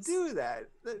items. wouldn't do that.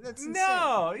 That's insane.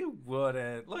 No, he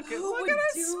wouldn't. Look Who at would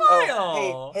his do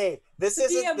smile. Hey, this The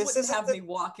isn't DM this wouldn't isn't have the, me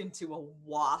walk into a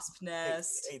wasp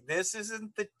nest. hey, this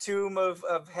isn't the tomb of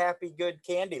happy good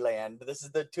Candyland. This is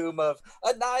the tomb of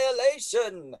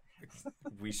annihilation.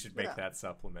 We should make Yeah. that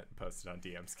supplement and post it on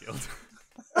DM's Guild.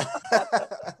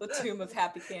 The Tomb of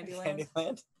Happy Candyland.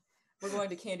 Candyland. We're going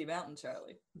to Candy Mountain,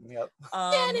 Charlie. Yep.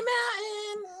 Mountain!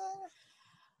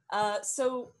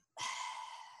 So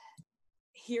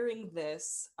hearing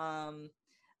this,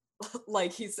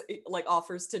 like he's like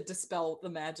offers to dispel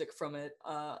the magic from it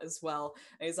as well.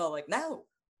 And he's all like, no.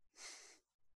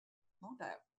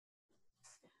 Okay.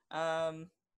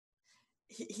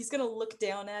 He's gonna look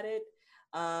down at it,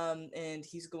 and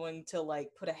he's going to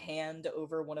like put a hand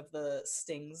over one of the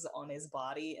stings on his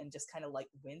body and just kind of like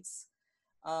wince.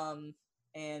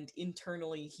 And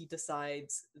internally he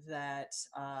decides that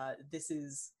this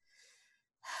is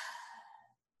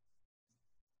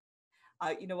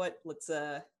You know what? Let's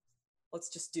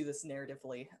just do this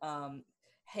narratively.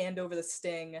 Hand over the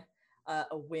sting,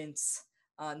 a wince,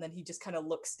 and then he just kind of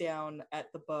looks down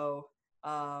at the bow,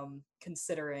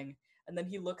 considering, and then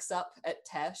he looks up at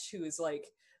Tesh, who is like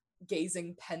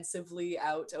gazing pensively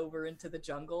out over into the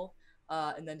jungle,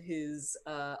 and then his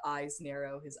eyes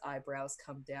narrow, his eyebrows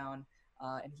come down,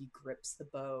 and he grips the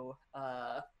bow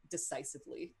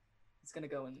decisively. He's gonna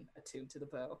go and attune to the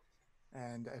bow.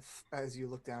 And as you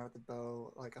look down at the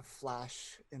bow, like a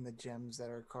flash in the gems that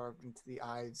are carved into the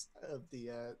eyes of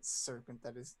the serpent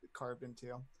that is carved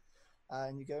into,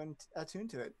 and you go and attune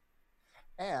to it.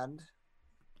 And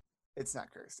it's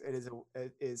not cursed. It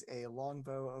is a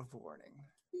longbow of warning.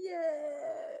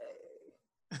 Yay!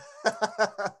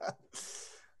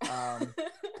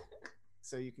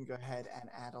 So you can go ahead and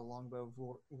add a longbow of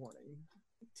warning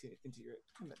into your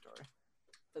inventory.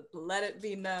 But let it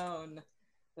be known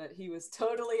that he was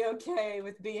totally okay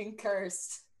with being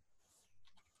cursed.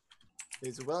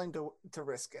 He's willing to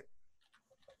risk it.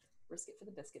 Risk it for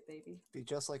the biscuit, baby. Be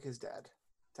just like his dad,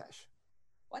 Tesh.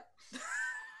 What?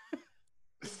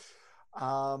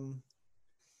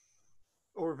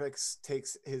 Orvix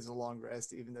takes his long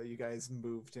rest, even though you guys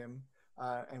moved him.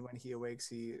 And when he awakes,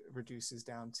 he reduces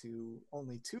down to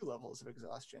only 2 levels of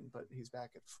exhaustion, but he's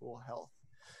back at full health.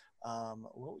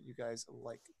 What would you guys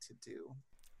like to do?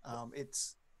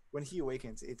 It's when he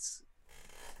awakens, it's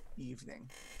evening.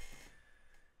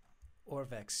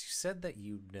 Orvex, you said that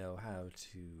you know how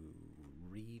to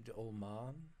read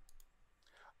Oman?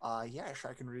 Yes,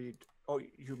 I can read. Oh,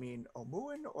 you mean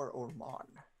Omuan or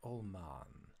Orman?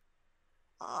 Oman.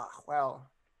 Well,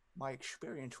 my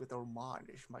experience with Oman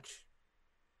is much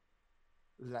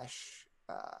less.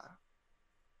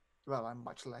 Well, I'm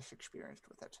much less experienced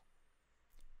with it.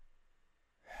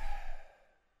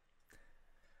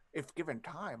 If given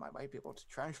time, I might be able to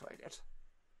translate it.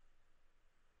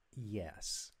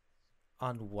 Yes.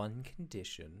 On one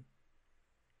condition.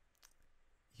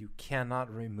 You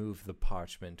cannot remove the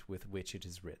parchment with which it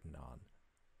is written on.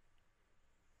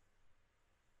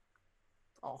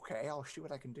 Okay, I'll see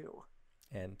what I can do.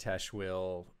 And Tesh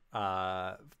will,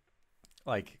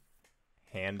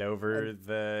 hand over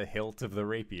the hilt of the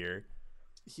rapier.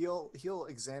 He'll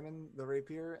examine the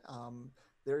rapier.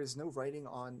 There is no writing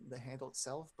on the handle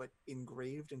itself, but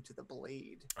engraved into the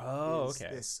blade is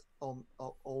this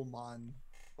Olmanian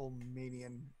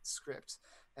script.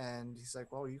 And he's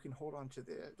like, well, you can hold on to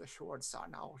the sword,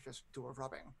 son. I'll just do a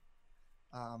rubbing.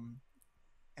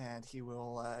 And he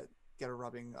will get a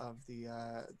rubbing of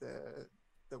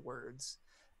the words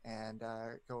and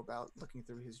go about looking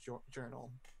through his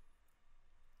journal.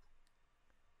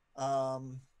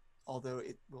 Although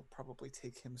it will probably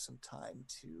take him some time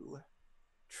to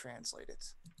translate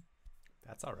it.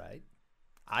 That's all right.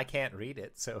 I can't read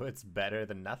it, so it's better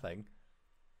than nothing.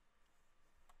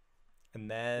 And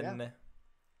then,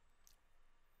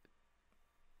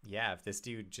 if this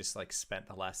dude just spent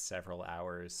the last several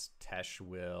hours, Tesh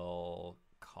will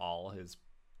call his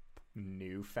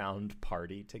newfound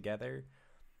party together.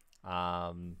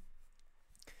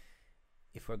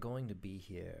 If we're going to be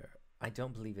here, I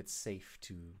don't believe it's safe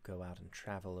to go out and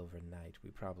travel overnight. We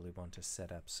probably want to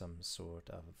set up some sort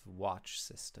of watch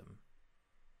system.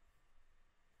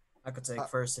 I could take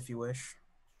first if you wish.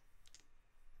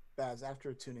 Baz,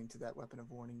 after attuning to that weapon of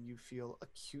warning, you feel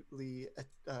acutely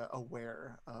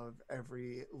aware of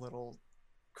every little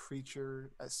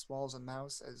creature, as small as a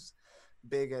mouse, as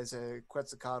big as a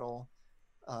Quetzalcoatl,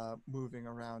 moving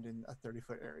around in a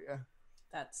 30-foot area.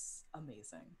 That's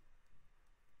amazing.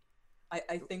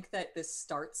 I think that this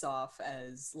starts off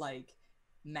as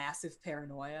massive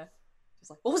paranoia.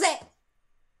 Just what was that?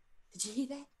 Did you hear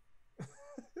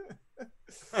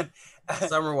that?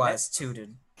 Summerwise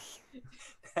tooted.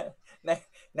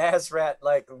 Nazrat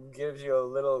gives you a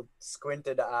little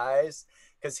squinted eyes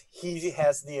because he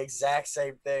has the exact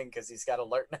same thing because he's got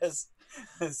alertness.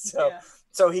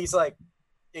 So he's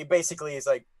he's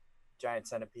like giant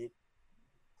centipede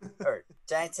or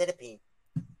giant centipede.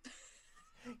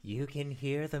 You can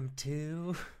hear them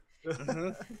too.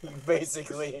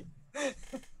 Basically.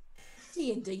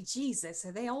 D&D, Jesus,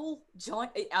 are they all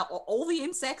giant? Are all the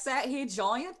insects out here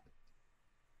giant?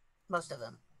 Most of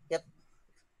them. Yep.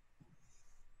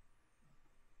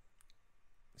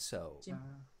 So,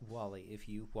 Wally, if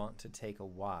you want to take a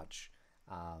watch,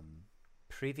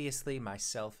 previously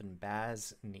myself and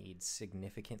Baz need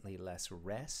significantly less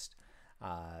rest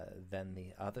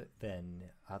than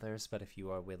others, but if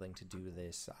you are willing to do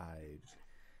this,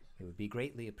 it would be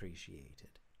greatly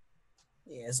appreciated.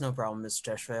 Yeah, it's no problem,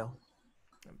 Mr. Teshvale.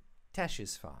 Tesh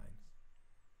is fine.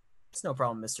 It's no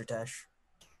problem, Mr. Tesh.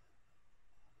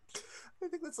 I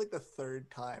think that's like the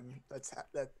third time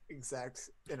that exact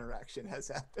interaction has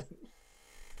happened.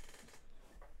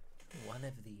 One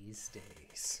of these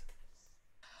days.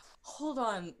 Hold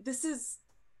on. This is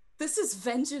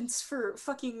vengeance for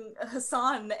fucking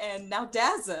Hassan and now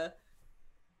Daza.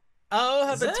 Oh,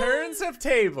 how Is the that- turns have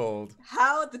tabled.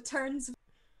 How the turns.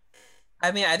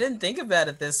 I mean, I didn't think about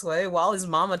it this way. Wally's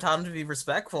mama taught him to be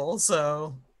respectful,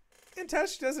 so And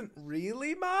Tesh doesn't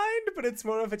really mind, but it's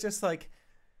more of a just like,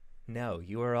 no,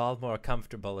 you are all more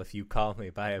comfortable if you call me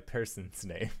by a person's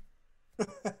name.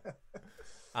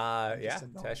 Yeah, Just a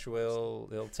normal Tesh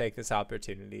will take this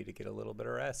opportunity to get a little bit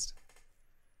of rest.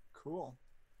 Cool.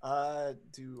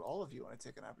 Do all of you want to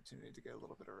take an opportunity to get a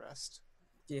little bit of rest?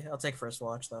 yeah, I'll take first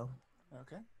watch though.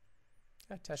 Okay.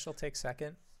 Yeah, Tesh will take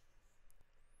second.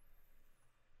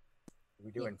 Are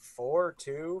we doing 4,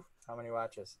 2? How many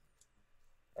watches?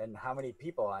 And how many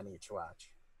people on each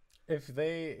watch? If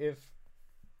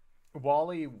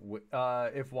Wally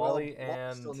Wally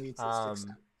and still needs his 6 seconds.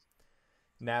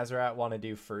 Nazareth want to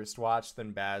do first watch,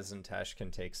 then Baz and Tesh can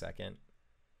take second.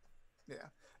 Yeah.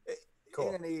 Cool.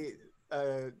 In any,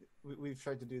 we've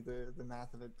tried to do the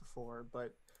math of it before,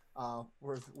 but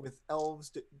with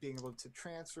elves being able to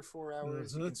transfer 4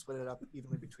 hours, you can split it up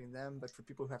evenly between them. But for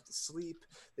people who have to sleep,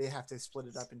 they have to split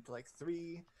it up into like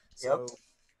 3. So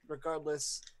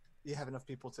regardless, you have enough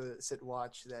people to sit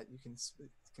watch that you can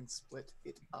split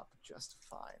it up just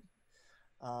fine.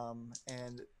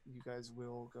 And you guys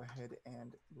will go ahead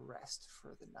and rest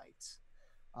for the night.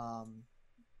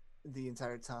 The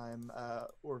entire time,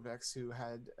 Orvex, who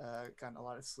had gotten a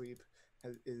lot of sleep,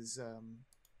 is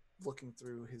looking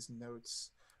through his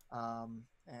notes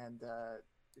and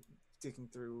digging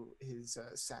through his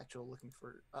satchel, looking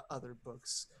for other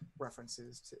books,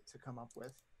 references to come up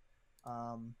with.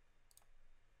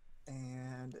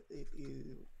 And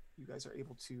you guys are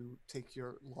able to take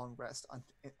your long rest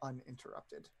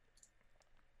uninterrupted.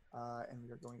 And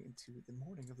we are going into the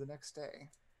morning of the next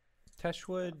day. Tesh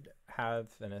would have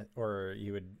or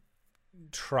you would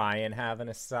try and have an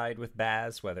aside with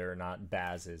Baz. Whether or not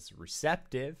Baz is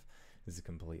receptive is a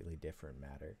completely different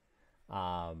matter.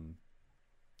 But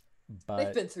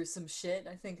They've been through some shit.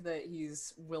 I think that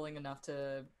he's willing enough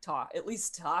to at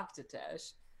least talk to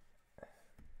Tesh.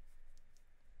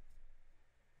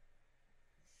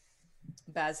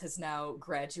 Baz has now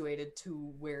graduated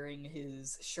to wearing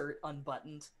his shirt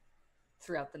unbuttoned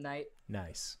throughout the night.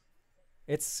 nice.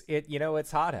 It's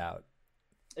hot out.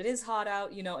 It is hot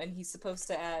out, and he's supposed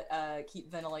to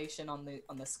keep ventilation on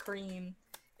the screen.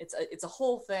 It's a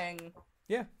whole thing.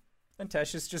 Yeah. And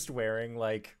Tesh is just wearing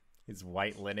like his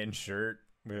white linen shirt,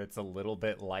 but it's a little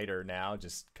bit lighter now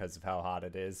just because of how hot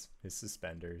it is. His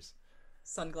suspenders.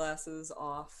 Sunglasses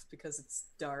off because it's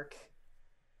dark.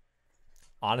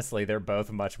 Honestly, they're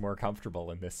both much more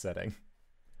comfortable in this setting.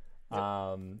 Yep.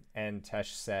 And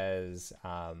Tesh says,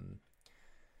 I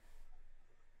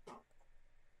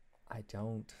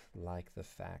don't like the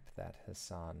fact that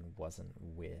Hassan wasn't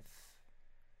with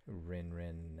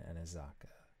Rinrin and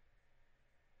Azaka.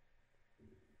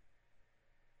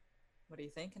 What are you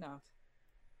thinking of?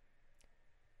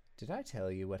 Did I tell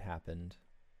you what happened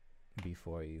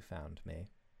before you found me?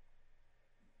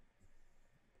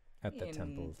 At the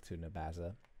temple to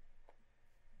Nabaza.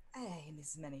 In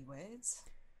as many words.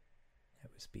 I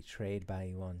was betrayed by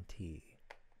Yuan Ti.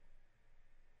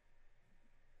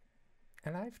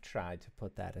 And I've tried to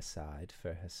put that aside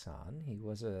for Hassan. He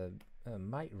was a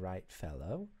might right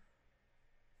fellow.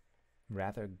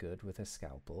 Rather good with a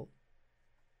scalpel.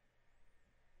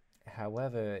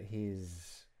 However,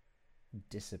 his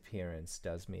disappearance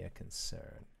does me a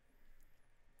concern.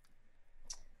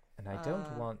 And I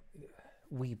don't want...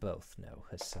 We both know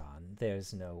Hassan.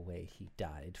 There's no way he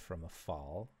died from a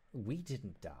fall. We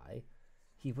didn't die.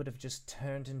 He would have just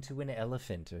turned into an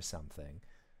elephant or something.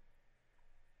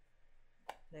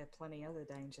 There are plenty other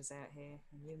dangers out here,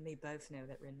 and you and me both know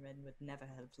that Rinrin would never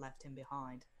have left him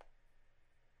behind.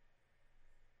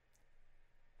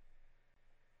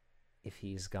 If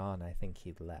he's gone, I think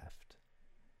he'd left.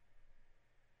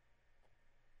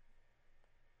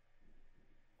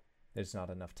 There's not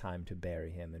enough time to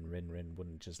bury him, and Rinrin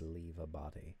wouldn't just leave a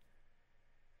body.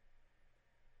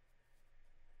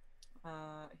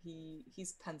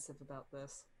 He's pensive about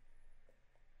this.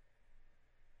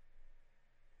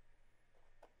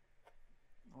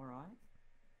 All right.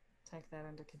 Take that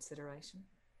under consideration.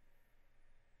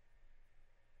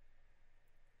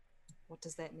 What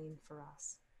does that mean for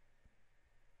us?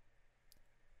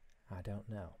 I don't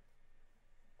know.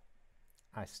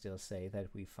 I still say that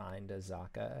we find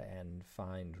Azaka and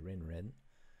find Rinrin.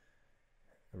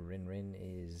 Rinrin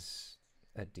is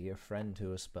a dear friend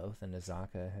to us both, and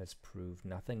Azaka has proved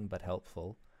nothing but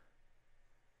helpful.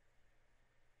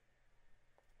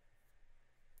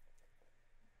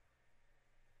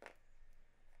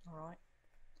 All right.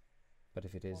 But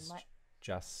if it Well, is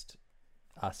just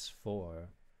us four...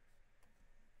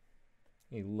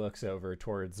 He looks over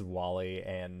towards Wally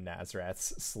and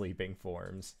Nazrat's sleeping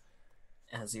forms.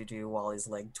 As you do, Wally's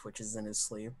leg twitches in his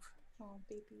sleep. Oh,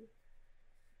 baby.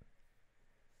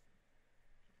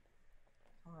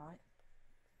 All right.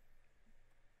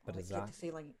 But I get the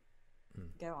feeling.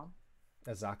 Go on.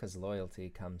 Azaka's loyalty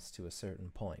comes to a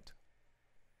certain point.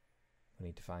 We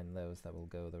need to find those that will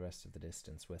go the rest of the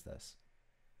distance with us.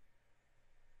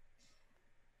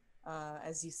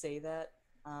 As you say that,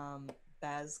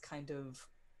 Baz kind of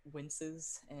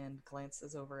winces and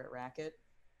glances over at Racket.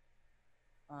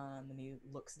 And then he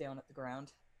looks down at the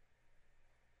ground.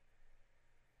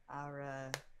 Our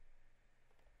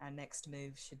next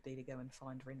move should be to go and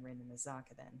find Rinrin and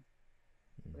Azaka then.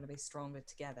 We're going to be stronger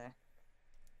together.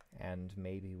 And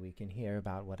maybe we can hear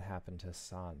about what happened to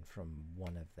San from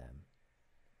one of them.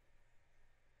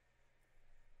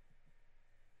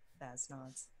 Baz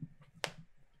nods.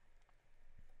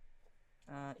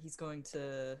 He's going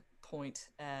to point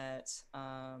at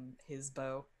his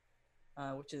bow,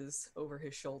 which is over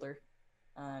his shoulder.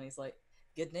 And he's like,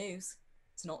 good news.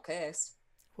 It's not cursed.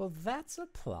 Well, that's a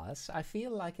plus. I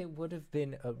feel like it would have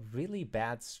been a really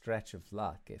bad stretch of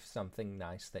luck if something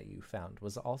nice that you found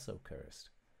was also cursed.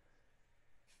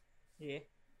 Yeah.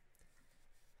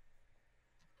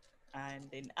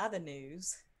 And in other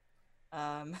news,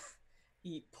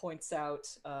 he points out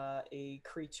a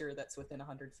creature that's within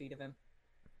 100 feet of him.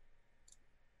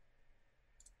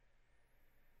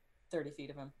 30 feet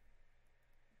of him.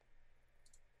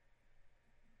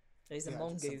 There's a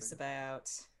mongoose about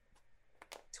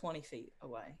 20 feet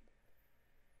away.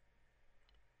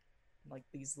 Like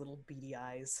these little beady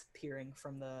eyes peering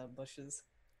from the bushes.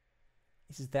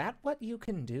 Is that what you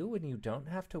can do when you don't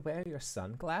have to wear your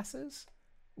sunglasses?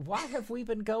 Why have we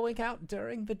been going out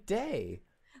during the day?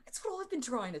 It's what I've been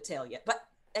trying to tell you. But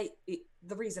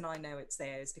the reason I know it's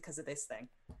there is because of this thing.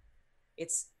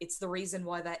 It's the reason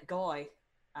why that guy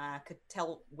could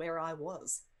tell where I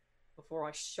was before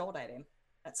I shot at him.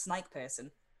 That snake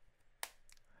person.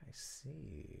 I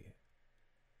see.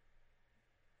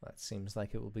 That seems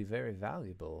like it will be very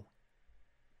valuable.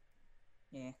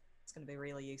 Yeah, it's going to be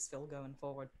really useful going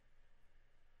forward.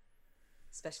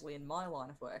 Especially in my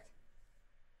line of work.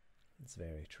 It's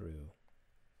very true.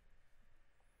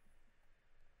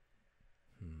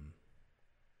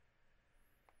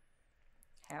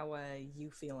 How are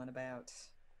you feeling about...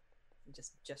 He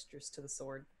just gestures to the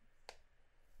sword.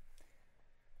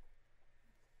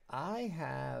 I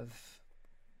have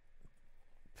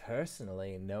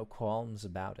personally no qualms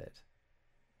about it.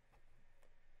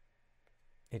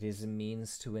 It is a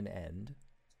means to an end,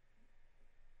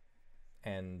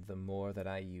 and the more that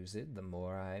I use it, the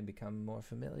more I become more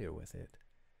familiar with it.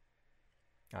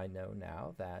 I know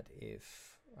now that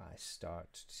if I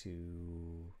start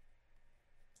to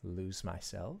lose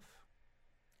myself,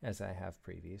 as I have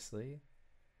previously,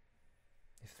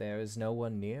 if there is no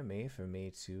one near me for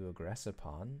me to aggress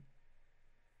upon,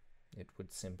 it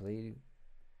would simply...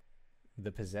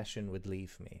 the possession would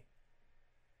leave me.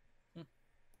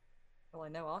 Well, I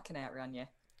know I can outrun you.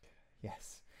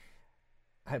 Yes.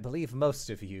 I believe most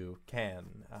of you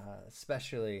can,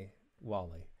 especially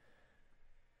Wally.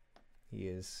 He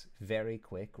is very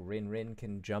quick. Rin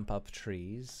can jump up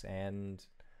trees, and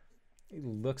he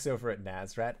looks over at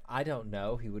Nazrat. I don't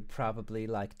know. He would probably,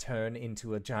 like, turn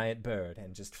into a giant bird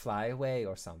and just fly away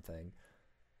or something.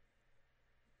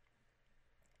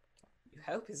 You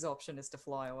hope his option is to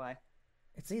fly away.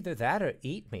 It's either that or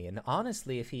eat me, and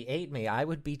honestly, if he ate me, I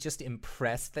would be just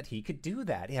impressed that he could do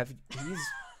that. He's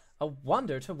a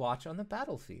wonder to watch on the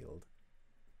battlefield.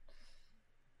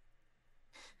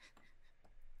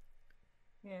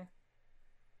 Yeah.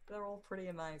 They're all pretty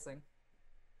amazing.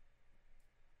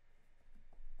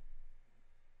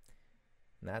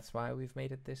 And that's why we've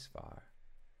made it this far.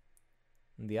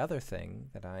 And the other thing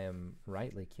that I am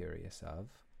rightly curious of,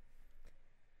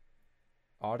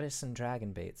 Artis and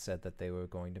Dragonbait said that they were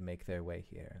going to make their way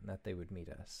here, and that they would meet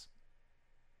us.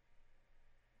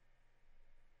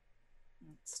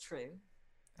 It's true.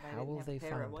 How will they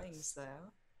pair of find wings, us?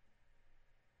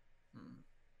 though.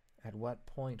 At what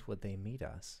point would they meet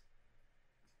us?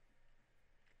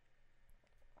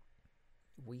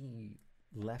 We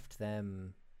left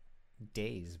them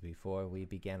days before we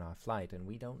began our flight, and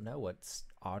we don't know what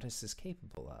Artis is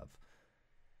capable of.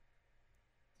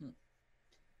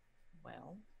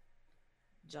 Well,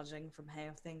 judging from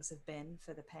how things have been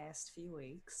for the past few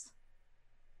weeks,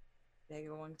 they're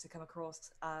going to come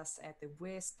across us at the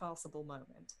worst possible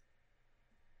moment.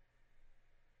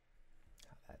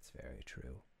 That's very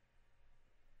true.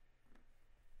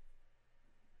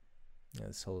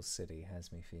 This whole city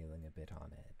has me feeling a bit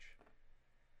on edge.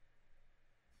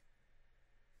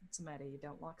 What's the matter? You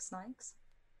don't like snakes?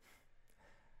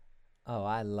 Oh,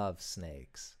 I love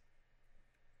snakes.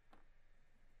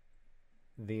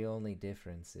 The only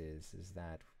difference is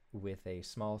that with a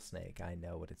small snake, I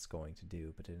know what it's going to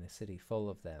do, but in a city full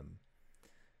of them,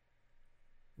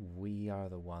 we are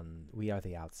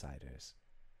the outsiders.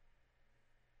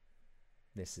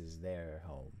 This is their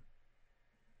home.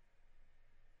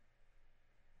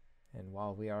 And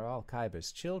while we are all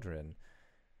Kyber's children,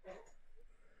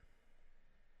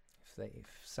 if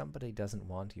somebody doesn't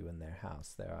want you in their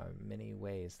house, there are many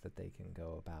ways that they can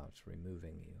go about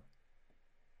removing you.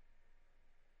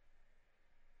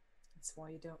 That's why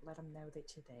you don't let them know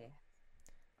that you're there.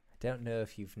 I don't know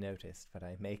if you've noticed, but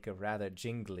I make a rather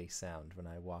jingly sound when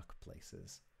I walk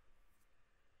places.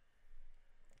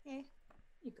 Yeah,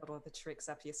 you got all the tricks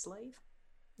up your sleeve.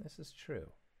 This is true.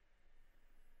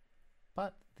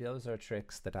 But those are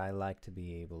tricks that I like to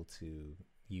be able to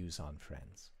use on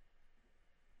friends.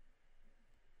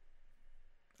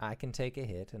 I can take a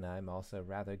hit, and I'm also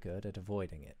rather good at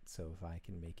avoiding it, so if I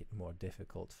can make it more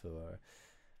difficult for...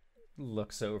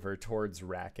 Looks over towards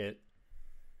Racket.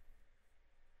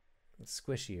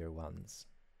 Squishier ones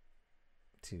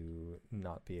to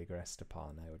not be aggressed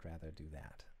upon, I would rather do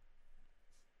that.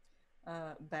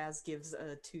 Baz gives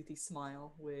a toothy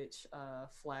smile, which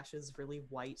flashes really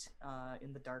white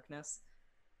in the darkness.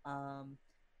 And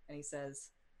he says,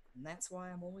 and that's why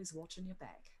I'm always watching your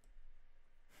back.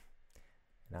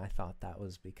 And I thought that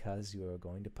was because you were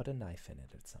going to put a knife in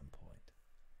it at some point.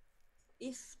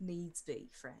 If needs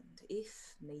be, friend.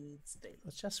 If needs be.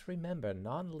 Let's just remember,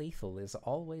 non-lethal is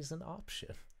always an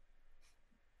option.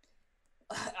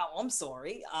 Oh, I'm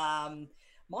sorry.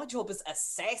 My job is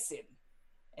assassin.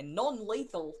 And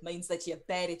non-lethal means that you're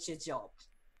bad at your job.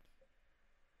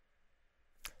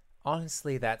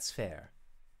 Honestly, that's fair.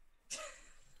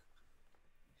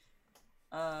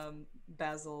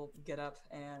 Basil get up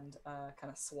and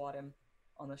kind of swat him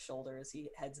on the shoulder as he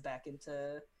heads back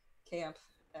into camp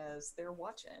as their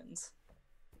watch ends.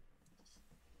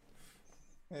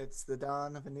 It's the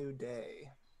dawn of a new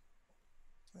day.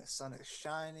 The sun is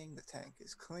shining, the tank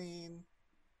is clean.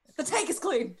 The tank is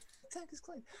clean! The tank is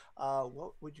clean.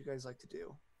 What would you guys like to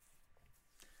do?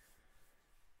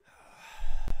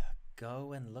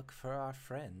 Go and look for our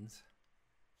friends.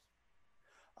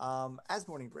 As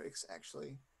morning breaks,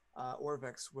 actually,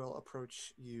 Orvex will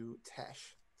approach you,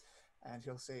 Tesh, and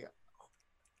he'll say,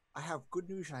 I have good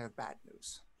news and I have bad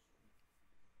news.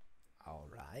 All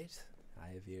right.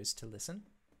 I have ears to listen.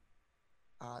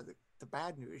 The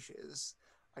bad news is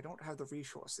I don't have the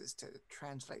resources to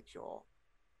translate your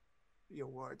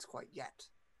words quite yet.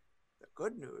 The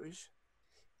good news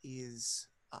is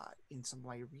in some of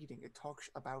my reading, it talks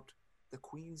about the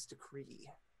Queen's decree.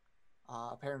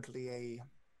 Apparently a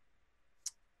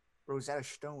Rosetta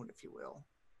Stone, if you will,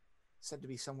 said to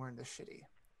be somewhere in the city.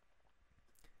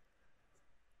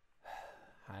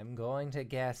 I'm going to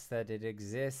guess that it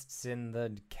exists in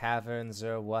the caverns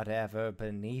or whatever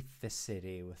beneath the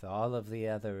city with all of the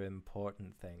other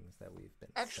important things that we've been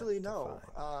Actually, sent to no.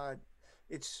 find.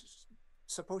 It's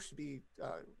supposed to be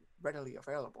readily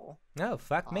available. No,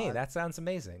 fuck me. That sounds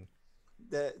amazing.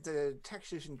 The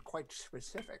text isn't quite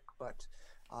specific, but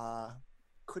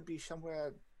could be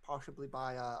somewhere possibly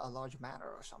by a large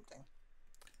manor or something.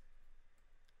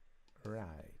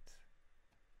 Right.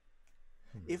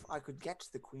 If I could get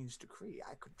the Queen's decree,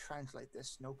 I could translate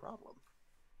this no problem.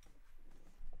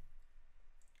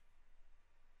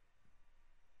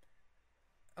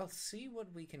 I'll see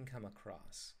what we can come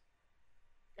across.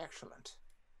 Excellent.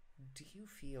 Do you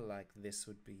feel like this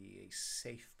would be a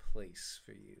safe place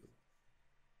for you?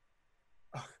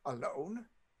 Alone?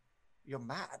 You're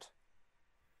mad.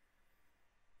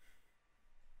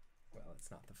 Well, it's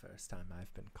not the first time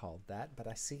I've been called that, but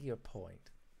I see your point.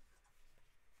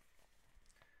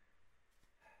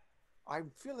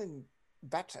 I'm feeling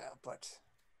better, but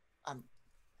I'm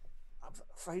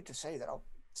afraid to say that I'll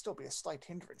still be a slight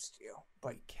hindrance to you.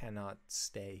 But We cannot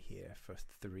stay here for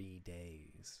 3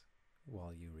 days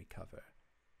while you recover.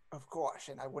 of course,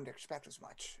 and I wouldn't expect as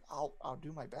much. I'll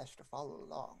do my best to follow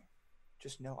along.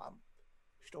 Just know I'm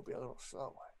still be a little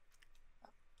slow.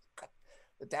 Got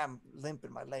the damn limp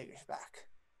in my leg is back.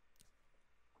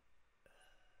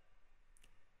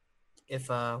 If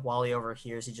Wally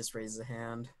overhears, he just raises a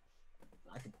hand.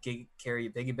 I could carry you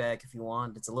piggyback if you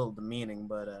want. It's a little demeaning,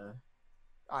 but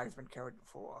I've been carried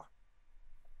before.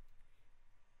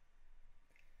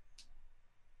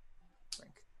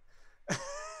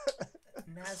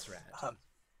 Nazrat.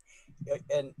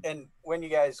 And when you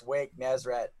guys wake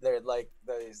Nazrat, they're like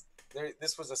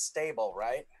this was a stable,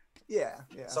 right? Yeah.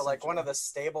 So like one of essentially. the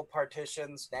stable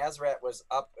partitions, Nazrat was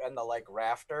up in the like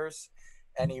rafters,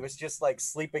 and he was just like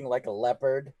sleeping like a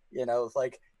leopard,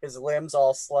 like his limbs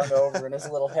all slung over and his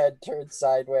little head turned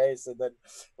sideways. And then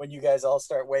when you guys all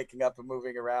start waking up and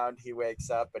moving around, he wakes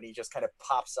up and he just kind of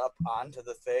pops up onto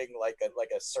the thing like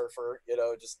a surfer,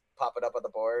 just popping up on the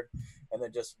board, and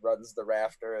then just runs the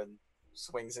rafter and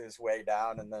swings his way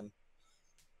down, and then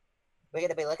We're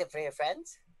gonna be looking for your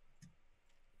friends?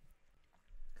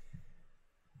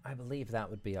 I believe that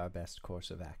would be our best course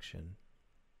of action.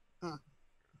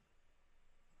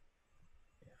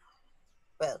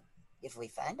 Well, if we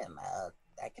find them,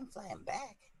 I can fly them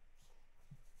back.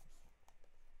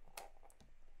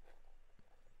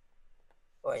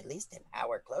 Or at least an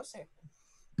hour closer.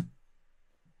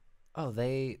 Oh,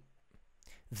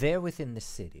 they're within the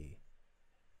city,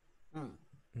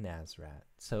 Nazrat.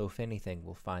 So if anything,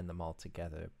 we'll find them all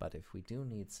together. But if we do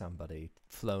need somebody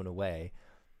flown away,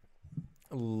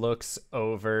 looks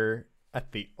over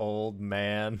at the old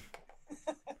man.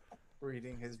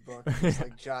 Reading his book, just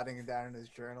like jotting it down in his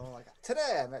journal. Like,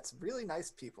 today I met some really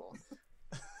nice people.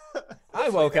 I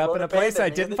woke up in a place I abandon me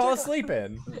in didn't the fall jungle. asleep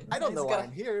in. I don't He's know why got-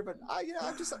 I'm here, but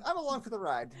I'm along for the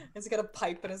ride. He's got a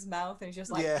pipe in his mouth and he's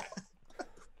just like, Yeah.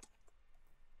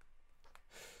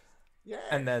 Yeah.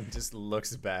 And then just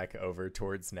looks back over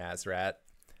towards Nazrat.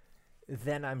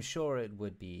 Then I'm sure it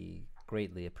would be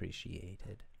greatly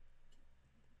appreciated.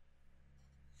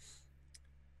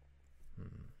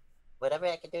 Whatever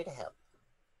I can do to help.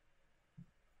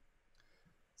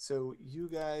 So you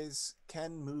guys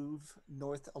can move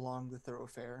north along the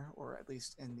thoroughfare, or at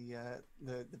least in the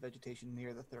vegetation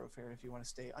near the thoroughfare if you want to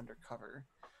stay undercover.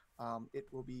 It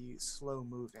will be slow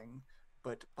moving,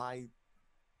 but by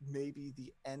maybe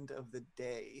the end of the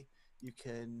day, you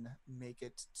can make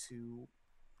it to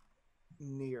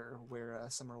near where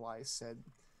Summerwise said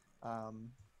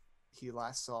he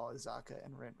last saw Azaka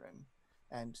and Rinrin.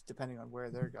 And depending on where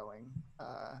they're going,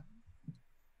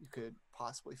 you could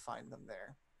possibly find them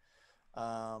there.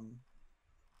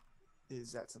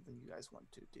 Is that something you guys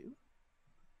want to do?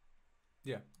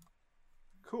 Yeah.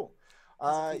 Cool.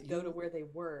 'cause if we go to where they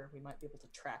were, we might be able to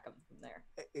track them from there.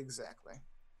 Exactly.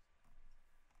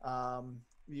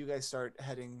 You guys start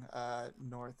heading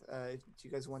north. Do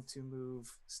you guys want to move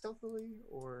stealthily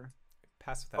or?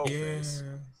 Pass without trace.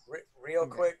 Real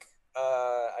Okay. quick,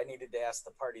 I needed to ask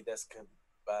the party this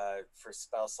for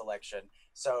spell selection.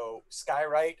 So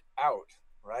Skywrite out,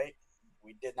 right?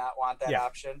 We did not want that Yeah.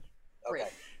 option. Okay,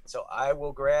 Great. so I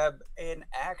will grab an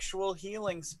actual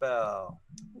healing spell.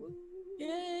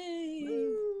 Yay!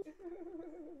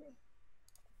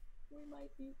 We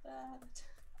might need that.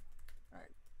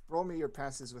 Roll me your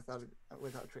passes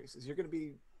without traces. You're going to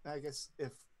be, I guess,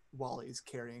 if Wally's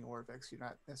carrying Orvex, you're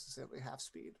not necessarily half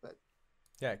speed, but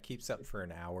Yeah, it keeps up for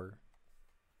an hour.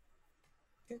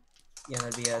 Yeah,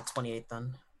 that'd be a 28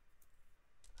 then.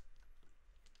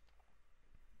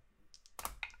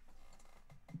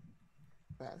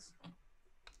 pass.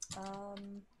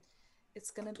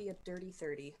 It's gonna be a dirty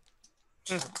 30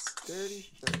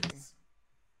 30, 30.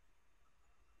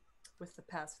 with the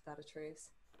pass without a trace.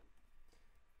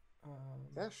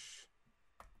 Vesh.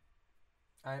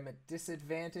 I'm at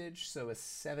disadvantage, so a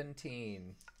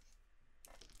 17.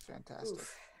 Fantastic.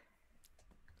 Oof.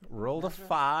 Rolled a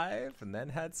 5, and then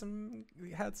had some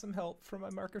help from my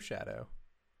Mark of Shadow.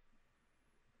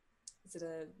 Is it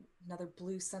another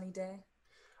blue sunny day?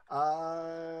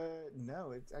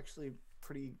 No, it's actually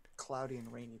pretty cloudy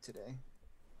and rainy today.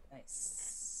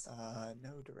 Nice.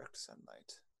 No direct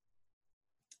sunlight.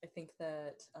 I think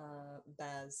that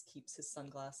Baz keeps his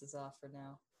sunglasses off for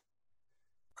now.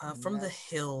 From the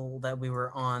hill that we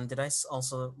were on, did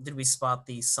we spot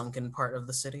the sunken part of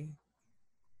the city?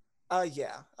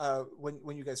 Yeah.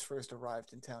 When you guys first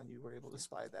arrived in town, you were able to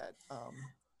spy that.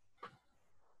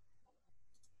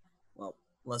 Well,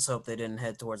 let's hope they didn't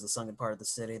head towards the sunken part of the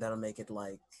city. That'll make it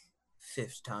like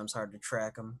 50 times harder to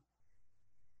track them.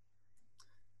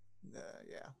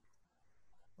 Yeah.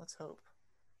 Let's hope.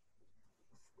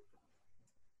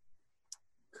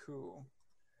 Cool.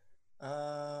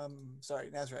 Sorry,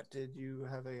 Nazrat, did you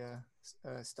have a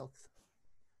stealth?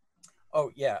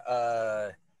 Oh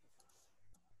yeah,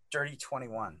 dirty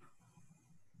 21.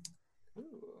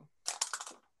 Ooh.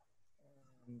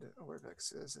 And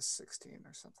Orvex is a 16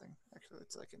 or something. Actually,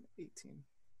 it's like an 18.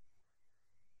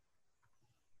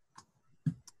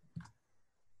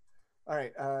 All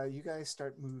right, you guys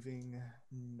start moving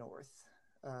north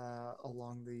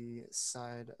along the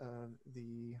side of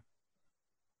the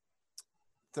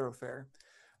thoroughfare.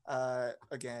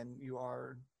 Again, you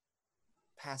are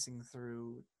passing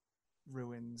through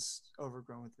ruins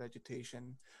overgrown with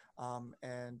vegetation,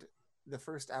 and the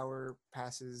first hour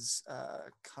passes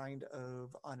kind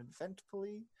of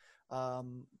uneventfully.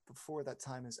 Before that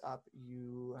time is up,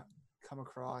 you come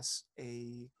across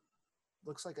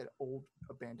looks like an old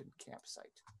abandoned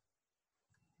campsite.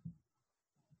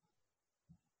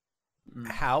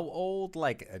 How old?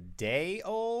 Like a day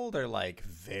old or like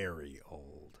very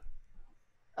old?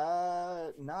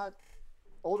 Not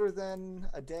older than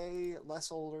a day,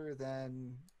 less older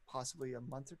than possibly a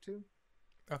month or two.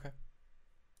 Okay.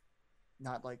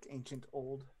 Not like ancient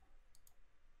old.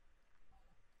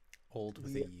 Old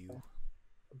with The a U.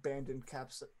 abandoned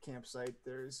campsite.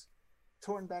 There's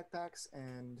torn backpacks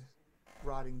and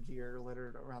rotting gear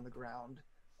littered around the ground,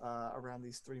 around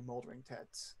these three moldering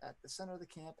tents. At the center of the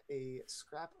camp, a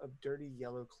scrap of dirty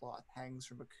yellow cloth hangs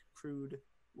from a crude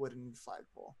wooden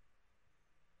flagpole.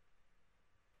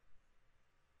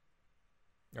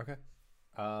 Okay.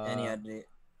 Any idea?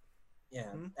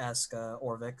 Yeah, Hmm? ask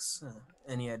Orvix.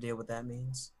 Any idea what that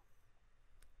means?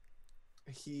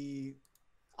 He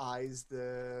eyes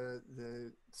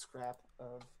the scrap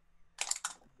of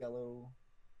yellow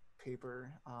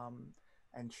paper,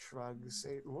 and shrugs.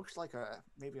 It looks like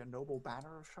maybe a noble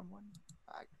banner of someone.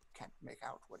 I can't make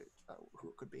out who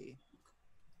it could be.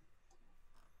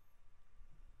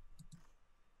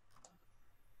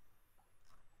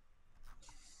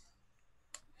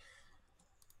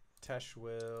 Tesh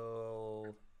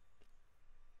will.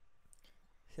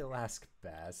 He'll ask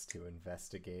Baz to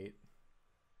investigate.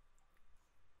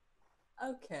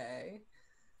 Okay.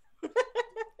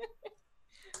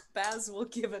 Baz will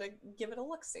give it a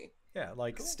look see. Yeah,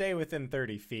 like Cool. stay within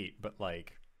 30 feet, but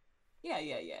like Yeah.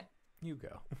 you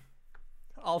go.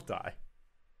 I'll die.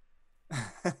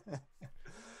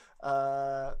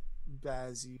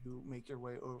 Baz, you make your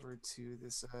way over to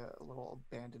this little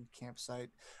abandoned campsite.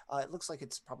 It looks like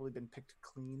it's probably been picked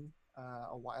clean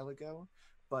a while ago,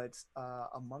 but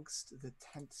amongst the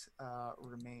tent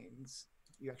remains,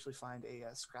 you actually find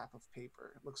a scrap of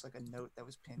paper. It looks like a note that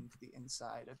was pinned to the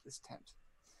inside of this tent.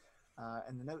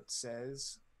 And the note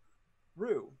says,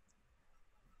 Rue,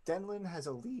 Denlin has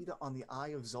a lead on the Eye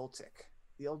of Zoltik.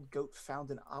 The old goat found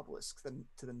an obelisk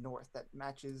to the north that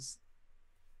marks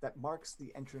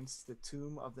the entrance to the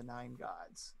tomb of the Nine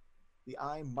Gods. The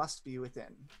eye must be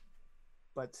within,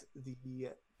 but the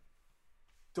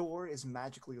door is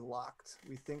magically locked.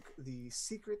 We think the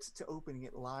secret to opening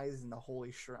it lies in the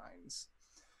holy shrines.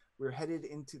 We're headed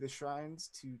into the shrines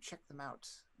to check them out.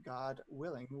 God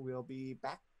willing, we'll be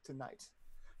back tonight.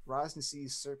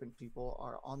 Rosnasi's serpent people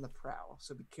are on the prowl,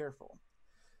 so be careful.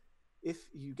 If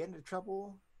you get into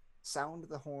trouble, sound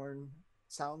the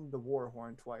war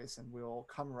horn twice, and we'll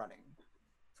come running.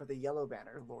 For the yellow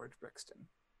banner, Lord Brixton.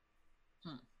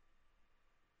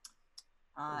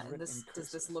 And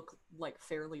does this look like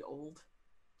fairly old?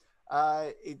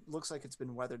 It looks like it's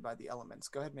been weathered by the elements.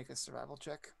 Go ahead and make a survival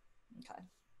check. Okay.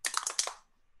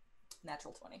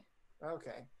 Natural 20.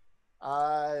 Okay.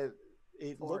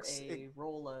 It For looks a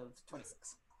roll of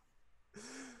 26.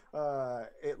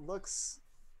 It looks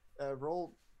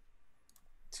roll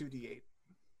 2d8.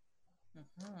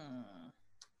 Mm-hmm.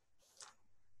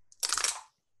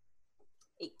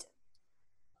 8.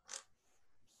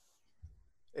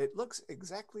 It looks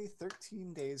exactly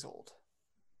 13 days old.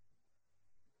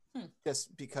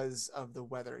 Just because of the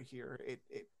weather here,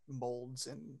 it molds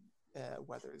and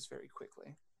weathers very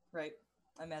quickly. Right.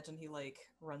 I imagine he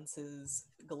runs his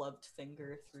gloved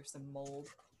finger through some mold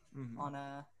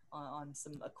on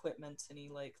some equipment, and he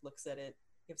looks at it,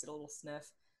 gives it a little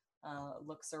sniff,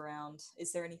 looks around.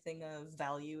 Is there anything of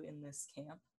value in this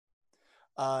camp?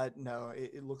 No,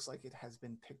 it looks like it has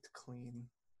been picked clean.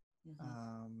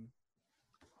 Mm-hmm.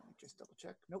 Let me just double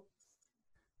check. Nope,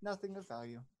 nothing of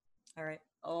value. All right,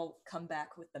 I'll come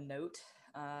back with the note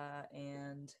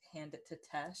and hand it to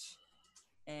Tesh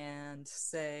and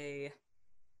say,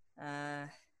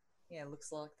 yeah,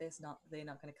 looks like they're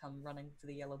not going to come running for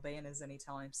the yellow banners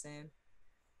anytime soon.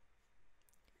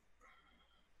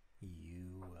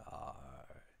 You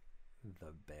are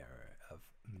the bearer of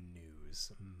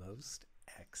news. Most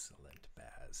excellent,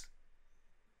 Baz.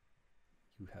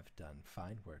 You have done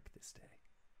fine work this day.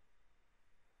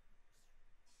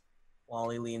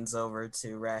 Wally leans over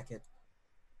to Racket.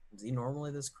 Is he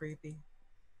normally this creepy?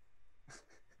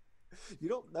 You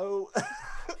don't know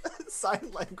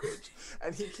sign language,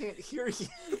 and he can't hear you.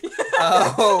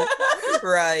 Oh,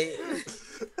 right.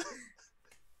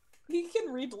 He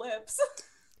can read lips.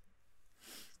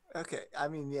 Okay, I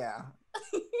mean, yeah.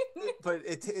 But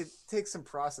it takes some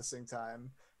processing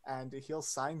time. and he'll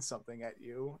sign something at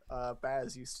you.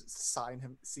 Baz, you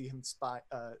see him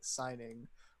signing.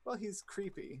 Well, he's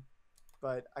creepy,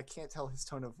 but I can't tell his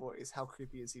tone of voice. How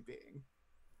creepy is he being?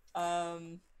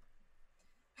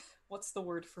 What's the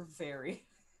word for very?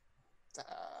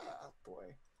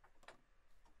 Boy.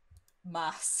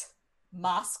 Mass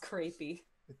creepy.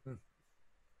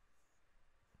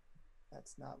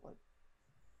 That's not what.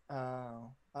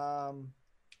 Oh.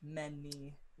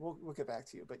 Many. We'll get back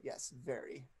to you, but yes,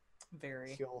 very.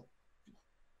 He'll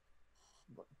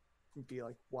be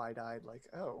like wide-eyed, like,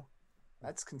 oh,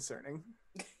 that's concerning.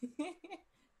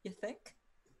 You think?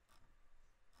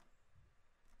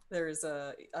 There is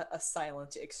a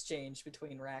silent exchange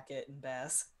between Racket and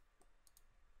Baz.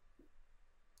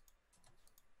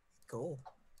 Cool.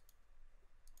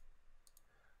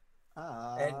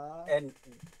 And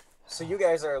so you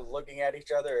guys are looking at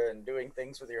each other and doing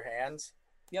things with your hands?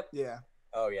 Yep. Yeah.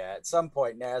 Oh yeah. At some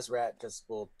point, Nazrat just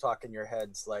will talk in your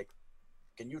heads like,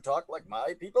 "Can you talk like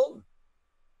my people?"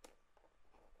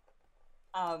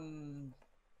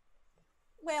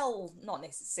 Well, not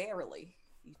necessarily.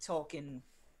 You talking,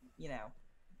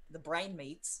 the brain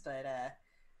meats, but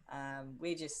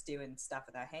we're just doing stuff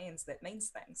with our hands that means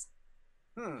things.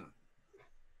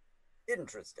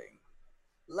 Interesting.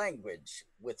 Language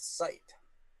with sight.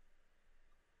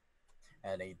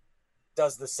 And he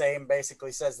does the same,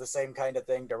 basically says the same kind of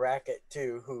thing to Racket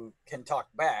too, who can talk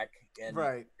back.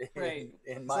 Right. In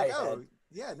It's my like, head. oh,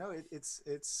 yeah, no, it's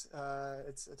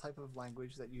a type of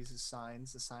language that uses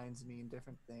signs. The signs mean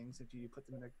different things if you put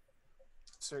them in a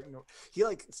certain. He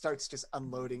like starts just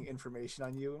unloading information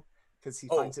on you because he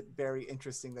finds it very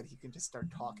interesting that he can just start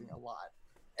talking a lot.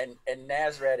 And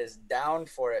Nazrat is down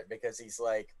for it because he's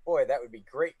like, boy, that would be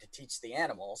great to teach the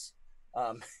animals.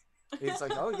 It's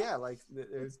like, oh yeah, like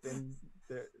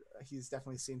he's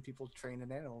definitely seen people train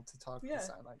an animal to talk the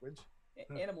sign language.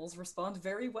 Animals respond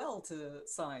very well to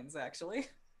signs, actually.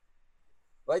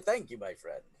 Why, thank you, my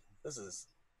friend. This is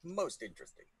most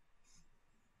interesting.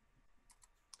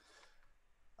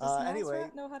 Does Anyway,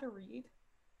 Nazrat know how to read?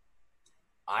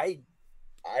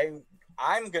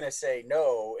 I'm gonna say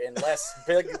no unless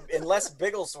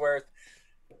Bigglesworth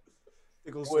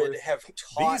would have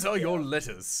taught. These are your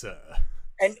letters, sir.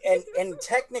 And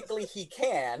technically he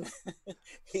can.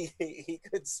 he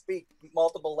could speak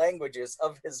multiple languages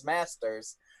of his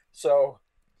masters. So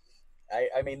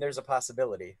I mean there's a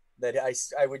possibility that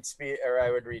I would speak, or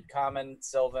I would read Common,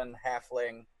 Sylvan,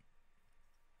 Halfling,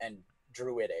 and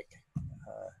Druidic.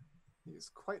 He's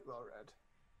quite well read.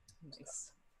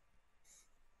 Nice.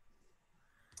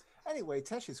 Anyway,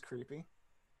 Tesh is creepy.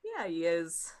 Yeah, he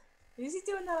is. Is he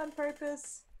doing that on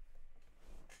purpose?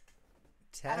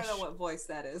 I don't know what voice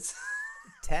that is.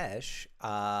 Tesh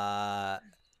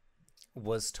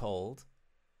was told,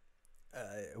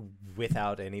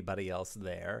 without anybody else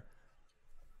there,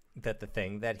 that the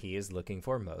thing that he is looking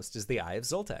for most is the Eye of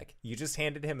Zoltek. You just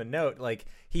handed him a note, like,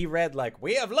 he read, like,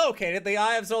 we have located the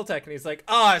Eye of Zoltek, and he's like,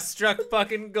 oh, I struck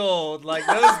fucking gold. Like,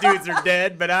 those dudes are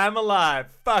dead, but I'm alive.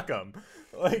 Fuck them.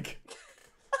 Like...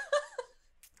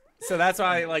 So that's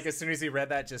why, like, as soon as he read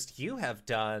that, just, you have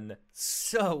done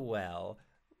so well.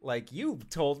 Like, you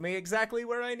told me exactly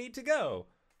where I need to go.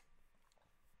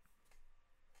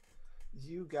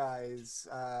 You guys,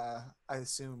 I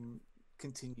assume,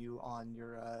 continue on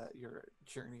your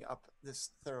journey up this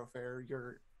thoroughfare.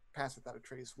 Your Pass Without a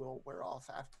Trace will wear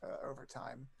off over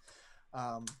time.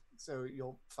 So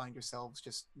you'll find yourselves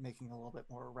just making a little bit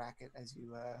more racket as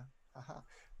you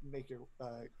make your...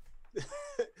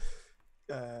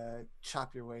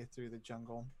 chop your way through the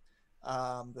jungle,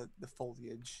 the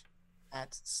foliage.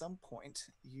 At some point,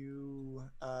 you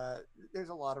there's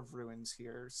a lot of ruins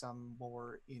here, some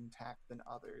more intact than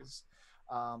others.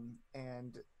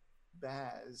 And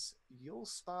Baz, you'll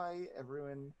spy a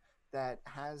ruin that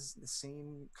has the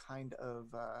same kind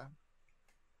of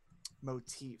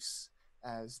motifs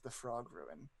as the Frog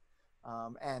Ruin,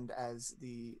 and as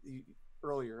the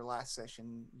earlier last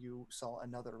session, you saw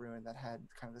another ruin that had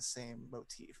kind of the same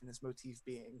motif, and this motif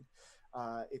being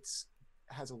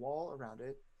has a wall around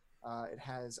it. It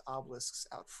has obelisks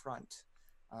out front,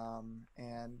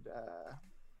 and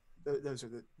those are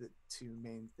the two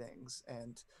main things.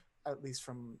 And at least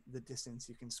from the distance,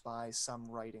 you can spy some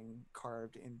writing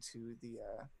carved into the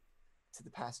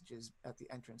passages at the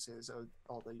entrances,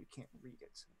 although you can't read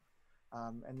it.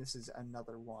 And this is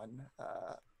another one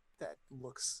that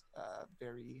looks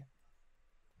very,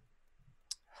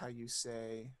 how you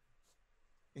say,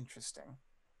 interesting.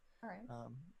 All right.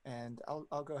 And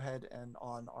I'll go ahead and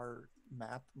on our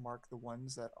map mark the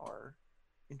ones that are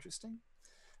interesting,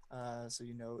 so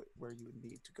you know where you would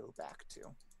need to go back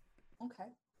to.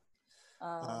 Okay.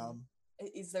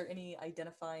 Is there any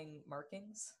identifying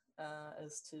markings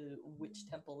as to which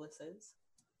temple this is?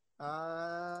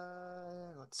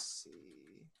 Let's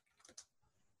see.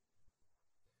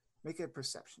 Make a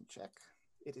perception check.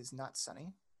 It is not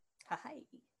sunny. Hi.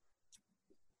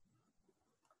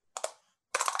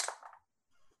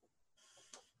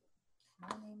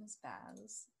 My name is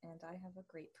Baz, and I have a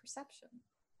great perception.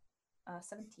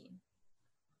 17.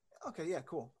 Okay, yeah,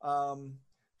 cool.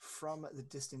 From the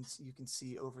distance, you can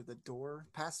see over the door,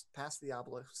 past the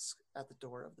obelisk at the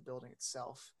door of the building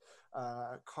itself,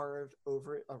 carved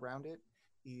over it, around it,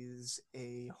 is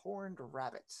a horned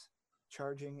rabbit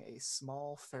charging a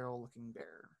small feral-looking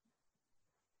bear.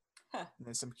 Huh. And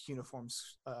there's some cuneiform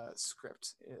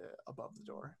script above the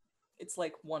door. It's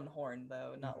like one horn,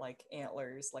 though, not like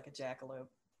antlers, like a jackalope.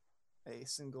 A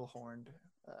single horned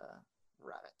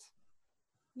rabbit.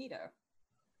 Neato.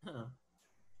 Huh.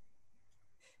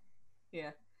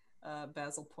 Yeah.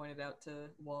 Basil pointed out to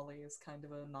Wally as kind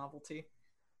of a novelty.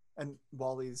 And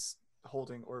Wally's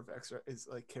holding Orvex, is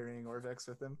like carrying Orvex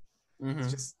with him. Mm-hmm.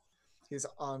 It's just he's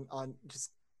on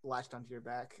just latched onto your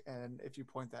back, and if you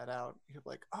point that out, you're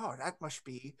like, oh, that must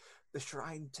be the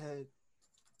shrine to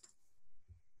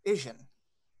Ijin.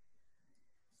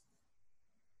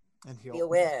 And Be he'll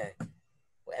aware.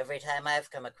 Every time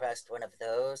I've come across one of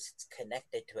those, it's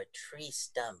connected to a tree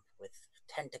stump with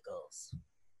tentacles.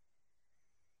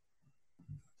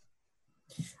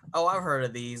 Oh, I've heard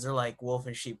of these. They're like wolf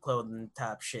in sheep clothing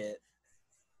type shit.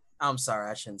 I'm sorry,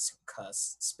 I shouldn't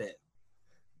cuss. Spit.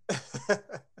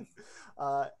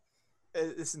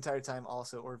 This entire time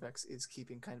also Orvex is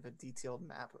keeping kind of a detailed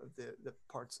map of the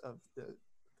parts of the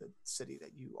city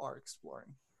that you are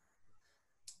exploring.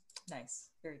 Nice.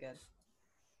 Very good.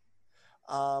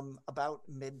 About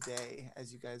midday,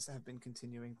 as you guys have been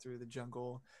continuing through the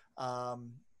jungle,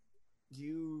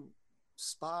 you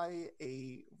spy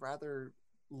a rather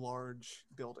large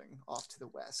building off to the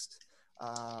west.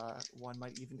 One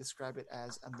might even describe it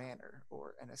as a manor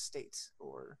or an estate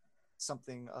or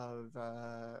something of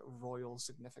royal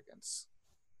significance.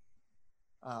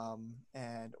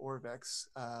 And Orvex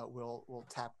will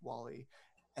tap Wally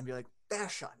and be like,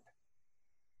 Bashun,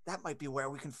 that might be where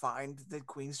we can find the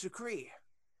Queen's decree.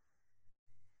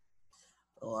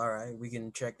 Well, all right, we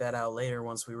can check that out later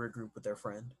once we regroup with our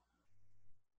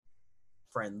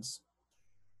friends.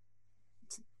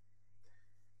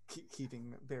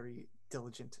 Keeping very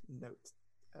diligent note.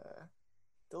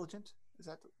 Diligent? Is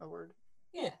that a word?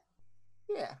 Yeah.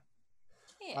 Yeah.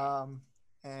 Yeah.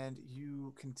 And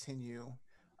you continue.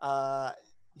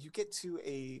 You get to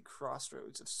a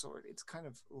crossroads of sort. It's kind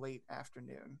of late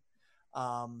afternoon.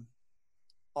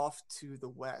 Off to the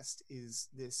west is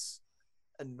this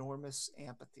enormous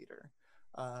amphitheater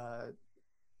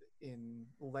in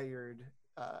layered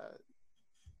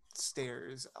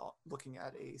stairs looking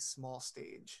at a small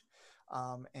stage.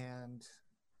 And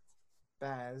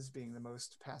Baz, being the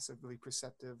most passively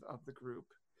perceptive of the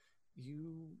group,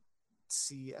 you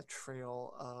see a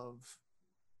trail of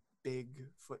big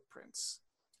footprints,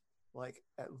 like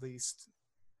at least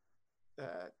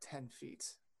 10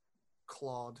 feet,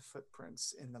 clawed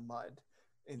footprints in the mud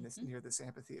in this near this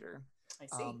amphitheater. I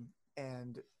see.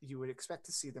 And you would expect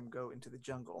to see them go into the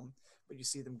jungle, but you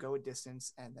see them go a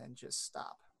distance and then just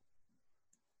stop.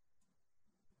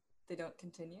 They don't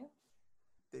continue?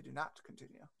 They do not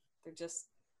continue. They're just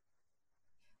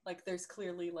like, there's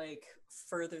clearly like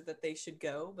further that they should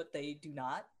go, but they do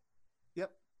not.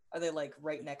 Yep. Are they like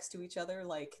right next to each other,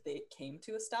 like they came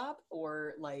to a stop,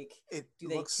 or like do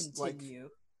they continue?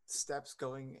 Like steps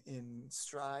going in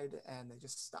stride and they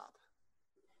just stop.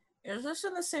 Is this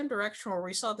in the same direction where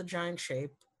we saw the giant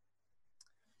shape?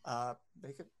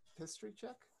 Make a history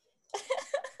check.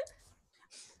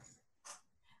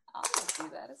 I'll do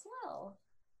that as well.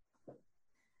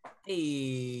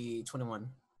 Hey, 21.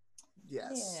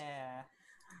 Yes. Yeah.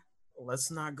 Let's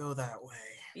not go that way.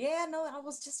 Yeah, no, I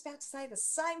was just about to say the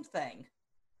same thing.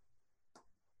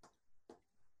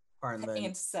 Pardon then.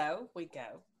 And so we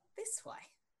go this way.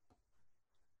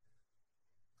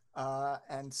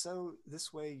 And so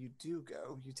this way you do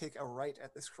go. You take a right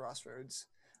at this crossroads.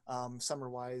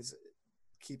 Summerwise,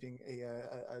 keeping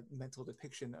a mental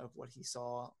depiction of what he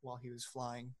saw while he was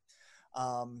flying.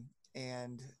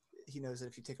 And he knows that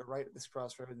if you take a right at this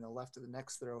crossroad and the left of the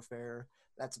next thoroughfare,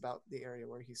 that's about the area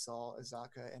where he saw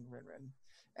Azaka and Rinrin.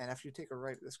 And after you take a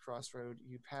right at this crossroad,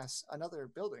 you pass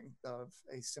another building of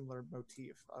a similar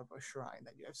motif of a shrine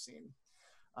that you have seen.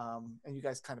 And you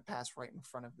guys kind of pass right in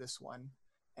front of this one.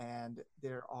 And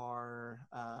there are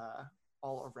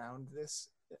all around this,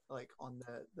 like on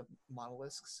the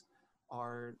monolisks,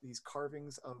 are these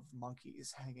carvings of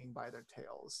monkeys hanging by their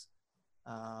tails.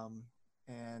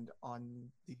 And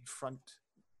on the front,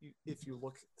 if you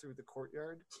look through the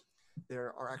courtyard,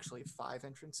 there are actually 5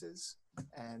 entrances,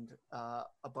 and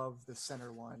above the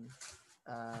center one,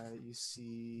 you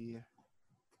see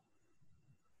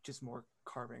just more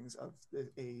carvings of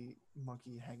a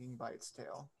monkey hanging by its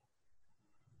tail,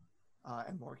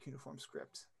 and more cuneiform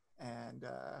script. And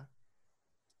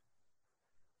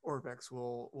Orbex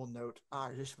will note,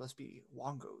 this must be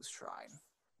Wongo's shrine.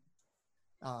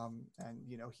 And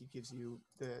he gives you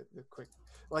the quick,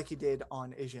 like he did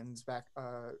on Ijin's back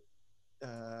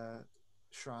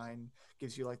shrine,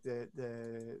 gives you like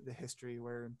the history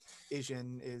where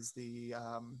Ijin is the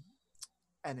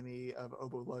enemy of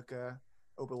Oboloka.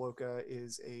 Oboloka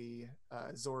is a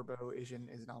Zorbo. Ijin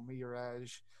is an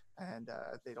Almiraj, and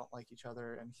they don't like each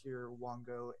other. And here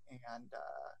Wongo and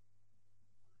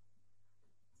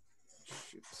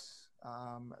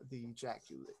the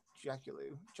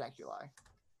Jaculi,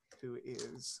 who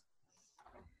is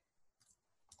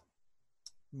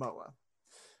Moa.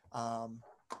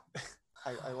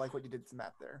 I like what you did to the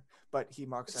map there, but he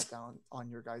marks that down on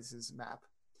your guys' map.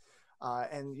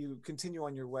 And you continue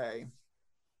on your way.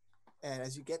 And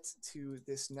as you get to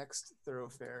this next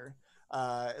thoroughfare,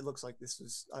 it looks like this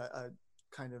is a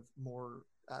kind of more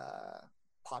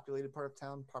populated part of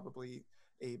town, probably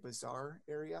a bazaar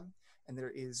area. And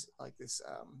there is like this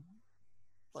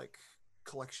like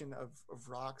collection of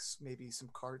rocks, maybe some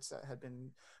carts that had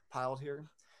been piled here.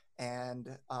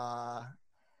 And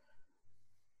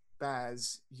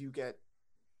Baz, you get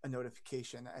a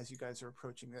notification as you guys are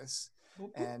approaching this.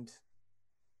 Boop, boop. And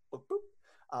boop,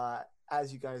 boop.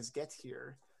 As you guys get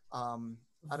here, out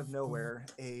of nowhere,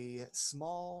 a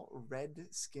small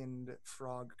red-skinned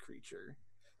frog creature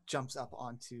jumps up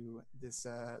onto this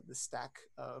the stack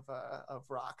of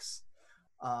rocks,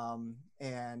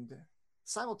 and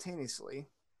simultaneously,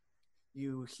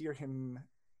 you hear him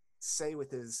say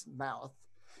with his mouth,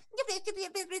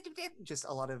 just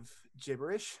a lot of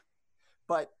gibberish.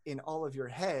 But in all of your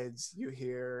heads, you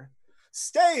hear,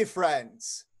 "Stay,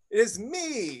 friends! It is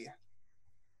me,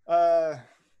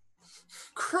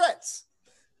 Kret!"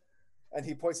 And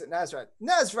he points at Nazrat.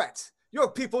 "Nazrat,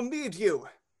 your people need you!"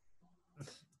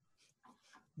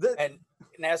 And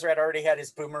Nazrat already had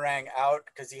his boomerang out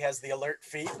because he has the alert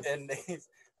feat,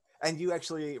 and you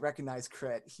actually recognize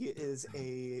Kret. He is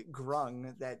a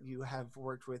grung that you have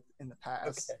worked with in the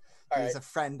past. Okay. He's a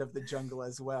friend of the jungle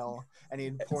as well. And he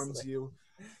informs you,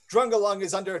 "Drungalung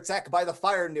is under attack by the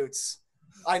fire newts.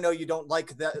 I know you don't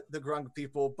like the grung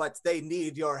people, but they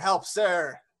need your help,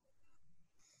 sir."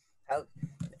 How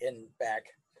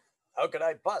could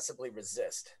I possibly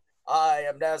resist? I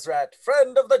am Nazrat,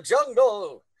 friend of the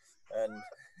jungle. And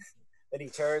then he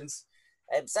turns.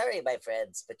 "I'm sorry, my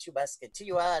friends, but you must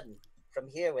continue on from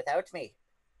here without me.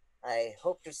 I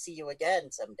hope to see you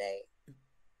again someday."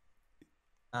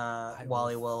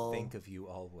 Wally will think of you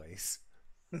always.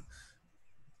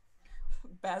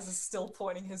 Baz is still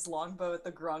pointing his longbow at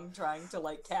the grung, trying to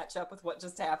like catch up with what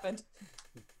just happened.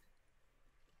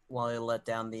 Wally let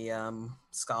down the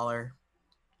scholar,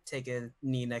 take a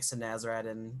knee next to Nazrat,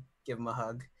 and give him a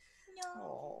hug.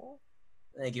 No.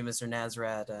 Thank you, Mr.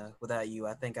 Nazrat. Without you,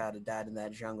 I think I'd have died in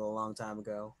that jungle a long time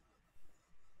ago.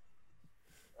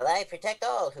 "Well, I protect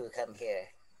all who come here.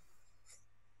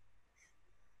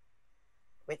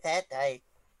 With that, I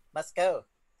must go."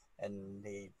 And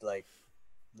he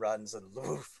runs and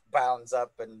bounds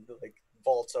up and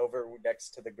vaults over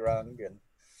next to the grung, and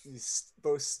you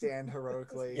both stand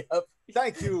heroically. Yep.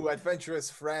 "Thank you, adventurous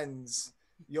friends.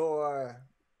 Your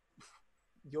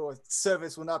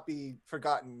service will not be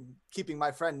forgotten, keeping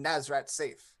my friend Nazrat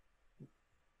safe."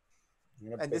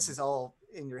 And this is all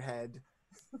in your head.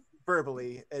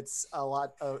 Verbally, it's a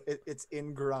lot of it's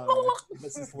in grung.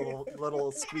 This is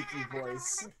little squeaky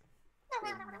voice.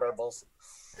 Burbles.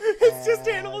 It's just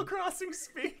Animal Crossing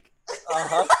speak.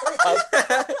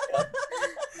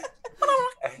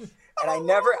 And I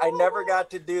never got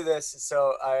to do this,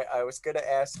 so I was going to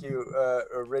ask you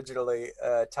originally,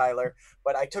 Tyler,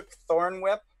 but I took Thorn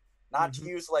Whip, not to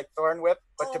use like Thorn Whip,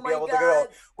 but to be able to go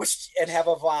whoosh and have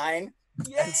a vine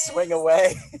and swing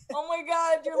away. Oh my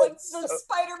god, you're like the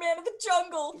Spider-Man of the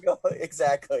jungle.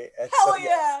 Exactly. And Hell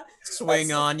yeah.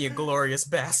 Swing on, you glorious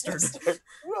bastard. Swing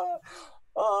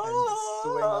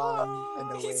on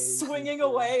and away. He's swinging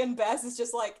away, and Baz is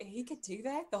just like, he could do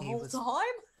that the whole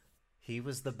time? He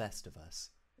was the best of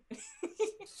us.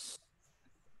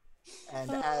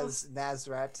 And as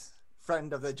Nazrat,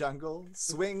 friend of the jungle,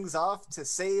 swings off to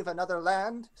save another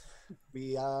land,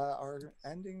 we are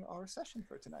ending our session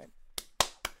for tonight.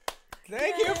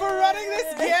 Thank you for running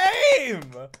this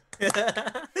game!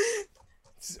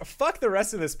 Fuck the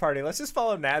rest of this party. Let's just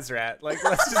follow Nazrat. Like,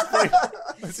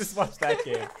 let's just watch that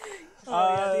game.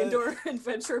 The Indoor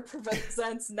Adventure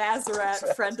presents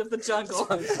Nazrat, Friend of the Jungle.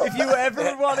 If you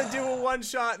ever want to do a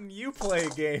one-shot and you play a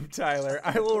game, Tyler,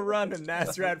 I will run a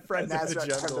Nazrat Friend of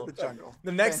the Jungle.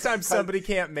 The next time somebody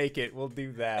can't make it, we'll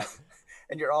do that.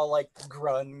 And you're all like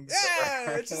grunts.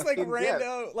 Yeah, it's just like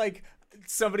rando, like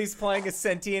somebody's playing a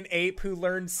sentient ape who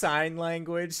learned sign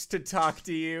language to talk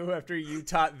to you after you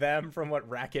taught them from what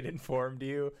Racket informed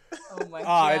you. Oh my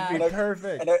god. It'd be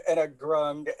perfect. And a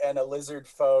grung and a lizard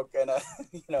folk and a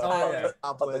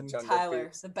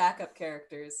Tyler, the backup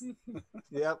characters.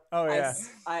 Yep. Oh yeah.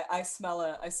 I smell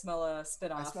a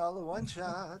spin-off. I smell the one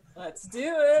shot. Let's do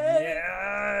it.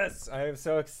 Yes, I am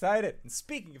so excited. And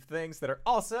speaking of things that are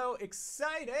also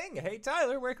exciting, hey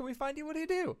Tyler, where can we find you? What do you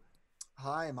do?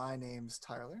 Hi, my name's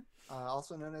Tyler,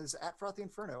 also known as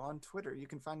 @FrothyInferno on Twitter. You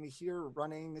can find me here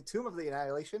running Tomb of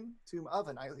Annihilation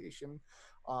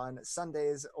on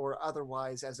Sundays or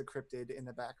otherwise as a cryptid in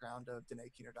the background of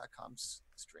DanaeKeener.com's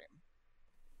stream.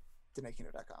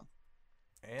 DanaeKeener.com.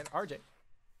 And RJ.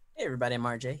 Hey everybody, I'm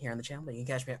RJ here on the channel. You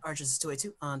can catch me at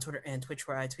RJ282 on Twitter and Twitch,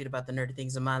 where I tweet about the nerdy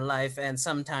things of my life and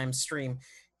sometimes stream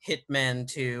Hitman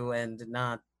 2 and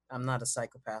I'm not a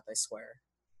psychopath, I swear.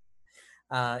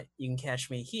 You can catch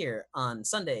me here on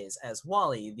Sundays as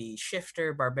Wally, the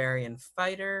Shifter Barbarian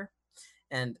Fighter.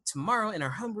 And tomorrow in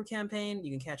our homebrew campaign,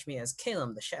 you can catch me as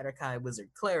Calum, the Shatterkai Wizard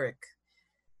Cleric.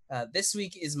 This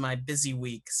week is my busy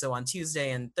week, so on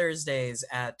Tuesday and Thursdays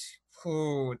at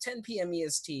 10 p.m.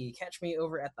 EST, catch me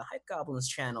over at the Hype Goblins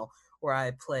channel, where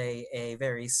I play a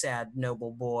very sad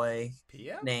noble boy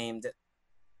named...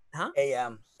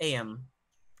 AM.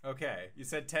 Okay, you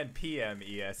said 10 p.m.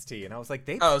 EST, and I was like,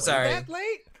 they sorry. that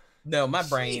late? No, my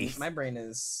brain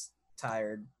is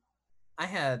tired. I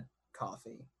had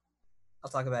coffee. I'll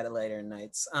talk about it later in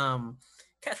nights.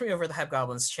 Catch me over at the Hype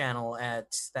Goblins channel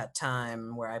at that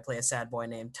time, where I play a sad boy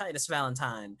named Titus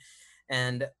Valentine.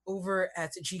 And over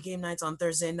at G Game Nights on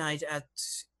Thursday night at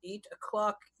 8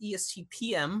 o'clock EST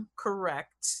PM,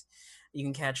 correct. You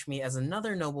can catch me as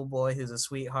another noble boy who's a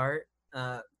sweetheart,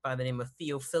 by the name of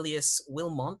Theophilus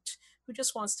Wilmont, who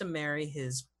just wants to marry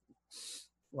his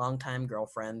longtime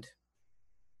girlfriend.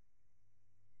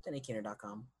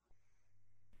 DanaeKeener.com.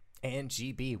 And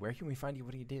GB, where can we find you?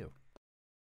 What do you do?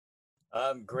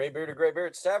 Graybeard of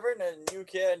Graybeard's Tavern, and you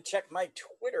can check my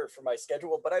Twitter for my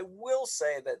schedule. But I will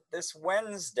say that this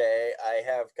Wednesday I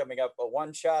have coming up a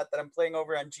one-shot that I'm playing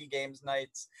over on G Games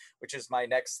Nights, which is my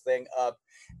next thing up,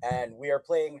 and we are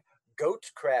playing Goat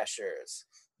Crashers.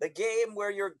 The game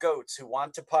where you're goats who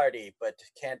want to party but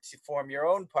can't form your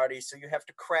own party, so you have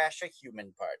to crash a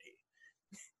human party.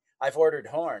 I've ordered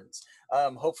horns.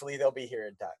 Hopefully they'll be here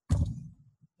in time.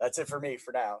 That's it for me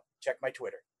for now. Check my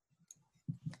Twitter.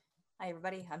 Hi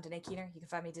everybody, I'm Danae Keener. You can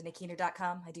find me at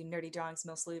DanaeKeener.com. I do nerdy drawings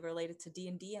mostly related to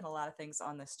D&D and a lot of things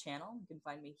on this channel. You can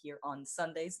find me here on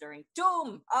Sundays during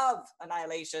Tomb of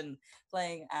Annihilation,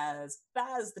 playing as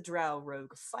Baz the Drow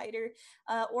Rogue Fighter.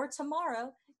 Or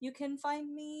tomorrow, you can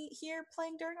find me here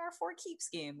playing during our Four Keeps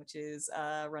game, which is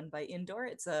run by Indoor.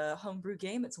 It's a homebrew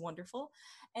game. It's wonderful.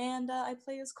 And I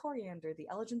play as Coriander, the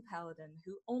Elegant Paladin,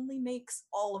 who only makes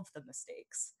all of the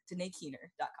mistakes.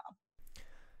 DanaeKeener.com.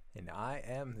 And I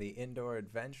am the Indoor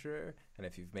Adventurer, and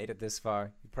if you've made it this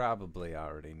far, you probably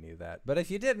already knew that. But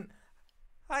if you didn't,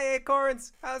 hi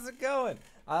Acorns, how's it going?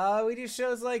 We do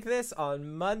shows like this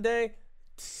on Monday,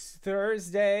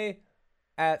 Thursday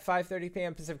at 5:30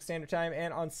 p.m. Pacific Standard Time,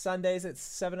 and on Sundays at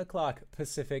 7 o'clock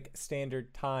Pacific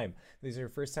Standard Time. If this is your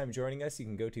first time joining us, you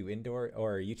can go to Indoor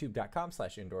or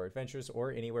youtube.com/Indoor Adventures,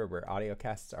 or anywhere where audio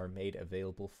casts are made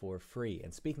available for free.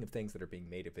 And speaking of things that are being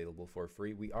made available for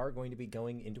free, we are going to be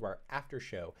going into our after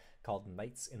show called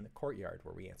Nights in the Courtyard,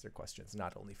 where we answer questions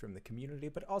not only from the community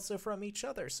but also from each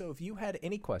other. So if you had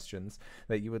any questions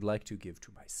that you would like to give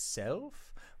to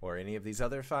myself or any of these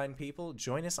other fine people,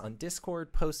 join us on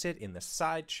Discord. Post it in the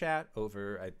side chat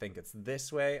over, I think it's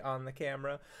this way on the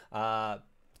camera,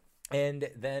 and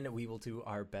then we will do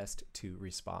our best to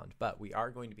respond. But we are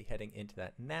going to be heading into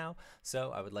that now,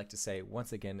 so I would like to say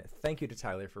once again thank you to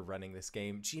Tyler for running this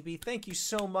game. GB, thank you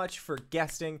so much for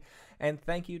guesting, and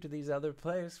thank you to these other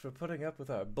players for putting up with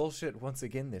our bullshit once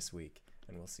again this week.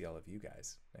 And we'll see all of you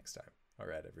guys next time. All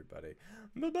right, everybody.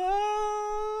 Bye-bye!